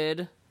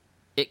period,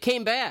 it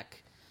came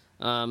back.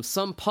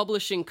 Some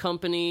publishing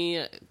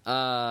company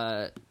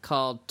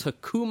called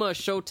Takuma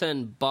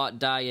Shoten bought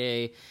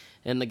Daiei,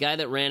 and the guy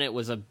that ran it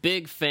was a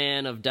big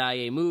fan of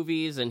Daiei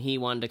movies, and he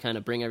wanted to kind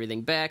of bring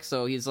everything back.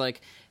 So he's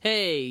like,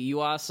 hey,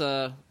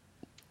 Yuasa,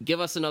 give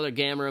us another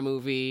Gamera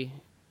movie.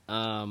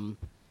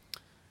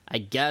 I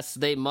guess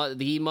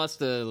he must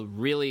have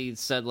really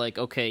said, like,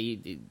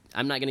 okay,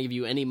 I'm not going to give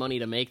you any money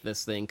to make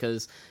this thing,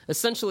 because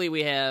essentially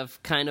we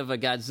have kind of a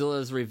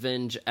Godzilla's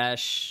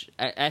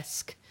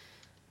Revenge-esque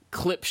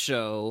clip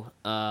show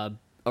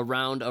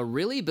around a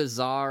really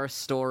bizarre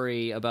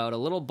story about a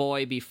little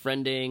boy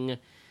befriending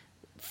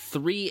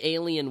 3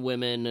 alien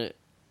women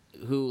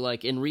who,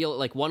 like, in real,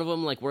 like, one of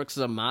them, like, works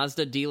at a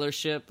Mazda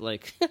dealership,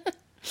 like,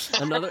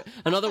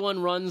 another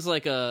one runs,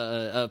 like,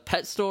 a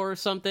pet store or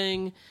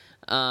something.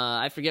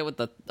 I forget what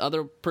the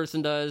other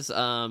person does.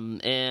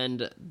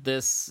 And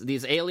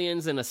these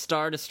aliens in a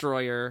Star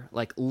Destroyer,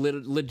 like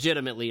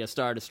legitimately a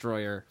Star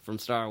Destroyer from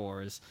Star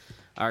Wars,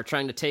 are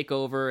trying to take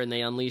over, and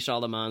they unleash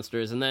all the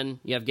monsters. And then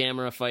you have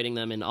Gamera fighting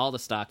them in all the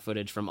stock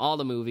footage from all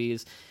the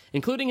movies,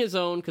 including his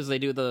own, because they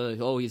do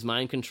he's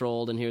mind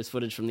controlled, and here's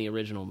footage from the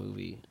original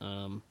movie.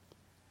 And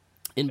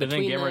then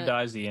Gamera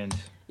dies the end.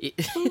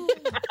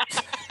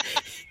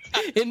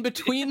 In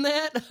between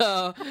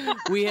that,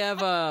 we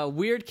have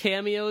weird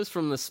cameos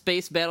from the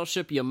space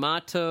battleship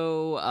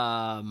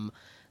Yamato,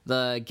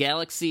 the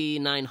Galaxy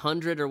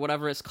 900 or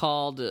whatever it's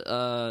called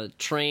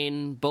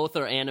train. Both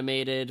are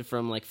animated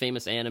from, like,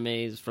 famous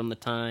animes from the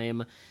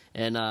time,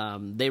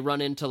 and they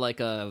run into, like,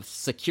 a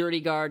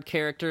security guard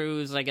character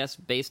who's, I guess,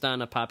 based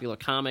on a popular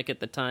comic at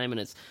the time,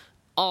 and it's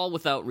all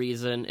without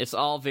reason. It's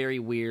all very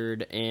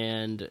weird,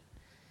 and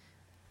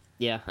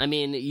yeah, I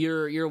mean,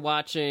 you're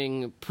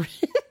watching.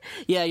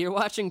 You're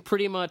watching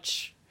pretty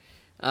much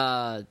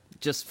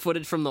just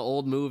footage from the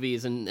old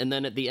movies, and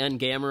then at the end,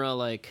 Gamera,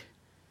 like,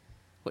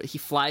 he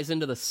flies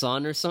into the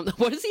sun or something.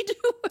 What does he do?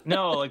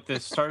 No, like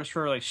the Star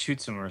Destroyer, like,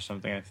 shoots him or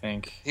something, I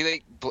think.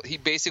 He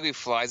basically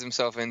flies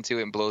himself into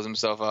it and blows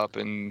himself up,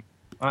 and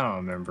I don't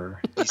remember.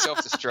 He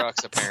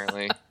self-destructs,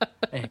 apparently.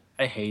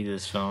 I hate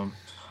this film.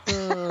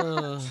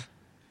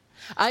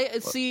 I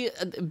see,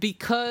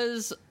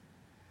 because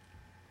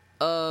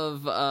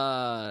of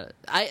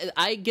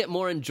I get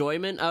more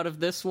enjoyment out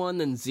of this one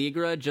than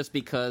Zigra, just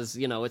because,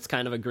 it's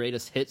kind of a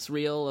greatest hits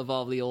reel of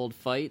all the old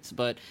fights,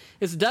 but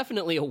it's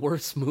definitely a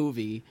worse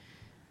movie.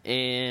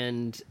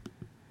 And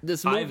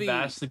this movie,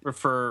 I vastly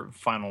prefer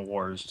Final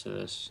Wars to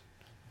this.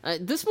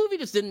 This movie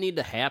just didn't need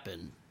to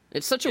happen.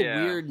 It's such a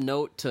weird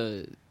note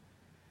to,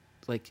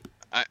 like.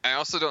 I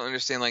also don't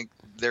understand, like,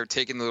 they're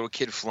taking the little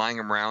kid flying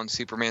him around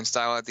Superman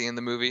style at the end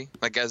of the movie,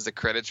 like, as the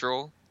credits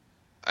roll.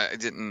 I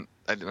didn't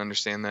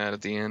understand that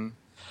at the end.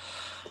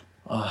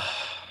 I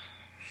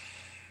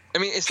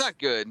mean, it's not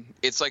good.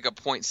 It's like a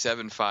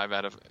 0.75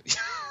 out of.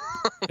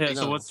 Yeah.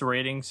 So what's the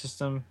rating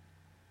system?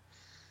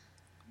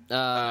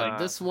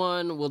 This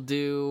one will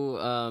do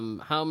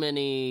how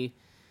many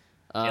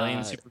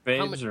Alien Super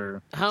Babes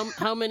or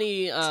how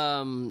many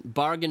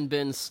bargain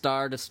bin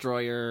Star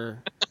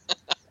Destroyer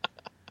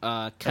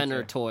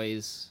Kenner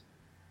toys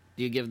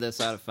do you give this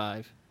out of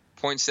 5?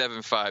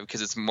 0.75,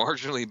 because it's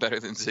marginally better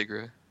than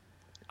Zigra.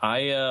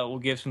 I will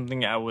give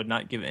something I would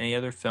not give any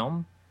other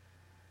film.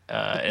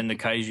 In the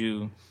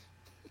kaiju,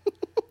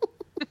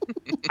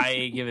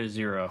 I give it a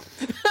 0.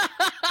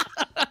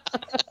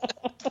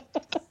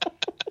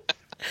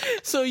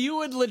 So you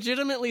would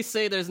legitimately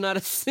say there's not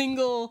a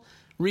single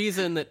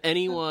reason that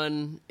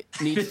anyone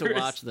needs to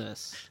watch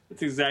this?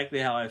 That's exactly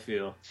how I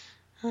feel.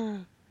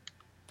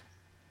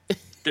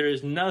 There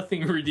is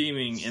nothing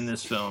redeeming in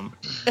this film.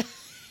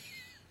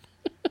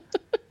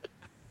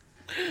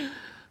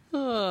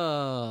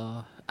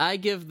 Oh, I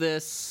give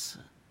this.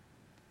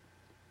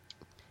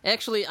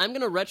 Actually, I'm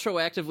going to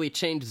retroactively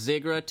change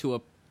Zigra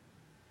to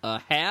a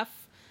half,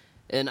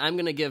 and I'm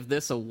going to give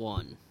this a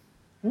 1.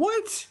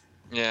 What?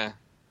 Yeah.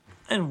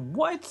 And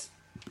what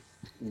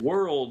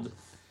world?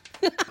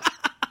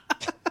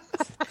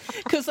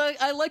 Because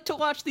I like to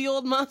watch the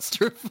old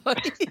monster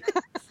fight.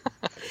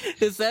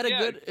 Is that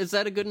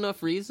a good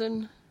enough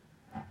reason?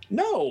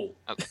 No.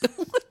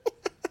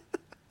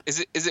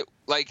 Is it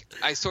like,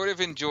 I sort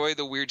of enjoy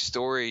the weird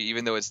story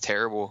even though it's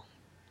terrible.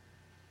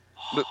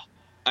 But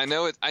I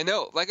know.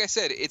 Like I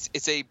said, it's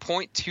a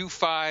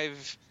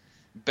 0.25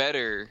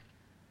 better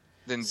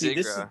than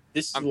Zigra.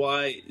 This is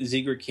why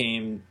Zigra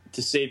came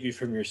to save you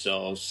from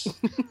yourselves.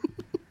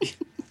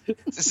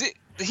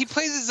 He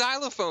plays a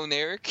xylophone,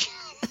 Eric.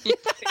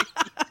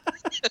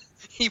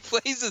 He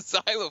plays a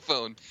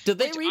xylophone. Did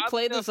they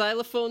replay the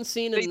xylophone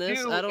scene in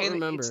this? I don't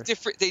remember. It's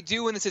different. They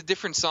do, and it's a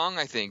different song,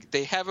 I think.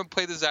 They haven't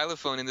played the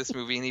xylophone in this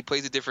movie, and he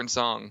plays a different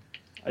song.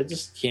 I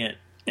just can't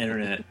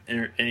enter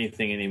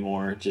anything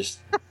anymore. Just,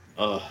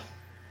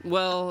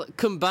 Well,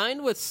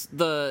 combined with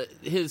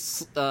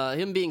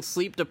him being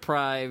sleep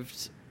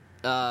deprived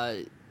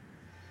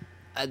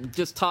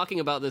just talking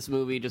about this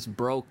movie just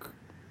broke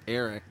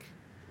Eric.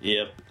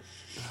 Yep.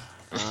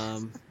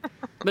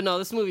 But no,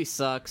 this movie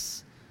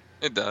sucks.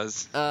 It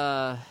does.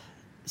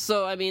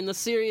 So, I mean, the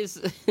series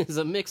is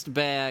a mixed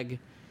bag,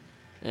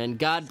 and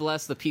God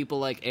bless the people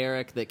like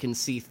Eric that can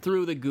see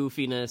through the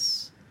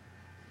goofiness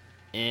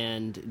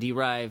and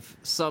derive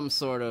some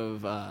sort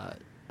of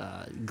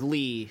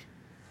glee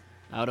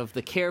out of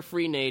the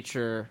carefree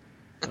nature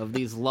of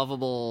these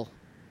lovable...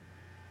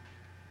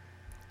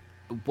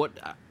 What...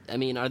 I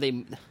mean, are they...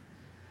 Do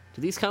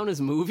these count as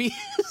movies?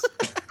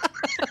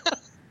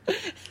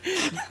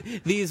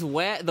 The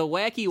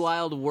wacky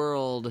wild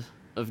world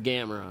of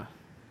Gamera.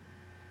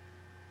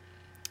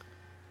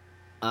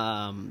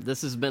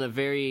 This has been a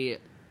very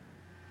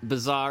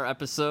bizarre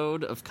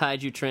episode of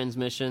Kaiju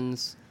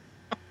Transmissions.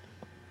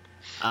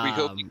 We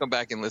hope you come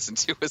back and listen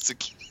to us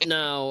again.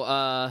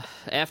 Now,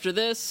 after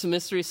this,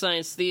 Mystery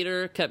Science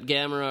Theater kept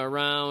Gamera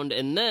around,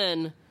 and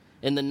then,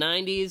 in the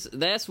 90s,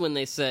 that's when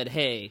they said,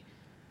 hey,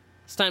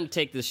 it's time to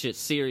take this shit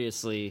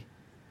seriously.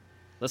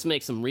 Let's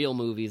make some real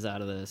movies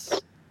out of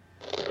this.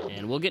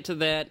 And we'll get to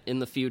that in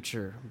the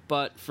future.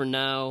 But for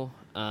now,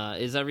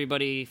 is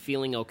everybody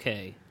feeling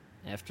okay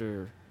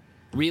after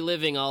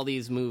reliving all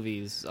these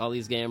movies, all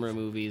these Gamera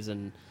movies,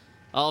 and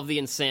all of the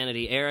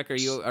insanity? Eric, are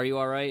you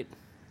all right?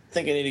 I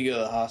think I need to go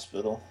to the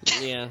hospital.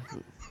 Yeah.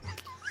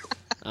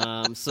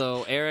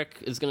 So Eric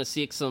is going to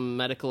seek some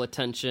medical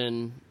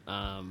attention.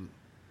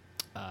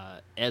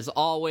 As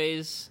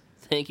always,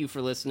 thank you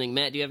for listening.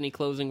 Matt, do you have any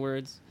closing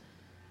words?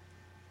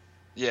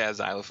 Yeah,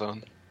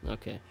 xylophone.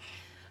 Okay.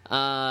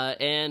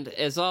 And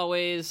as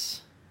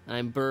always,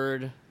 I'm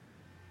Byrd.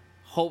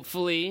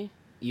 Hopefully,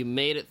 you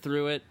made it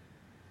through it.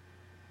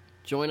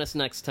 Join us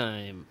next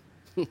time.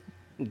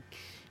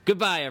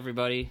 Goodbye,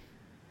 everybody.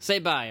 Say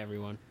bye,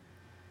 everyone.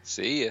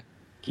 See ya.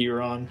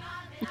 Kieran.